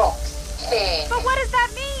fuck's sake. But what does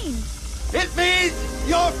that mean? It means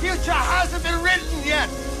your future hasn't been written yet.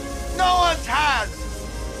 No one's has.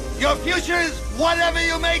 Your future is whatever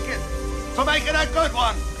you make it. So make it a good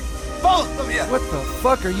one. Both of you. What the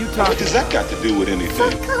fuck are you talking about? What does that got to do with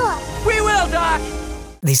anything? We will, Doc.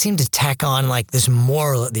 They seem to tack on like this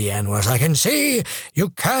moral at the end where it's like, and see, you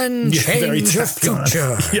can change your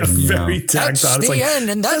future. Very tacked on. That's the end,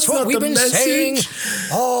 and that's what we've been saying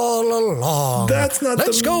all along. That's not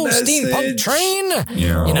Let's the go, message. steampunk train.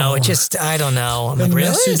 Yeah. You know, it just, I don't know. I'm The like, really?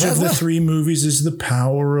 message of the three movies is the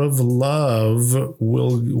power of love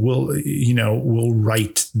will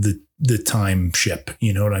right the time ship.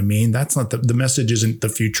 You know what I mean? That's not the message. Isn't the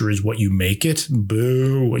future is what you make it?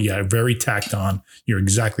 Boo. Yeah, very tacked on. You're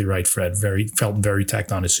exactly right, Fred. Felt very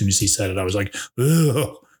tacked on as soon as he said it. I was like,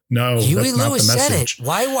 ugh, no, Huey that's not Lewis the said message. it.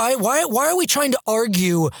 Why are we trying to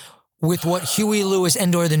argue with what Huey Lewis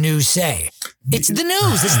and/or the news say? It's the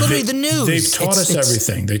news. It's literally the news. They've taught us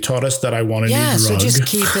everything. They taught us that I want a new drug. So just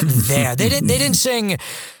keep it there. They didn't sing,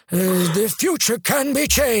 the future can be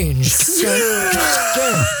changed.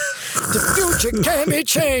 The future can be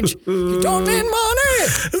changed. You don't need money.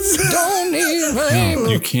 You don't need fame.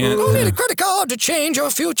 You can't. You don't need a credit card to change your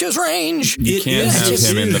future's range. You can't have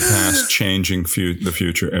him in the past changing the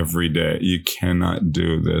future every day. You cannot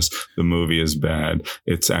do this. The movie is bad.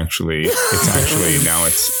 It's actually now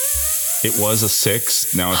it was a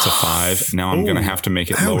 6. Now it's a 5. Now I'm going to have to make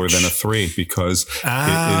it lower than a 3 because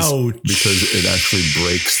it actually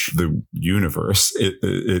breaks the universe.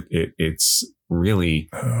 It's really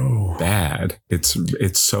bad. It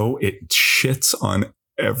shits on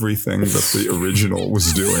everything that the original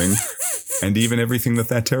was doing, and even everything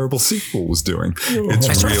that terrible sequel was doing. It's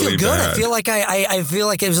I sort of really feel good. bad. I feel like I feel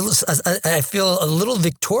like I feel a little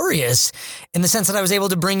victorious in the sense that I was able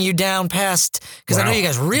to bring you down past, because I know you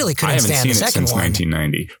guys really couldn't stand the second one. I haven't seen it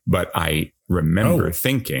since 1990, but I remember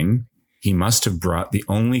thinking he must have brought, the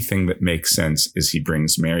only thing that makes sense is he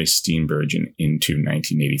brings Mary Steenburgen into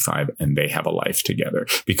 1985 and they have a life together,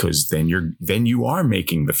 because then you are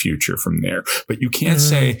making the future from there. But you can't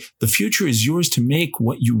say the future is yours to make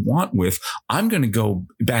what you want with. I'm going to go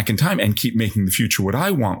back in time and keep making the future what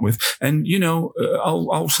I want with. And,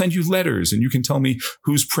 I'll send you letters and you can tell me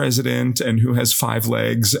who's president and who has 5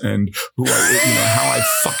 legs and who how I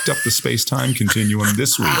fucked up the space-time continuum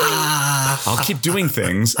this week. I'll keep doing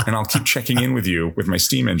things and I'll keep checking in with you with my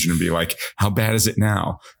steam engine and be like, how bad is it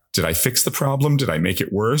now? Did I fix the problem? Did I make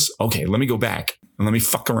it worse? Okay, let me go back and let me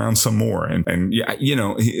fuck around some more. And yeah,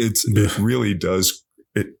 it really does.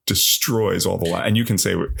 It destroys all the light. And you can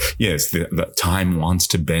say, yes, the time wants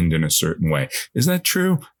to bend in a certain way. Is that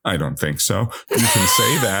true? I don't think so. You can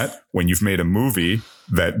say that when you've made a movie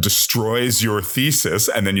that destroys your thesis.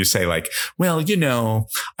 And then you say like, well,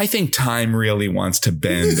 I think time really wants to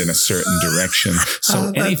bend in a certain direction.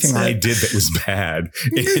 So anything I did that was bad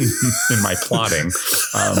in my plotting,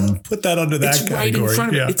 put that under that category. Right in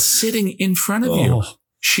front of it. It's sitting in front of you.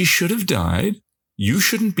 She should have died. You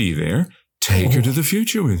shouldn't be there. Take her to the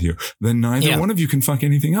future with you. Then neither one of you can fuck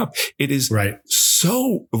anything up. It is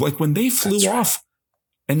so like when they flew off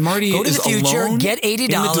and Marty go to is the future, alone, get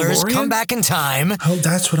 $80, come back in time. Oh,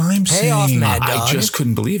 that's what I'm saying. Pay off Mad Dog. I just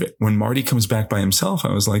couldn't believe it. When Marty comes back by himself,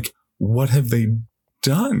 I was like, what have they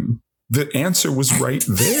done? The answer was right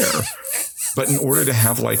there. But in order to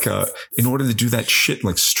have in order to do that shit,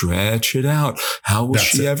 like stretch it out, how will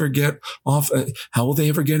she ever get off? How will they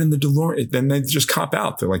ever get in the DeLorean? Then they just cop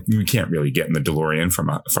out. They're like, we can't really get in the DeLorean from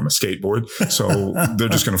a skateboard. So they're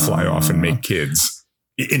just going to fly off and make kids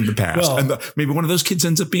in the past. Well, and maybe one of those kids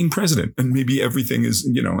ends up being president, and maybe everything is,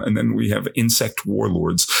 and then we have insect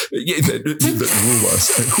warlords that rule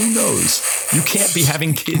us. Who knows? You can't be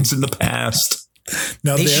having kids in the past.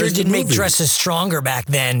 Now, they sure did make dresses stronger back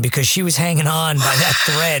then, because she was hanging on by that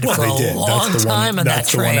thread for a long time in that train.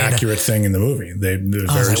 That's the one accurate thing in the movie. They're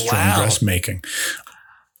very strong dressmaking.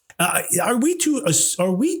 Are we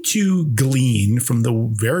to glean from the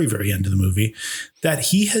very, very end of the movie that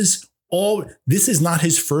this is not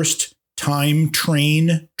his first time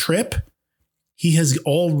train trip? he has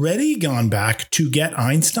already gone back to get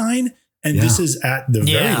Einstein. And this is at the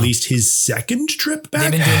very least his second trip back.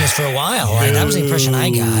 They've been doing this for a while. Right? That was the impression I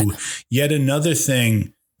got. Yet another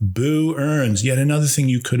thing, Boo earns. Yet another thing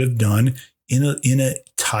you could have done in a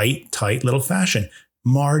tight little fashion.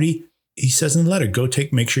 Marty, he says in the letter,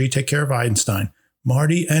 make sure you take care of Einstein.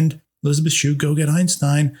 Marty and Elizabeth Shue go get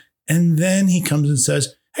Einstein. And then he comes and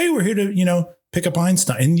says, hey, we're here to, pick up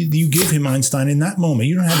Einstein. And you give him Einstein in that moment.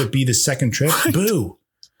 You don't have it be the second trip. Boo.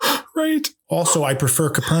 Right. Also, I prefer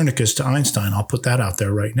Copernicus to Einstein. I'll put that out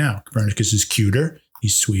there right now. Copernicus is cuter.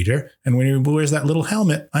 He's sweeter. And when he wears that little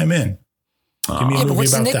helmet, I'm in. Give me a movie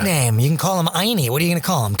what's about the nickname? that. You can call him Einie. What are you going to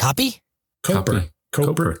call him? Copy? Coper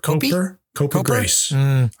Grace.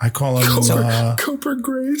 I call him Coper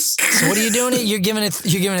Grace. So what are you doing? You're giving it 3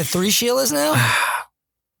 Sheilas now?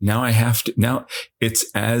 Now I have to. Now it's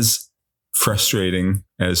as frustrating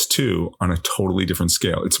as 2 on a totally different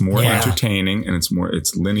scale. It's more entertaining and it's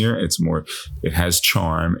linear. It has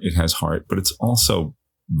charm. It has heart, but it's also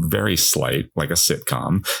very slight, like a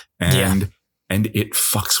sitcom. And it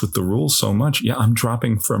fucks with the rules so much. Yeah. I'm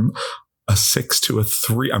dropping from a 6 to a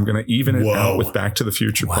 3. I'm going to even it out with Back to the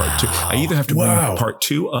Future Part 2. I either have to bring Part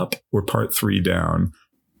 2 up or Part 3 down.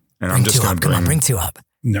 And I'm just going to bring 2 up.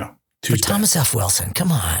 No. For Thomas F. Wilson.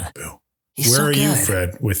 Come on. Boo. He's Where so are good. you,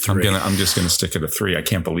 Fred, with 3? I'm just going to stick at a 3. I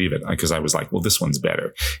can't believe it because I was like, well, this one's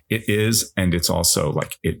better. It is. And it's also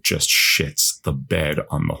like, it just shits the bed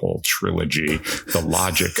on the whole trilogy, the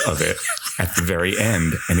logic of it at the very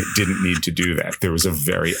end. And it didn't need to do that. There was a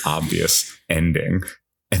very obvious ending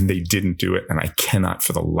and they didn't do it. And I cannot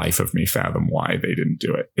for the life of me fathom why they didn't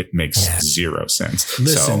do it. It makes zero sense.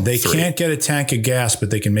 Listen, they 3. can't get a tank of gas, but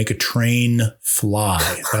they can make a train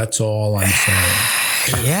fly. That's all I'm saying.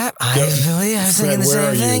 Yeah, I was thinking the same thing. Where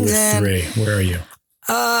are you with 3? Where are you?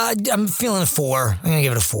 I'm feeling a 4. I'm going to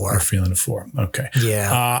give it a 4. You're feeling a 4. Okay.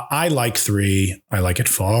 Yeah. I like 3. I like it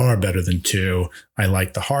far better than 2. I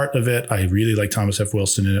like the heart of it. I really like Thomas F.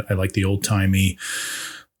 Wilson in it. I like the old-timey,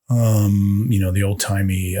 guys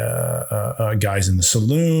in the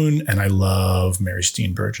saloon. And I love Mary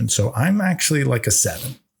Steenburgen. So I'm actually like a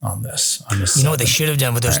 7 on this. You know what they should have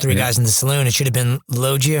done with those 3 guys in the saloon? It should have been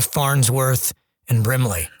Logia, Farnsworth, and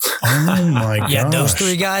Brimley. Oh my gosh. Yeah, those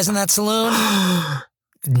 3 guys in that saloon.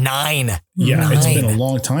 9. Yeah, 9. It's been a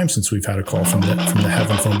long time since we've had a call from the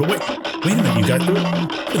heaven phone. But wait a minute, you guys.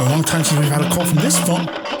 It's been a long time since we've had a call from this phone.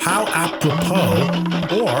 How apropos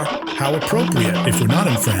or how appropriate, if we're not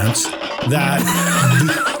in France, that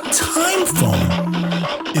the time phone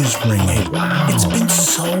is ringing. Wow. It's been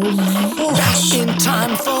so long. Back in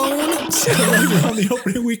time phone. We're on the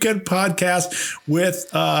Opening Weekend podcast with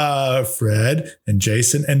Fred and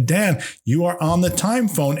Jason and Dan. You are on the time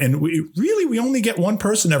phone, and we only get one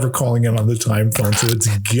person ever calling in on the time phone, so it's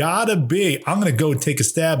gotta be. I'm gonna go take a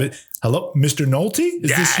stab at. Hello, Mr. Nolte? Is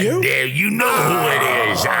this you? There, you know who it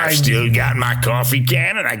is. I still got my coffee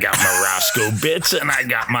can, and I got my Roscoe Bits, and I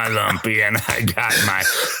got my Lumpy, and I got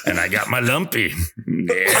my Lumpy.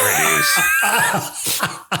 There it is.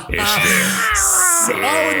 It's there.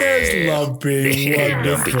 Oh, there's Lumpy.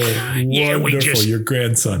 Wonderful. Yeah, wonderful. Your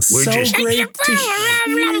grandson. So great to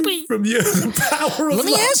hear from you. The power of Let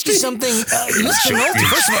me ask you something, Mr. Nolte.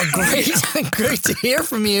 First of all, great to hear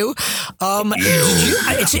from you.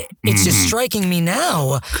 It's just striking me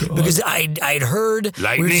now because I'd heard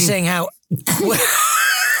we were just saying how.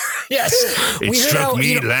 Yes, it struck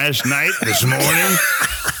me last night, this morning,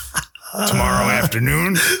 tomorrow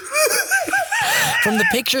afternoon. From the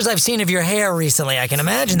pictures I've seen of your hair recently, I can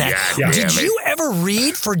imagine that. Yeah. Did you ever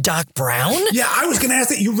read for Doc Brown? Yeah, I was going to ask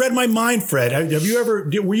that. You read my mind, Fred.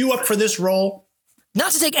 Were you up for this role?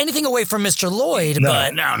 Not to take anything away from Mr. Lloyd,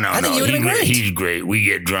 but I think you would have been great. He's great. We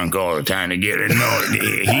get drunk all the time together. No,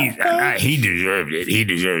 he deserved it. He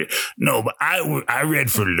deserved it. No, but I read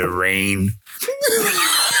for Lorraine,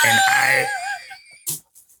 and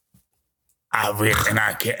I read, and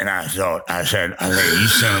I said, you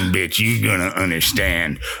son of a bitch, you're gonna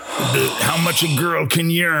understand how much a girl can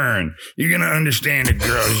yearn. You're gonna understand a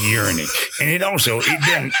girl's yearning, and it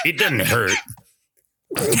doesn't hurt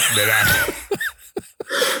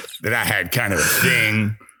that I had kind of a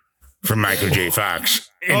thing for Michael J. Fox.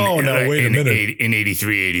 Wait a minute. In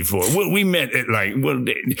 83, 84. We met at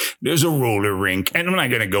there's a roller rink, and I'm not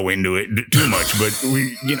going to go into it too much, but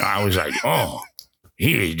I was like, oh,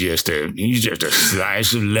 he's just a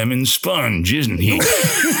slice of lemon sponge, isn't he?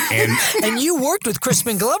 And you worked with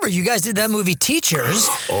Crispin Glover. You guys did that movie Teachers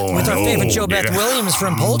with our favorite Jo Beth Williams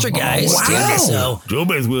from Poltergeist. Wow. Yeah, so Jo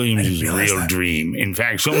Beth Williams is a real dream. In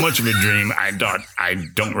fact, so much of a dream, I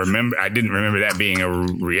didn't remember that being a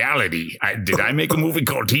reality. Did I make a movie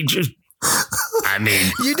called Teachers? I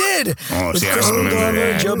mean, You did. Oh, With see, I Kristen remember Glover,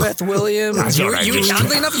 that. Joe Beth Williams. I thought I just-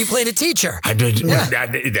 Oddly enough, you played a teacher. I did. Yeah.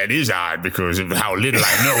 That is odd because of how little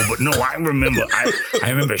I know. But no, I remember. I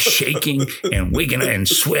remember shaking and wigging and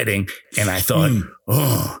sweating, and I thought,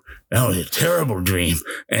 oh, that was a terrible dream.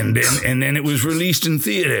 And then it was released in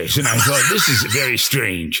theaters, and I thought, this is very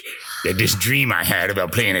strange. That this dream I had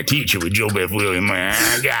about playing a teacher with Joe Beth Williams,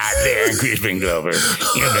 goddamn Crispin Glover, been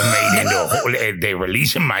made into a whole. They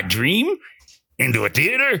releasing my dream into a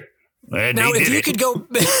theater. Now, if you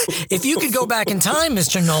could go back in time,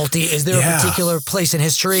 Mr. Nolte, is there a particular place in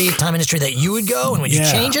history, time in history that you would go, and would you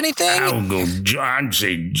change anything? I would go. I'd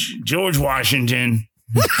say George Washington.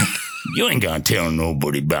 You ain't gonna tell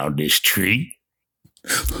nobody about this tree.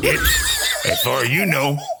 As far as you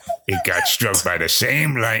know, it got struck by the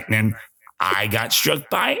same lightning I got struck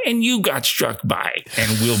by, and you got struck by,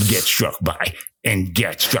 and we'll get struck by, and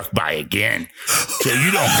get struck by again. So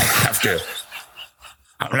you don't have to.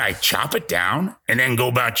 Chop it down and then go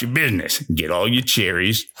about your business. Get all your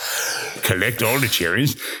cherries, collect all the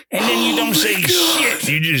cherries, and then you don't say shit.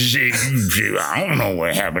 You just say, I don't know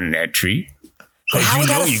what happened to that tree. But how would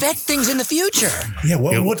that affect things in the future? Yeah,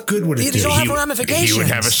 what good would it do? These all have ramifications. He would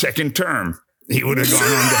have a second term. He would have gone on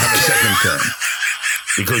to have a second term.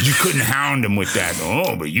 Because you couldn't hound him with that.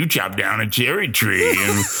 Oh, but you chopped down a cherry tree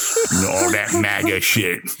and all that MAGA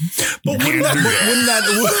shit. But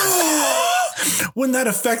wouldn't that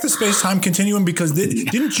affect the space-time continuum? Because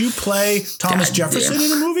didn't you play Thomas Jefferson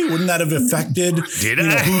in a movie? Wouldn't that have affected who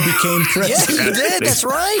became president? Yes, you did. That's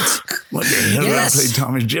right. What the hell did I play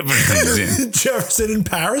Thomas Jefferson in? Jefferson in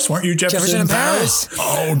Paris? Weren't you Jefferson in Paris?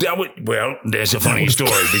 Oh, well, there's a funny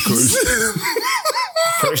story because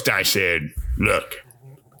first I said, look,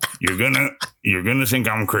 you're gonna think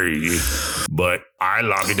I'm crazy, but I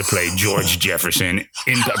lobbied to play George Jefferson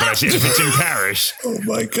but I said if it's in Paris, oh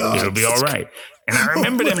my God, it'll be all right. And I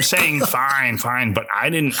remember them saying fine, but I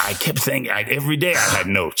kept thinking every day I had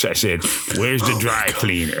notes. I said, where's the dry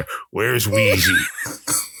cleaner? Where's Wheezy?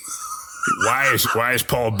 Why is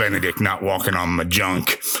Paul Benedict not walking on my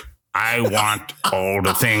junk? I want all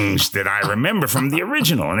the things that I remember from the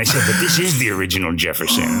original. And they said, but this is the original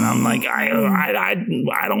Jefferson. And I'm like,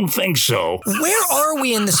 I don't think so. Where are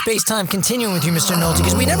we in the space-time continuum with you, Mr. Nolte?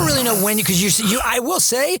 Because we never really know when, because you I will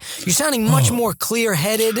say, you're sounding much more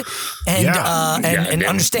clear-headed and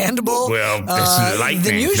understandable Well, that's the lightning.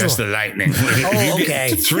 than usual. That's the lightning. Oh,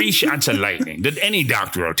 okay. 3 shots of lightning. Any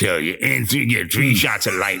doctor will tell you. And you get 3 shots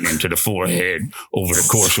of lightning to the forehead over the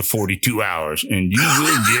course of 42 hours. And you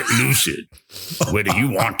will get lucid. Whether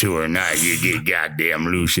you want to or not, you get goddamn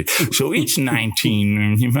lucid. So it's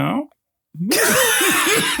 19,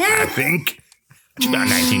 I think. It's about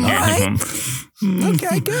 19 years.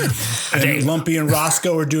 Okay, good. And Lumpy and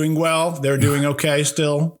Roscoe are doing well. They're doing okay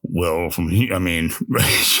still. Well,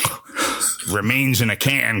 remains in a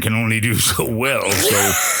can can only do so well.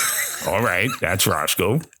 So, all right, that's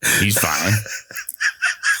Roscoe. He's fine.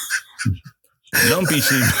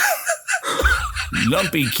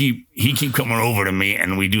 Lumpy keep coming over to me,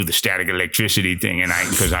 and we do the static electricity thing, and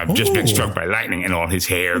because I've just been struck by lightning, and all his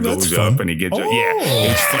hair goes up, and he gets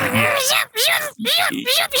it's funny, and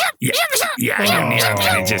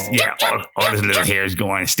it just all his little hairs go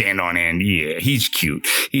on and stand on end. Yeah, he's cute.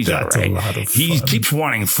 He's That's all right. a lot of He fun. keeps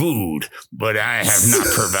wanting food, but I have not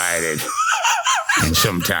provided in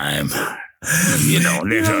some time. You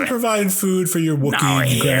haven't provided food for your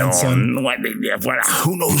Wookiee grandson.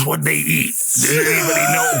 Who knows what they eat? Does anybody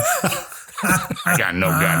know? I got no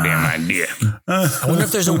goddamn idea. I wonder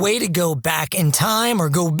if there's a way to go back in time or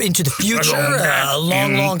go into the future a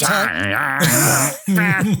long time. Yeah,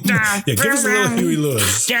 give us a little Huey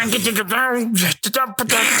Lewis. Back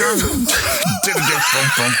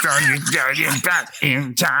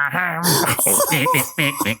in time.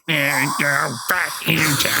 Back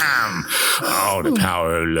in time. Oh, the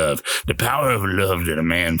power of love. The power of love that a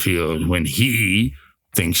man feels when he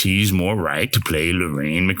thinks he's more right to play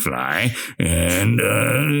Lorraine McFly and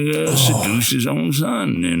seduce his own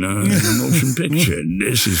son in a motion picture.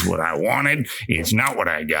 This is what I wanted. It's not what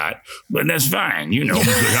I got, but that's fine,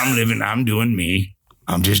 because I'm doing me.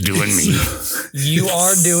 I'm just doing me. You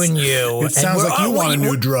are doing you. It sounds like you want a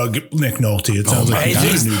new drug, Nick Nolte. It sounds like you got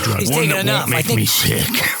a new drug. He's One taking that enough. won't make me sick.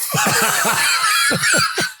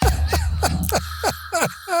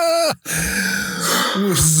 It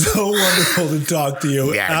was so wonderful to talk to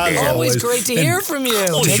you. As always great to hear from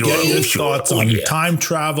you. Get your thoughts on time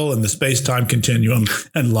travel and the space-time continuum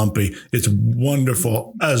and Lumpy. It's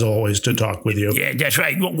wonderful, as always, to talk with you. Yeah, that's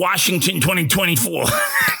right. Washington 2024.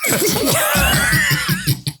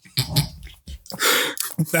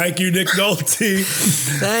 Thank you, Nick Nolte.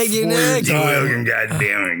 Thank you, Nick. You're welcome.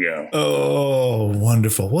 Goddamn it, go. Oh,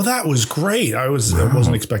 wonderful. Well, that was great. I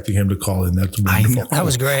wasn't expecting him to call in. That's wonderful. That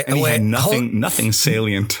was great. And he had nothing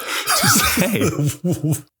salient to say.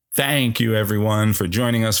 Thank you, everyone, for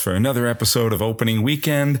joining us for another episode of Opening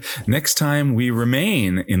Weekend. Next time, we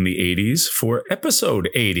remain in the 80s for episode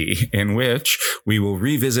 80, in which we will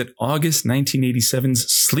revisit August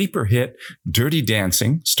 1987's sleeper hit, Dirty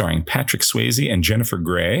Dancing, starring Patrick Swayze and Jennifer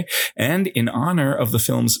Grey. And in honor of the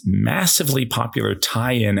film's massively popular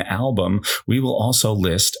tie-in album, we will also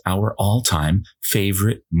list our all-time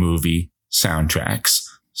favorite movie soundtracks.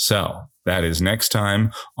 So that is next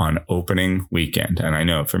time on Opening Weekend. And I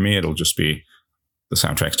know for me, it'll just be the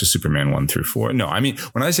soundtracks to Superman 1 through 4. No, I mean,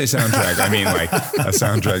 when I say soundtrack, I mean like a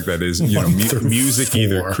soundtrack that is, music,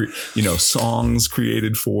 either, songs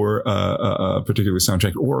created for a particular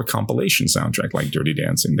soundtrack or a compilation soundtrack like Dirty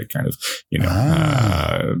Dancing that kind of,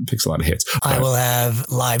 picks a lot of hits. I will have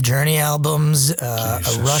Live Journey albums, a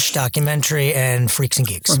Rush documentary, and Freaks and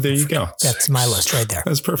Geeks. Oh, there you go. That's my list right there.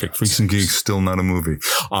 That's perfect. Freaks and Geeks, still not a movie.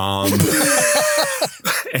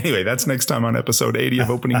 Anyway, that's next time on episode 80 of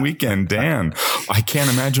Opening Weekend. Dan, I can't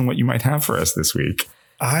imagine what you might have for us this week.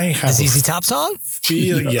 I have the ZZ Top song?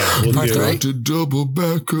 We'll Part do three? it. To double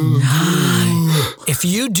back up. If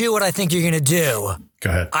you do what I think you're going to do, go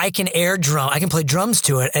ahead. I can I can play drums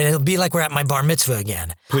to it, and it'll be like we're at my bar mitzvah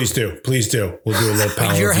again. Please do. We'll do a little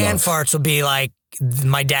power. Your of hand love. farts will be like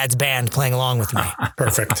my dad's band playing along with me.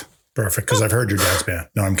 Perfect. Because I've heard your dad's band.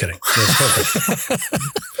 No, I'm kidding. That's perfect.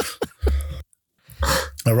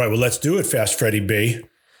 All right, well, let's do it, Fast Freddy B.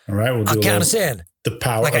 All right, we'll do I'll count us in. The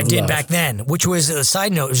power like of I did love. back then, which was a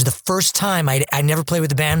side note. It was the first time I never played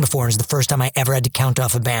with a band before. It was the first time I ever had to count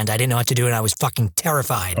off a band. I didn't know how to do it. And I was fucking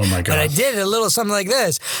terrified. Oh my God. But I did it a little something like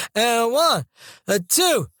this. 1,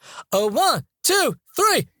 2, 1, 2,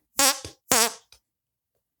 3.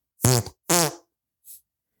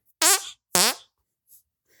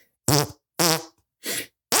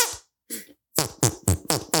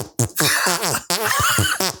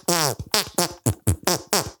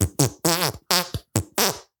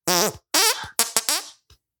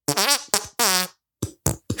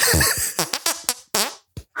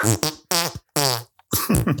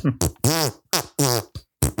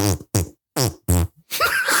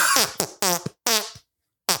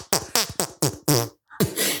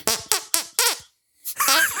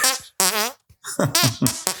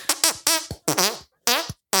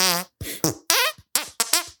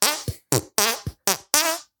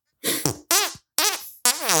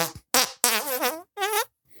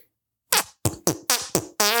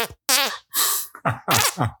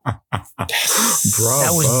 Bravo.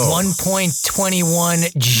 That was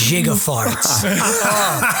 1.21 gigafarts.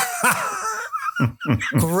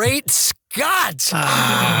 Great Scott!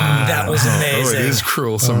 That was amazing. Oh, it is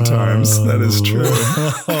cruel sometimes. That is true.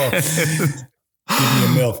 Give me a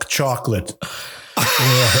milk chocolate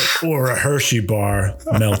or a Hershey bar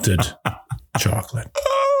melted chocolate.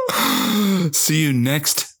 See you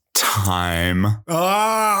next time.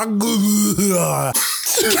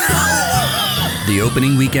 The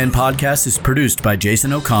Opening Weekend podcast is produced by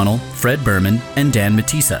Jason O'Connell, Fred Berman, and Dan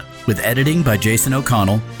Matissa, with editing by Jason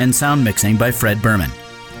O'Connell and sound mixing by Fred Berman.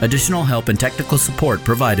 Additional help and technical support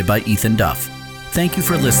provided by Ethan Duff. Thank you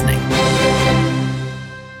for listening.